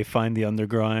they find the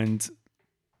underground.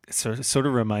 It sort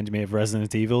of reminds me of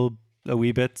Resident Evil a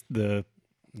wee bit. The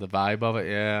vibe of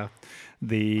it, yeah.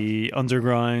 The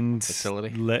underground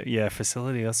Facility.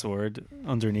 Facility, that's the word,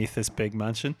 underneath this big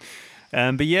mansion.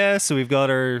 But yeah, so we've got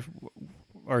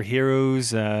our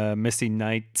heroes, Misty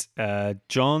Knight,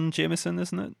 John Jameson,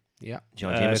 isn't it? Yeah.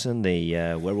 John Jameson,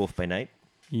 the Werewolf by Night.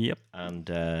 Yep. And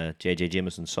J.J.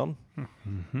 Jameson's son.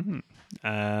 Mm-hmm.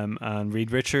 And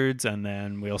Reed Richards, and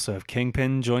then we also have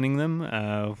Kingpin joining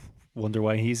them. Wonder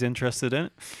why he's interested in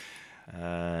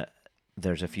it.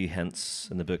 There's a few hints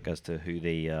in the book as to who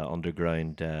the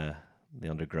underground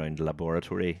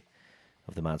laboratory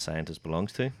of the mad scientist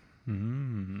belongs to.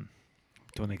 Don't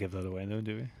want to give that away, though,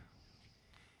 do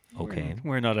we? Okay.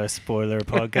 We're not a spoiler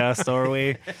podcast, are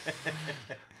we?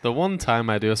 The one time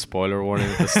I do a spoiler warning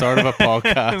at the start of a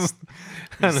podcast,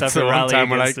 and Just it's have the to one rally time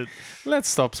we're like, against it. let's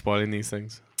stop spoiling these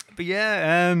things. But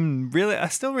yeah, really, I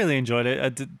still really enjoyed it.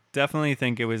 I definitely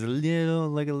think it was a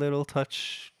little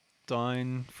touch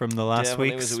down from the last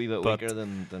Definitely week's. was a wee bit but weaker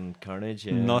than Carnage.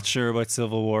 Yeah. Not sure about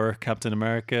Civil War, Captain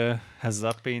America. Has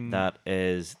that been? That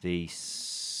is the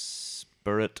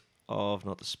spirit of,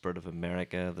 not the spirit of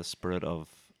America, the spirit of.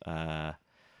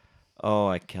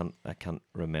 I can't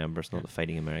remember. It's not the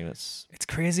Fighting American. It's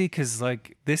crazy because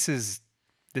like this is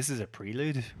a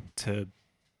prelude to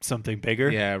something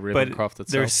bigger. Yeah, but Ravencroft itself.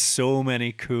 there's so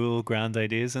many cool, grand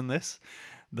ideas in this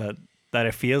that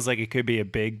it feels like it could be a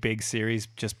big series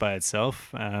just by itself.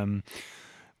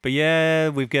 But yeah,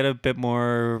 we've got a bit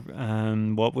more.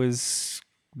 What was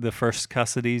the first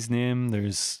Cassidy's name?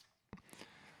 There's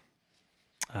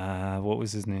what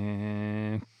was his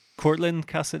name? Cortland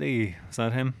Cassidy. Is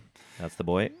that him? That's the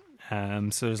boy.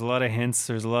 So there's a lot of hints.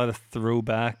 There's a lot of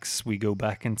throwbacks. We go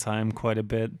back in time quite a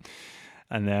bit.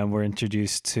 And then we're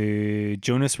introduced to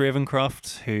Jonas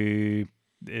Ravencroft, who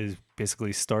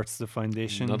basically starts the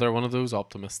foundation. Another one of those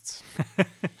optimists.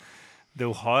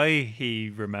 Though how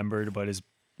he remembered about his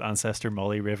ancestor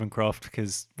Molly Ravencroft,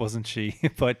 because wasn't she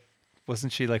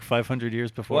like 500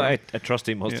 years before? Well, I trust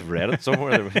he must have read it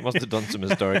somewhere. He must have done some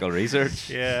historical research.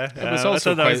 Yeah, It was I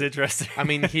also thought that was quite- interesting. I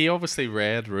mean, he obviously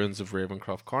read Ruins of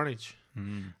Ravencroft Carnage,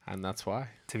 and that's why.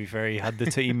 To be fair,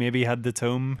 he maybe had the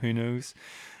tome. Who knows?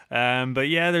 But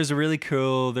yeah, there's a really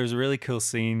cool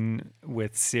scene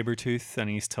with Sabretooth, and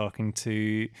he's talking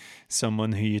to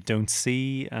someone who you don't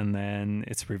see, and then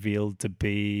it's revealed to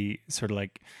be sort of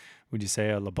like, would you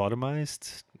say, a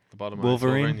lobotomized The bottom of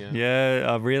Wolverine? yeah.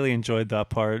 I really enjoyed that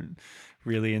part.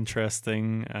 Really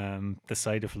interesting. The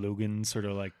sight of Logan sort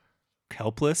of like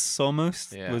helpless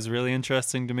almost was really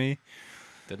interesting to me.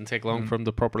 Didn't take long for him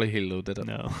to properly heal, though, did it?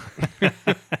 No.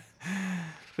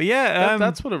 But yeah,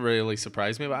 That's what it really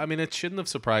surprised me. But I mean, it shouldn't have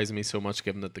surprised me so much,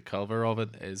 given that the cover of it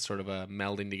is sort of a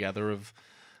melding together of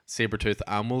Sabretooth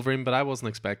and Wolverine. But I wasn't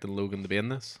expecting Logan to be in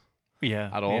this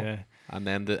at all. Yeah. And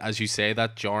then, as you say,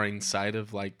 that jarring side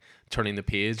of like turning the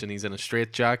page and he's in a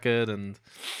straitjacket and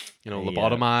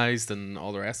lobotomized and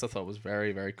all the rest, I thought was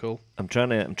very, very cool. I'm trying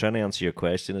to answer your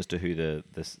question as to who the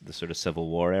sort of Civil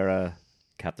War era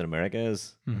Captain America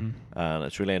is. Mm-hmm. And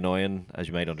it's really annoying, as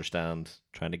you might understand,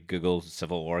 trying to Google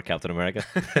Civil War Captain America.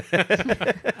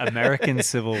 American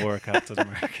Civil War Captain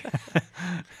America.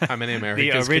 How many The Americans?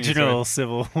 can you throw original in?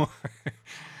 Civil War.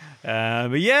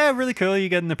 But yeah, really cool. You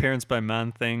get an appearance by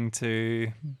Man Thing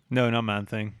too. No, not Man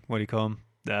Thing. What do you call him?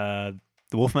 The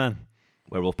Wolfman.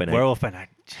 Werewolf by Night. Werewolf by Night.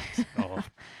 Jeez. Oh,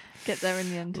 Get there in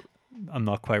the end. I'm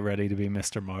not quite ready to be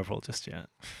Mr. Marvel just yet.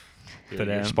 Your, But,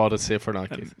 your um, spot is safe for now,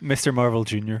 Keith. Mr. Marvel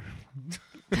Jr. You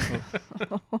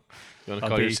want to I'll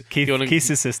call be yourself? Keith, You want Keith's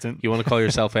assistant. to call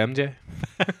yourself MJ?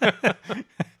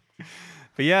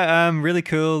 But yeah, really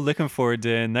cool. Looking forward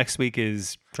to next week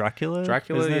is Dracula.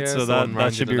 Dracula, isn't it? yeah, So it's the one that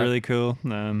rounded should be it up. really cool.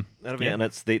 That'll be Yeah. it. And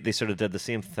it's they sort of did the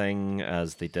same thing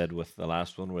as they did with the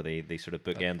last one, where they sort of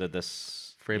bookended this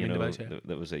Framing you know, device, yeah.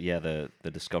 that was the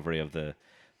discovery of the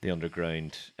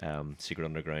underground secret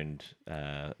underground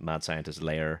mad scientist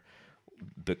lair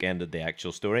bookended the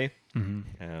actual story,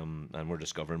 and we're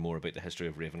discovering more about the history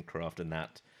of Ravencroft in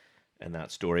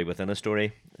that story within a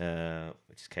story,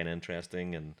 which is kind of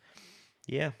interesting. And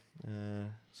yeah,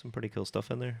 some pretty cool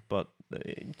stuff in there, but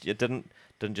it didn't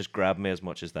just grab me as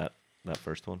much as that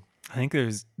first one. I think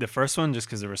there's the first one just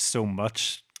because there was so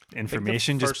much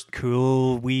information, first- just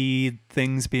cool weird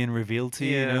things being revealed to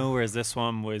you, Yeah. you know. Whereas this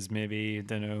one was maybe, I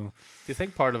don't know. Do you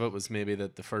think part of it was maybe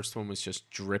that the first one was just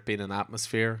dripping in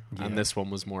atmosphere, Yeah. and this one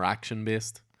was more action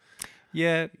based?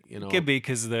 Yeah, You know, could be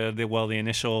because the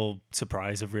initial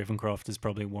surprise of Ravencroft is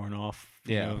probably worn off.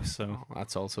 You Yeah. know, so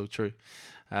that's also true.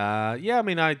 Yeah, I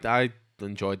mean, I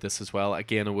enjoyed this as well.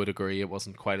 Again, I would agree it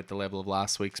wasn't quite at the level of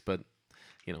last week's, but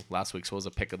you know, last week's was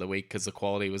a pick of the week because the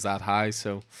quality was that high.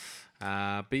 So,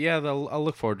 but yeah, I'll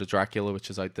look forward to Dracula,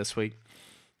 which is out this week.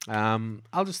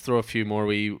 I'll just throw a few more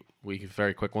we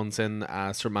very quick ones in.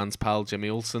 Superman's pal Jimmy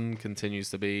Olsen continues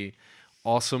to be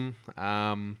awesome.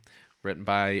 Written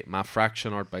by Matt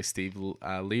Fraction, art by Steve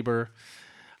Lieber.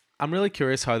 I'm really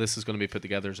curious how this is going to be put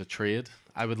together as a trade.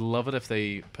 I would love it if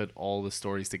they put all the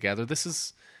stories together. This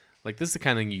is the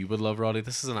kind of thing you would love, Roddy.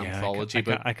 This is an yeah, anthology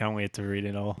book. I can't wait to read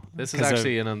it all. This is 'Cause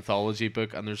actually an anthology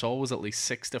book, and there's always at least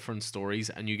 6 different stories,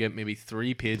 and you get maybe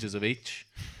 3 pages of each.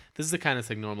 This is the kind of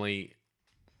thing normally,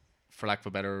 for lack of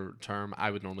a better term, I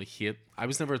would normally hate. I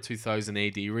was never a 2000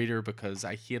 AD reader because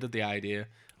I hated the idea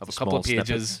of a couple Small of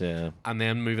pages snippets, yeah. and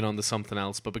then moving on to something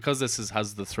else. But because this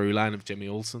has the through line of Jimmy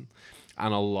Olsen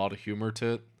and a lot of humor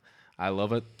to it, I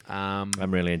love it. I'm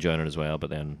really enjoying it as well. But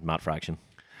then Matt Fraction.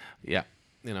 Yeah,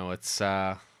 you know, it's.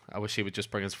 I wish he would just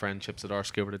bring his friend Chip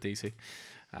Zdarsky over to DC.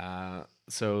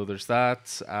 So there's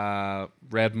that.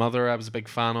 Red Mother, I was a big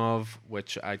fan of,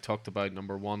 which I talked about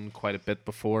number 1 quite a bit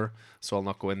before, so I'll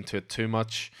not go into it too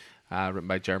much. Written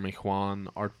by Jeremy Juan,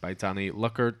 art by Danny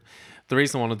Luckert. The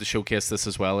reason I wanted to showcase this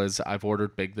as well is I've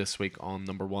ordered big this week on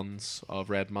number 1s of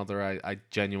Red Mother. I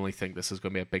genuinely think this is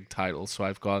going to be a big title, so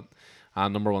I've got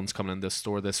number 1s coming in this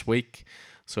store this week.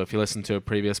 So if you listen to a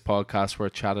previous podcast where I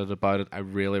chatted about it, I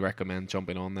really recommend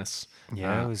jumping on this.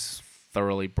 Yeah, it was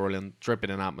Thoroughly brilliant, dripping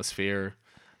in atmosphere.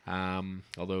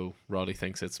 Although Roddy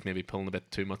thinks it's maybe pulling a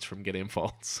bit too much from Gideon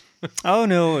Falls. Oh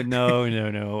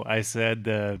no! I said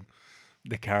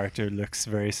the character looks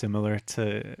very similar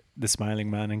to the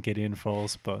Smiling Man in Gideon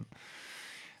Falls, but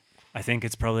I think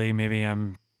it's probably maybe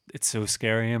it's so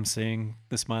scary I'm seeing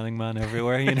the Smiling Man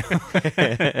everywhere, you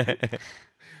know.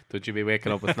 Would you be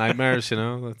waking up with nightmares? You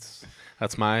know,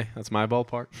 that's my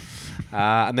ballpark.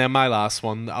 And then my last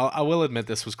one, I will admit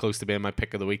this was close to being my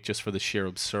pick of the week just for the sheer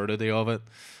absurdity of it.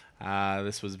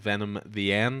 This was Venom: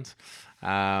 The End.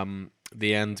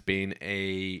 The End being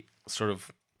a sort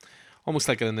of almost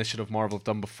like an initiative Marvel have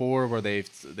done before, where they've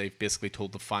basically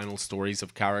told the final stories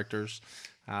of characters.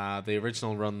 The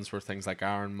original runs were things like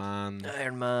Iron Man,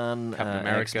 Captain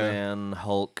America, X-Men,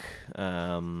 Hulk.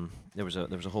 There was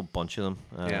a whole bunch of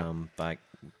them back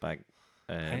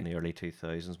in the early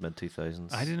 2000s, mid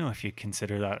 2000s. I don't know if you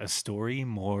consider that a story,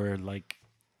 more like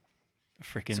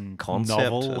freaking Concept.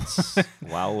 novel. It's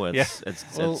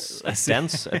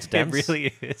dense. It's dense. It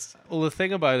really is. Well, the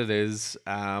thing about it is,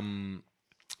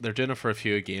 they're doing it for a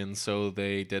few again. So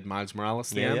they did Miles Morales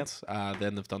the end.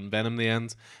 Then they've done Venom the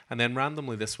end, and then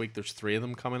randomly this week there's 3 of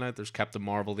them coming out. There's Captain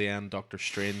Marvel the end, Doctor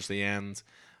Strange the end,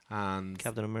 and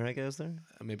Captain America is there?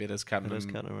 maybe it is Captain. It is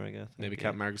Captain America. I think, Maybe yeah.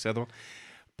 Captain America's the other one.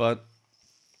 But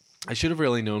I should have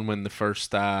really known when the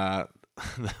first the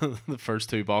first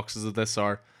 2 boxes of this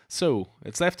are. So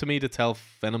it's left to me to tell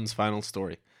Venom's final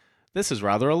story. This is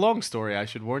rather a long story, I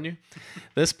should warn you.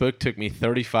 This book took me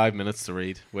 35 minutes to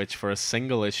read, which for a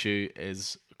single issue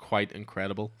is quite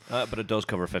incredible. But it does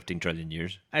cover 15 trillion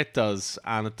years. It does,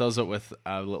 and it does it with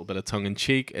a little bit of tongue in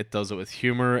cheek. It does it with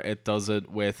humor. It does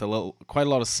it with quite a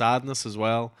lot of sadness as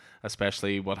well,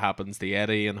 especially what happens to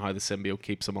Eddie and how the symbiote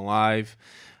keeps him alive.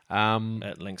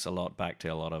 It links a lot back to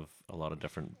a lot of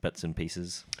different bits and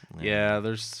pieces. Yeah,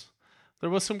 there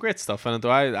was some great stuff in it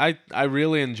though. I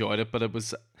really enjoyed it, but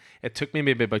it took me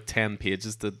maybe about 10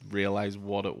 pages to realize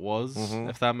what it was,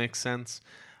 if that makes sense.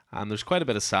 And there's quite a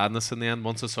bit of sadness in the end.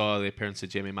 Once I saw the appearance of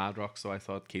Jamie Madrox, so I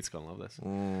thought Keith's gonna love this.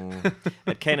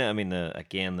 It kind of, I mean,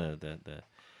 the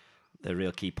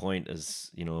real key point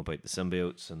is, you know, about the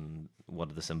symbiotes and what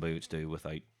do the symbiotes do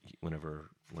without whenever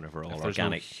all If organic there's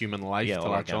no human life yeah, to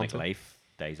all latch organic onto. life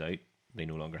dies out, they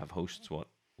no longer have hosts. What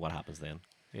happens then?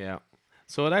 Yeah.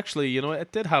 So it actually, you know,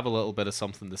 it did have a little bit of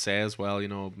something to say as well, you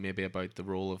know, maybe about the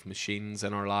role of machines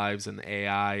in our lives and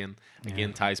AI, and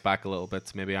again ties back a little bit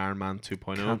to maybe Iron Man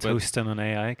 2.0. Can't host in an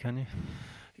AI, can you?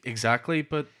 Exactly,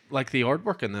 but like the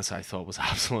artwork in this I thought was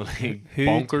absolutely Who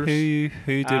bonkers.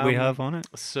 Who did we have on it?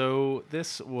 So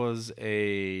this was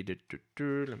a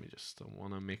let me just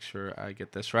want to make sure I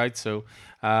get this right. So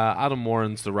Adam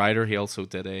Warren's the writer. He also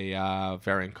did a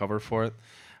variant cover for it.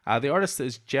 The artist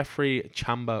is Jeffrey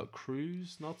Chamba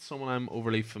Cruz, not someone I'm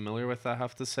overly familiar with, I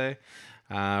have to say.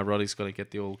 Roddy's going to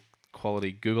get the old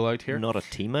quality Google out here. Not a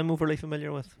team I'm overly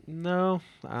familiar with. No,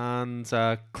 and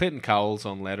Clayton Cowles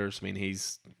on letters. I mean,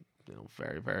 he's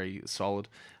very, very solid.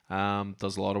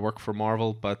 Does a lot of work for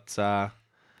Marvel, but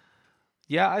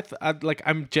yeah,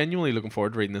 I'm genuinely looking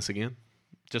forward to reading this again.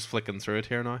 Just flicking through it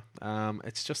here now.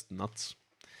 It's just nuts.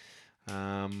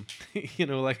 Look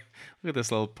at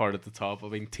this little part at the top. I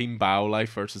mean, Team Biolife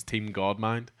versus Team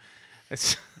Godmind.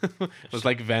 It was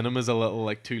like Venom is a little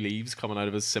like two leaves coming out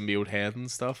of his symbiote head and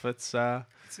stuff.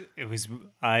 It was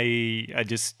I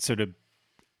just sort of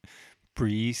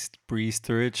breezed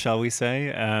through it, shall we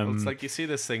say? It's like you see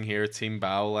this thing here, Team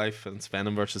Biolife, and it's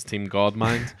Venom versus Team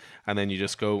Godmind, and then you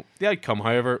just go, the outcome,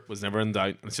 however, was never in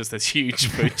doubt. It's just this huge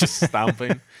foot just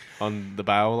stamping on the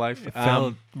Biolife. It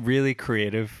felt really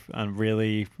creative and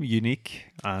really unique,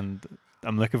 and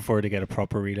I'm looking forward to get a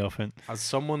proper read of it. As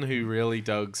someone who really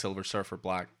dug Silver Surfer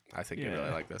Black, I think you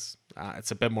really like this.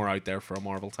 It's a bit more out there for a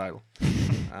Marvel title.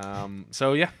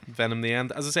 So yeah, Venom the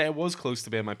end. As I say, it was close to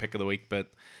being my pick of the week,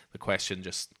 but the question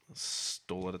just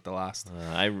stole it at the last.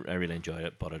 I really enjoyed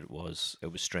it, but it was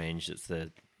strange. It's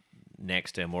the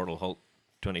next to Immortal Hulk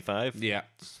 25. Yeah,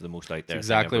 it's the most out there. It's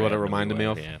exactly what it reminded me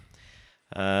of. Yeah.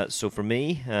 So for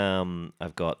me,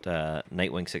 I've got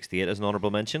Nightwing 68 as an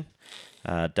honorable mention.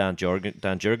 Dan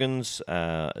Jurgens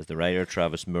is the writer.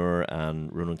 Travis Moore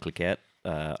and Ronan Cliquette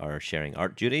are sharing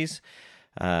art duties.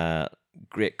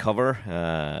 Great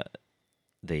cover.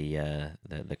 The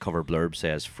cover blurb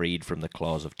says "Freed from the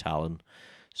claws of Talon."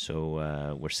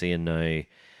 So we're seeing now the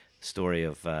story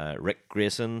of Rick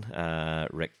Grayson,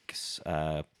 Rick's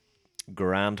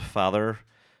grandfather,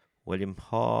 William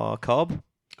Cobb,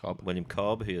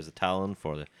 who is a Talon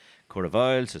for the Court of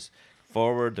Owls. Is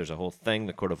forward. There's a whole thing.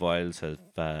 The Court of Owls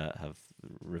have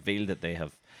revealed that they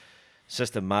have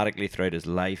systematically throughout his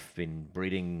life been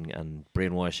breeding and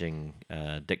brainwashing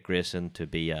Dick Grayson to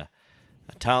be a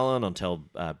Talon until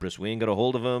Bruce Wayne got a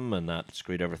hold of him, and that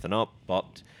screwed everything up.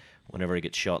 But whenever he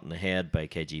gets shot in the head by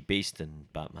KG Beast in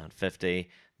Batman 50,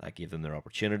 that gave them their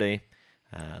opportunity.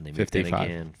 And they moved in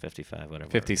again. 55,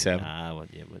 whatever. 57.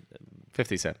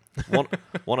 57.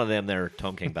 One of them, they're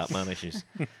Tom King Batman issues.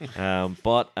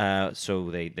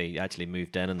 So they actually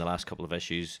moved in the last couple of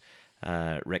issues.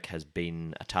 Rick has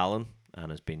been a Talon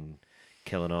and has been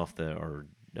killing off injuring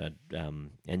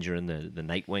the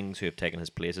Nightwings who have taken his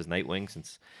place as Nightwing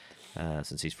since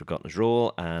he's forgotten his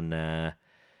role. And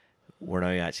we're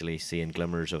now actually seeing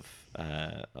glimmers of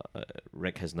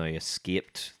Rick has now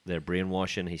escaped their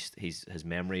brainwashing. His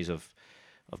memories of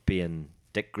being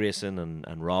Dick Grayson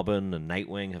and Robin and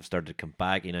Nightwing have started to come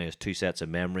back. He now has two sets of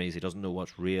memories. He doesn't know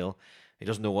what's real. He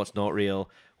doesn't know what's not real.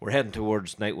 We're heading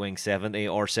towards Nightwing 70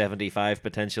 or 75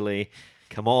 potentially.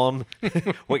 Come on,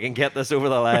 we can get this over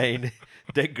the line.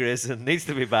 Dick Grayson needs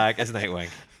to be back as Nightwing.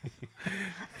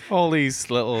 All these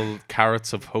little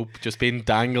carrots of hope just being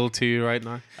dangled to you right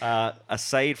now.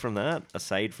 Aside from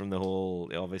the whole,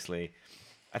 obviously,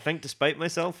 I think despite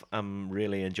myself, I'm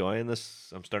really enjoying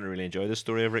this. I'm starting to really enjoy the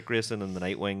story of Rick Grayson and the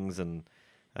Nightwings and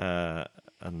the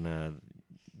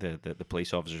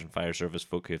police officers and fire service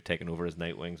folk who have taken over as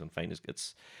Nightwings and fine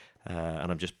it's and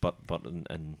I'm just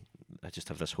and I just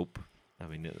have this hope. I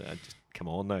mean, come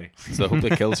on now. It's the hope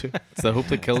that kills you. It's the hope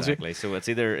that kills you. So it's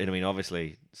either, I mean,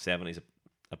 obviously 70 is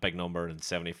a big number and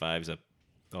 75 is a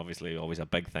obviously always a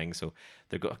big thing. So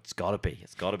it's got to be.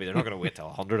 They're not going to wait till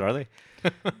 100, are they?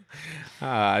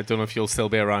 I don't know if you'll still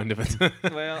be around if it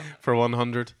Well, for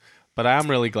 100, but I am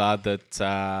really glad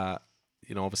that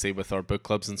obviously with our book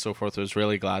clubs and so forth, I was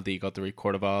really glad that you got to read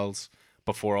Court of Owls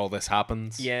before all this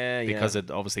happens. yeah, Because it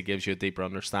obviously gives you a deeper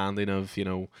understanding of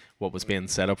what was being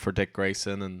set up for Dick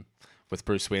Grayson, and with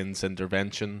Bruce Wayne's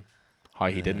intervention, how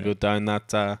he didn't go down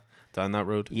that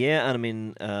road. Yeah, and I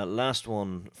mean, last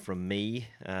one from me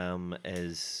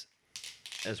is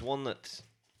one that,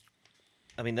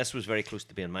 I mean, this was very close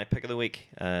to being my pick of the week.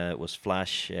 It was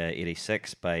Flash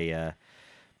 86 by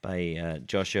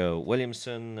Joshua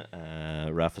Williamson,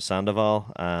 Rafa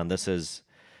Sandoval, and this is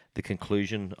the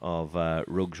conclusion of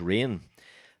Rogue's reign.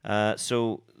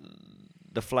 So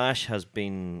the Flash has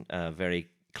been very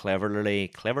cleverly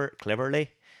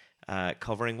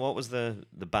covering, what was the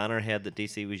banner head that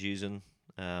DC was using?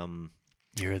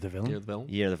 Year of the Villain. Year of the Villain.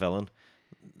 Year of the Villain.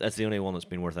 That's the only one that's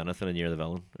been worth anything in Year of the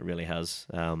Villain. It really has.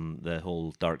 The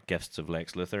whole dark gifts of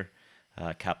Lex Luthor.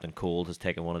 Captain Cold has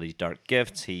taken one of these dark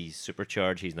gifts. He's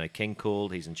supercharged. He's now King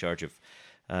Cold. He's in charge of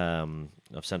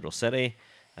Central City.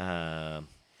 The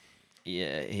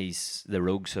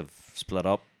rogues have split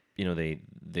up.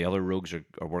 The other rogues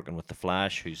are working with the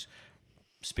Flash, whose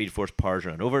Speed Force powers are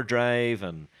in overdrive,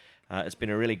 and it's been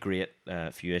a really great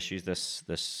few issues. This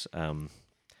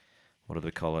what do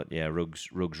they call it? Yeah,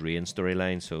 Rogue's Reign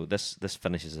storyline. So this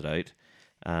finishes it out,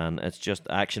 and it's just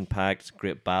action packed,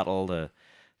 great battle. The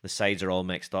sides are all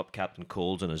mixed up. Captain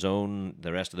Cold's on his own.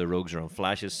 The rest of the rogues are on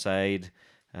Flash's side.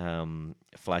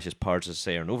 Flash's powers, as I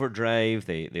say, are in overdrive.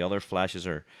 The other Flashes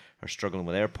are struggling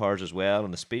with their powers as well,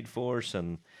 and the Speed Force.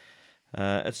 And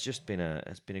it's just been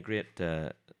a great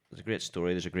there's a great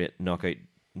story. There's a great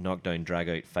knockdown, drag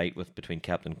out fight between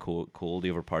Captain Cold,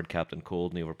 the overpowered Captain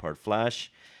Cold, and the overpowered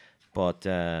Flash. But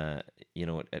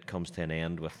it comes to an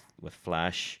end with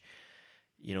Flash.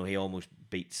 He almost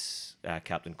beats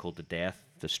Captain Cold to death,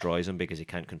 destroys him because he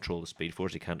can't control the Speed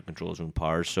Force. He can't control his own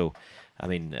powers. So, I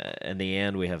mean, in the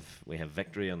end, we have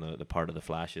victory on the part of the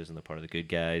Flashes and the part of the good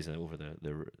guys and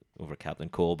over Captain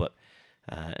Cold. But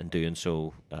in doing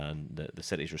so, the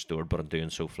city's restored. But in doing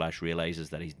so, Flash realizes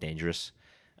that he's dangerous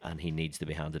and he needs to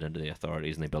be handed into the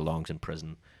authorities, and he belongs in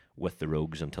prison with the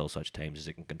rogues until such times as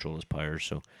he can control his powers.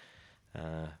 So,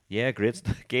 great.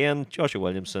 Again, Joshua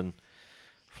Williamson,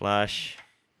 Flash,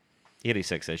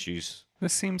 86 issues.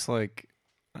 This seems like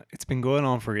it's been going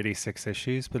on for 86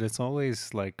 issues, but it's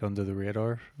always like under the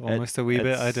radar, almost a wee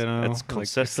bit. I don't know. It's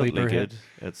consistently good.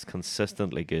 It's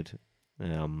consistently good.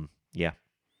 Yeah,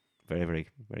 very, very,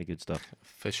 very good stuff.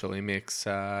 Officially makes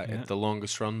it the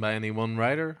longest run by any one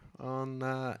writer on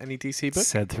any DC book.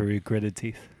 Said through gritted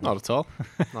teeth. Not at all.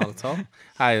 Not at all.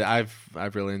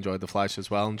 I've really enjoyed The Flash as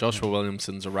well. And Joshua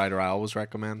Williamson's a writer I always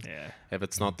recommend. Yeah. If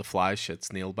it's not The Flash,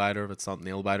 it's Neil Biter. If it's not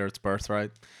Neil Biter, it's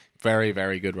Birthright. Very,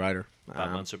 very good writer.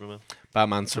 Batman, Superman.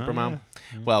 Batman, Superman.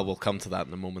 Yeah. Well, we'll come to that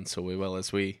in a moment, so we will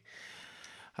as we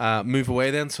move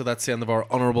away then. So that's the end of our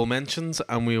honourable mentions,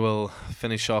 and we will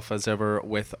finish off as ever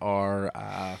with our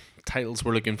titles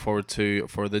we're looking forward to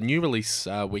for the new release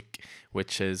week,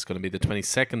 which is going to be the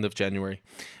 22nd of January.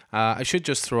 I should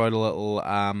just throw out a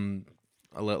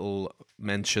little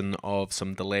mention of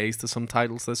some delays to some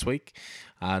titles this week.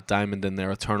 Diamond in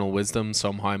their Eternal Wisdom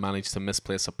somehow managed to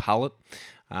misplace a pallet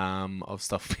of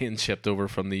stuff being shipped over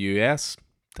from the US.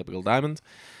 Typical Diamond.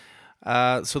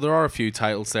 So there are a few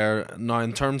titles there. Now,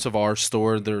 in terms of our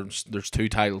store, there's two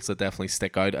titles that definitely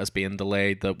stick out as being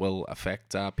delayed that will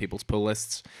affect people's pull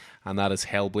lists, and that is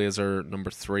Hellblazer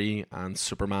number 3 and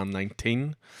Superman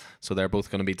 19. So they're both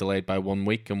going to be delayed by 1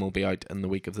 week and will be out in the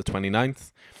week of the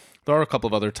 29th. There are a couple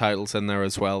of other titles in there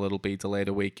as well that'll be delayed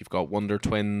a week. You've got Wonder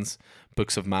Twins,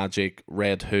 Books of Magic,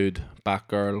 Red Hood,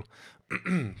 Batgirl,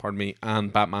 pardon me,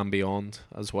 and Batman Beyond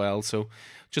as well. So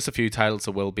just a few titles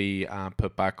that will be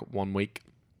put back 1 week.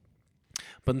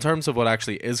 But in terms of what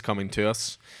actually is coming to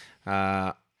us,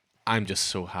 I'm just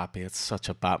so happy. It's such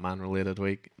a Batman related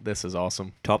week. This is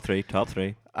awesome. Top three.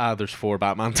 There's 4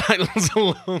 Batman titles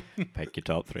alone. Pick your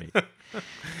top 3.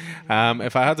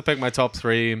 If I had to pick my top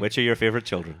 3, Which are your favourite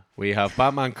children? we have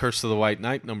Batman Curse of the White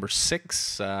Knight number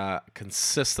 6.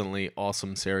 Consistently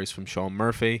awesome series from Sean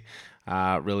Murphy.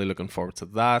 Really looking forward to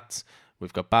that.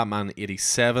 We've got Batman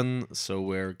 87, so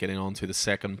we're getting on to the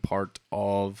second part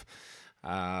of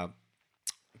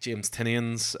James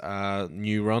Tinian's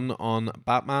new run on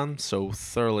Batman, so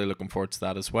thoroughly looking forward to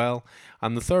that as well.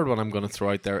 And the third one I'm going to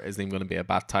throw out there isn't even going to be a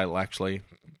Bat title actually,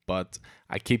 but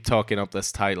I keep talking up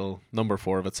this title. Number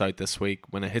 4 of it's out this week.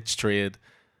 When it hits trade,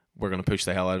 we're going to push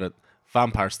the hell out of it.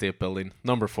 Vampire State Building,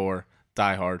 number 4,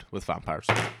 Die Hard with vampires.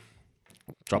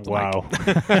 Drop the Wow.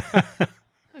 mic.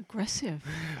 Aggressive.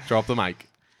 Drop the mic.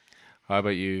 How about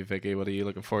you, Vicky? What are you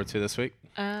looking forward to this week?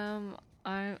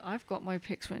 I've got my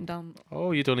picks written down.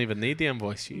 Oh, you don't even need the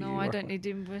invoice. No, I don't need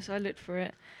the invoice. I looked for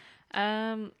it.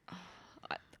 I've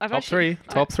Top three.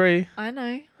 I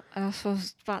know. That's what I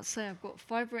was about to say. I've got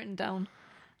 5 written down,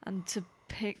 and to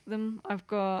pick them,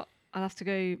 I'll have to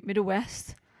go Middle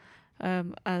West.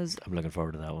 As I'm looking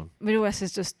forward to that one. Middle West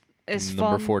is just it's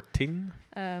Number fun.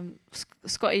 14.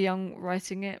 Scotty Young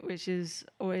writing it, which is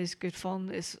always good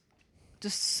fun. It's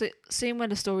just seeing where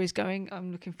the story's going.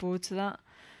 I'm looking forward to that.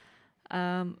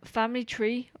 Family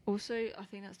Tree, also, I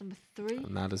think that's number 3.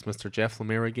 And that is Mr. Jeff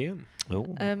Lemire again. Oh,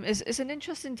 It's an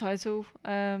interesting title.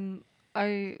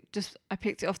 I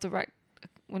picked it off the rack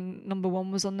when number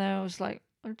 1 was on there. I was like,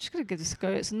 I'm just gonna give this a go.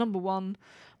 It's number 1.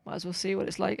 Might as well see what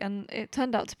it's like, and it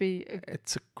turned out to be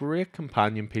It's a great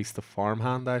companion piece to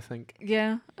Farmhand, I think.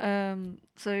 yeah.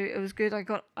 So it was good.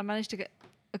 I managed to get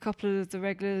a couple of the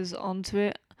regulars onto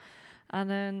it, and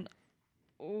then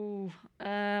I'm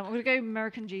gonna go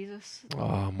American Jesus.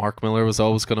 Oh, Mark Miller was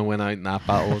always going to win out in that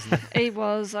battle, wasn't he? He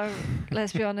was.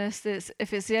 Let's be honest.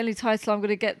 If it's the only title I'm going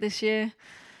to get this year,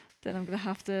 then I'm going to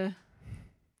have to.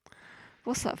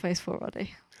 What's that face for,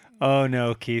 Roddy? Oh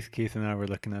no, Keith and I were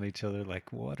looking at each other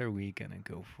like, what are we gonna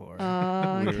go for?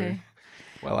 Oh, We okay.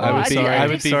 Well, Oh, I would I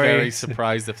be did- very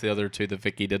surprised if the other two that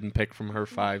Vicky didn't pick from her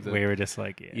 5 that We were just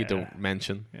like, yeah. you don't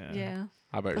mention. Yeah.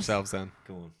 How about yourselves then?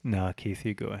 go on. No, Keith,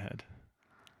 you go ahead.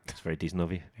 It's very decent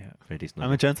of you. Yeah. Very decent of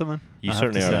I'm a gentleman. you. I have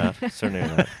Certainly to are say. that. Certainly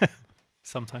are that.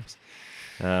 Sometimes.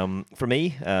 For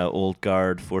me, Old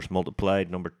Guard Force Multiplied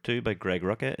number 2 by Greg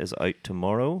Rucka is out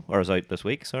tomorrow, or is out this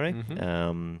week, sorry.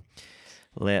 Mhm.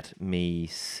 Let me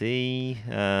see.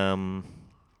 Oh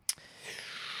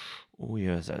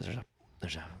yeah,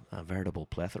 there's a veritable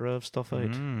plethora of stuff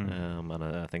out. Mm. And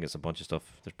I think it's a bunch of stuff.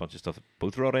 There's a bunch of stuff that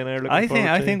both Roddy and I are looking I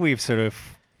forward to. think we've sort of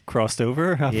crossed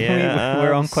over. Haven't Yeah, we?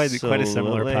 We're on quite a similar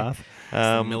absolutely. path. It's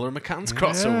the Miller McCann's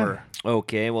crossover.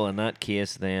 Okay, well in that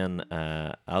case then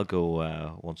I'll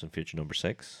go Once in Future number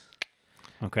 6.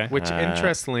 Okay. Which,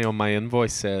 interestingly, on my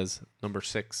invoice says number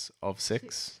 6 of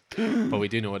 6. But we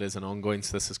do know it is an ongoing,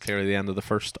 so this is clearly the end of the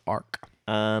first arc.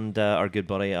 And our good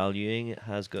buddy Al Ewing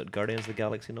has got Guardians of the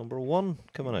Galaxy number 1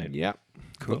 coming out. Yeah.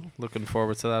 Cool. Looking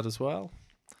forward to that as well.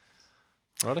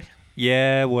 Roddy?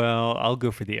 Yeah, well, I'll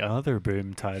go for the other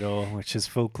Boom title, which is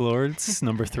Folklords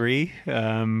number 3.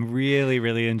 Really,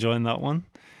 really enjoying that one.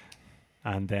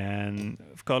 And then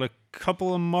I've got a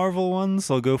couple of Marvel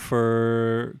ones. I'll go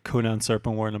for Conan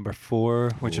Serpent War number 4,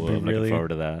 which Ooh, would be I'm really looking forward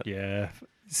to that. yeah.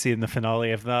 Seeing the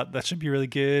finale of that should be really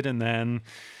good. And then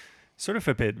sort of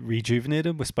a bit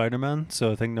rejuvenated with Spider-Man.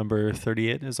 So I think number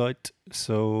 38 is out.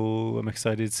 So I'm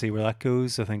excited to see where that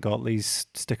goes. I think Otley's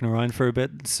sticking around for a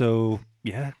bit. So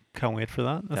yeah, can't wait for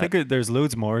that. I think there's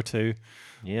loads more too.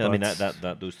 Yeah, I mean But-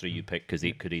 that those 3 you picked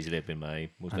could easily have been my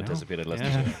most I know. anticipated list.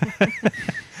 Yeah.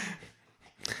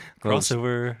 Little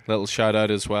Crossover. shout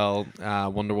out as well.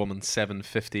 Wonder Woman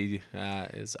 750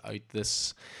 is out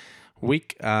this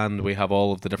week, and we have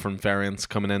all of the different variants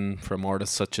coming in from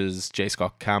artists such as J.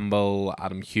 Scott Campbell,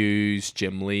 Adam Hughes,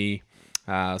 Jim Lee.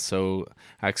 So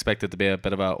I expect it to be a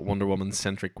bit of a Wonder Woman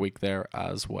centric week there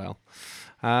as well.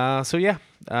 I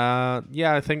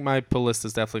think my pull list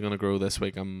is definitely going to grow this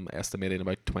week. I'm estimating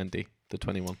about 20 to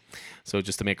 21. So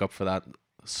just to make up for that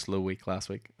slow week last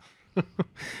week.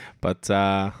 But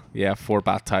 4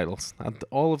 Bat titles. And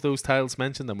all of those titles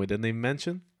mentioned, and we didn't even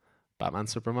mention Batman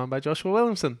Superman by Joshua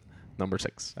Williamson, number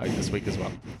 6, out this week as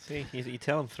well. See, you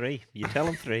tell him 3. You tell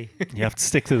him 3. You have to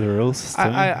stick to the rules.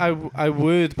 don't you? I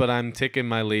would, but I'm taking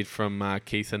my lead from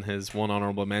Keith and his one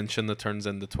honourable mention that turns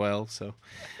into 12, so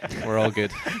we're all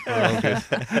good. We're all good.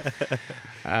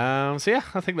 I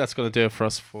think that's going to do it for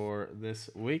us for this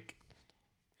week.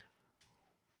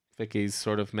 Vicky's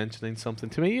sort of mentioning something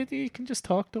to me. You can just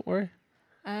talk, don't worry.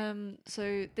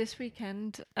 So this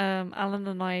weekend, Alan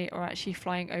and I are actually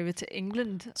flying over to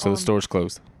England. So the store's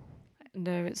closed.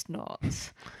 No, it's not.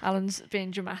 Alan's being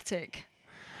dramatic.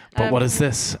 But what is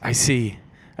this? I see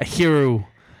a hero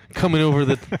coming over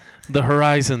the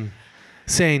horizon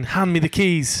saying, "Hand me the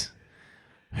keys."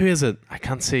 Who is it? I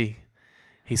can't see.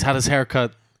 He's had his hair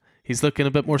cut. He's looking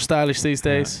a bit more stylish these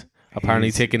days. Apparently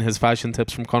He's- taking his fashion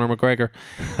tips from Conor McGregor.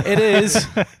 It is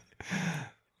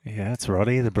Yeah, it's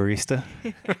Roddy, the barista.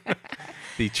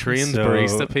 the trained So,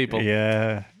 barista people.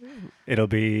 Yeah, it'll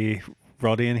be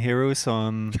Roddy and Heroes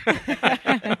on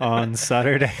on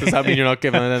Saturday. Does that mean you're not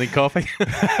giving it any coffee?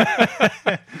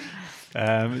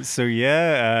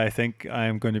 I think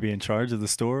I'm going to be in charge of the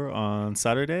store on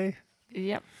Saturday.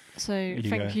 Yep. So You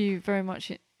thank go. you very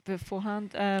much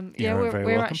beforehand. You're we're very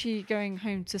we're welcome. actually going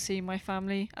home to see my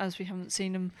family, as we haven't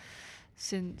seen them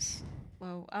since.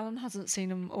 Well, Alan hasn't seen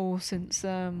them all since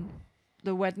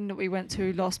the wedding that we went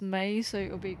to last May. So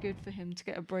it'll be good for him to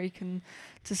get a break and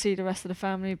to see the rest of the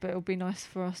family. But it'll be nice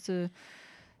for us to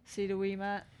see the wee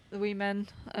men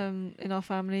in our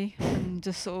family, and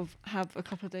just sort of have a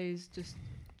couple of days just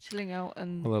chilling out.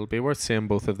 And Well, it'll be worth seeing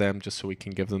both of them just so we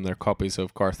can give them their copies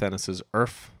of Garth Ennis's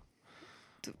Earth.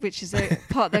 which is a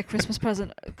part of their Christmas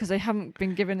present, because they haven't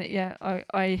been given it yet.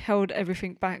 I held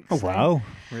everything back. Oh so wow,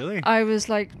 really? I was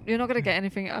like, you're not going to get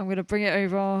anything. I'm going to bring it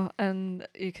over and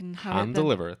you can have And it. then."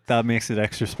 deliver it. That makes it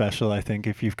extra special, I think,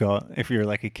 if you're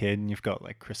like a kid and you've got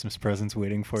like Christmas presents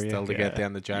waiting for you. Still to get the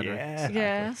end of January. Yeah.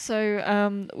 Yeah,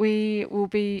 so we will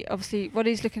be, obviously,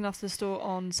 Roddy's looking after the store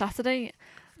on Saturday,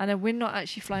 and then we're not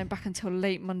actually flying back until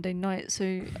late Monday night.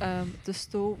 So the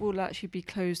store will actually be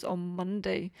closed on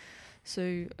Monday.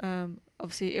 So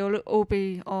obviously it'll all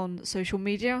be on social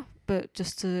media, but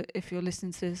just to, if you're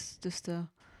listening to this, just to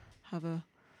have a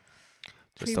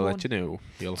Just to let you know,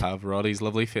 you'll have Roddy's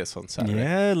lovely face on Saturday.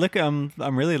 Yeah, look, I'm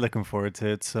really looking forward to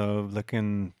it. So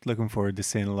looking forward to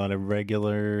seeing a lot of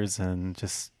regulars and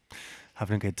just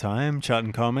having a good time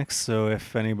chatting comics. So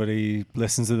if anybody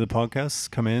listens to the podcast,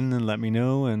 come in and let me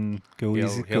know and go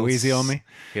easy on me.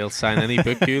 He'll sign any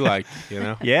book you like, you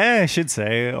know. Yeah, I should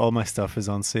say all my stuff is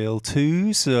on sale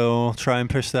too, so I'll try and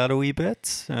push that a wee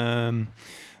bit.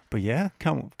 But yeah,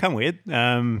 can't wait.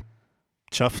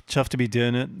 Chuffed to be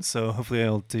doing it. So hopefully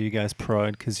I'll do you guys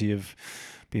proud, because you've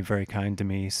been very kind to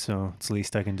me. So it's the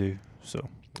least I can do. So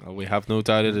Well, we have no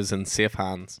doubt it is in safe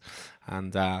hands,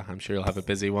 and I'm sure you'll have a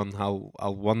busy one.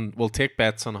 We'll take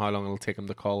bets on how long it'll take him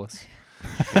to call us.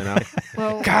 You know,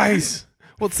 Well, guys,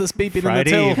 what's this beeping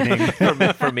Friday in the till?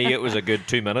 evening. For me, it was a good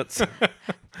 2 minutes.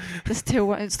 this till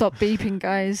won't stop beeping,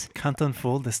 guys. Can't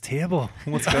unfold this table.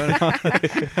 What's going on?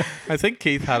 I think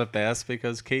Keith had it best,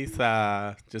 because Keith,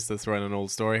 just to throw in an old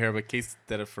story here, but Keith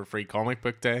did it for Free Comic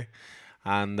Book Day.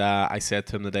 And I said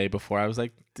to him the day before, I was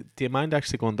like, do you mind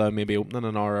actually going down, maybe opening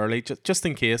an hour early, just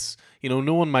in case? You know,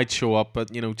 no one might show up,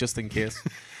 but, you know, just in case.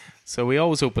 So we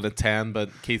always open at 10, but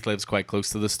Keith lives quite close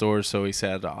to the store, so he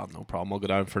said, oh, no problem, I'll go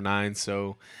down for 9.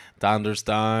 So Dander's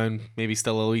down, maybe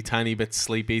still a wee tiny bit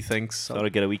sleepy, thinks. Sort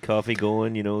of get a wee coffee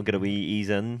going, you know, get a wee ease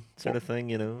in sort of thing,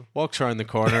 you know. Walks around the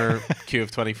corner, queue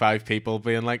of 25 people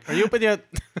being like, are you open yet?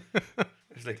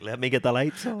 It's like, let me get the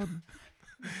lights on.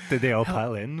 Did they all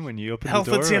pile in when you opened Health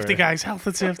the door? and safety, or- guys, health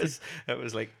and safety. It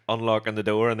was like unlocking the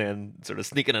door and then sort of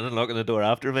sneaking in and locking the door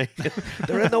after me.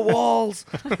 They're in the walls.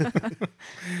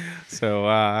 So,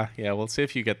 yeah, we'll see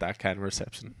if you get that kind of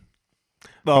reception.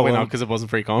 Well, Probably not, because it wasn't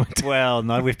free comment. well,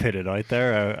 now we've put it out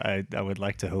there. I would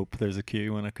like to hope there's a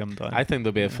queue when I come down. I think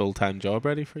there'll be a full-time job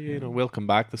ready for you. You know, we'll come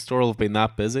back. The store will have been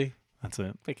that busy. That's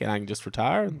it. I can just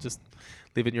retire and just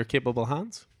leave it in your capable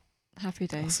hands. Happy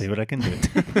days. I'll see what I can do.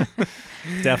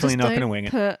 Definitely Just not going to don't wing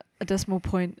it. put a decimal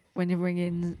point when you're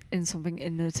ringing in something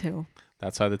in the till.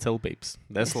 That's how the till beeps.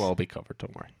 This will all be covered,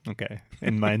 don't worry. Okay,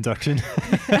 in my induction.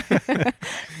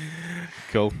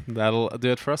 Cool. That'll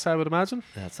do it for us, I would imagine.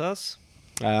 That's us.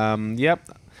 Yep.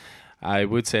 I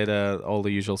would say all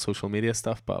the usual social media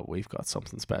stuff, but we've got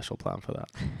something special planned for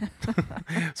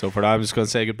that. So for now, I'm just going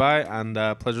to say goodbye,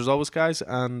 and pleasure as always, guys,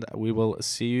 and we will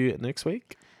see you next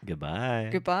week. Goodbye.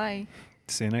 Goodbye.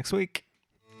 See you next week.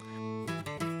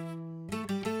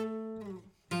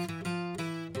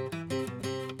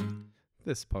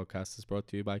 This podcast is brought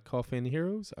to you by Coffee and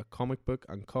Heroes, a comic book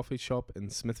and coffee shop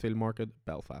in Smithfield Market,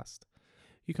 Belfast.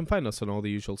 You can find us on all the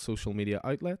usual social media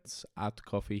outlets, at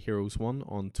Coffee Heroes 1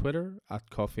 on Twitter, at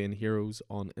Coffee and Heroes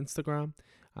on Instagram,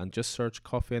 and just search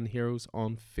Coffee and Heroes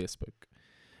on Facebook.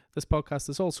 This podcast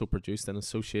is also produced in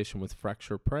association with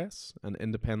Fracture Press, an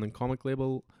independent comic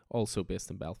label also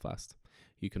based in Belfast.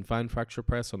 You can find Fracture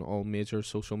Press on all major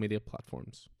social media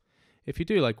platforms. If you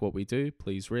do like what we do,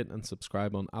 please rate and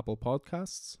subscribe on Apple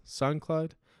Podcasts,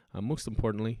 SoundCloud, and most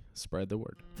importantly, spread the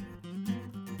word.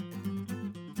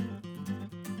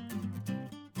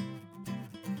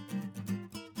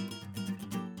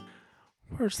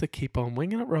 Where's the keep on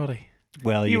winging it, Roddy?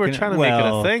 Well, You were trying to make it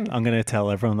a thing. I'm going to tell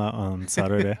everyone that on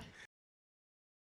Saturday.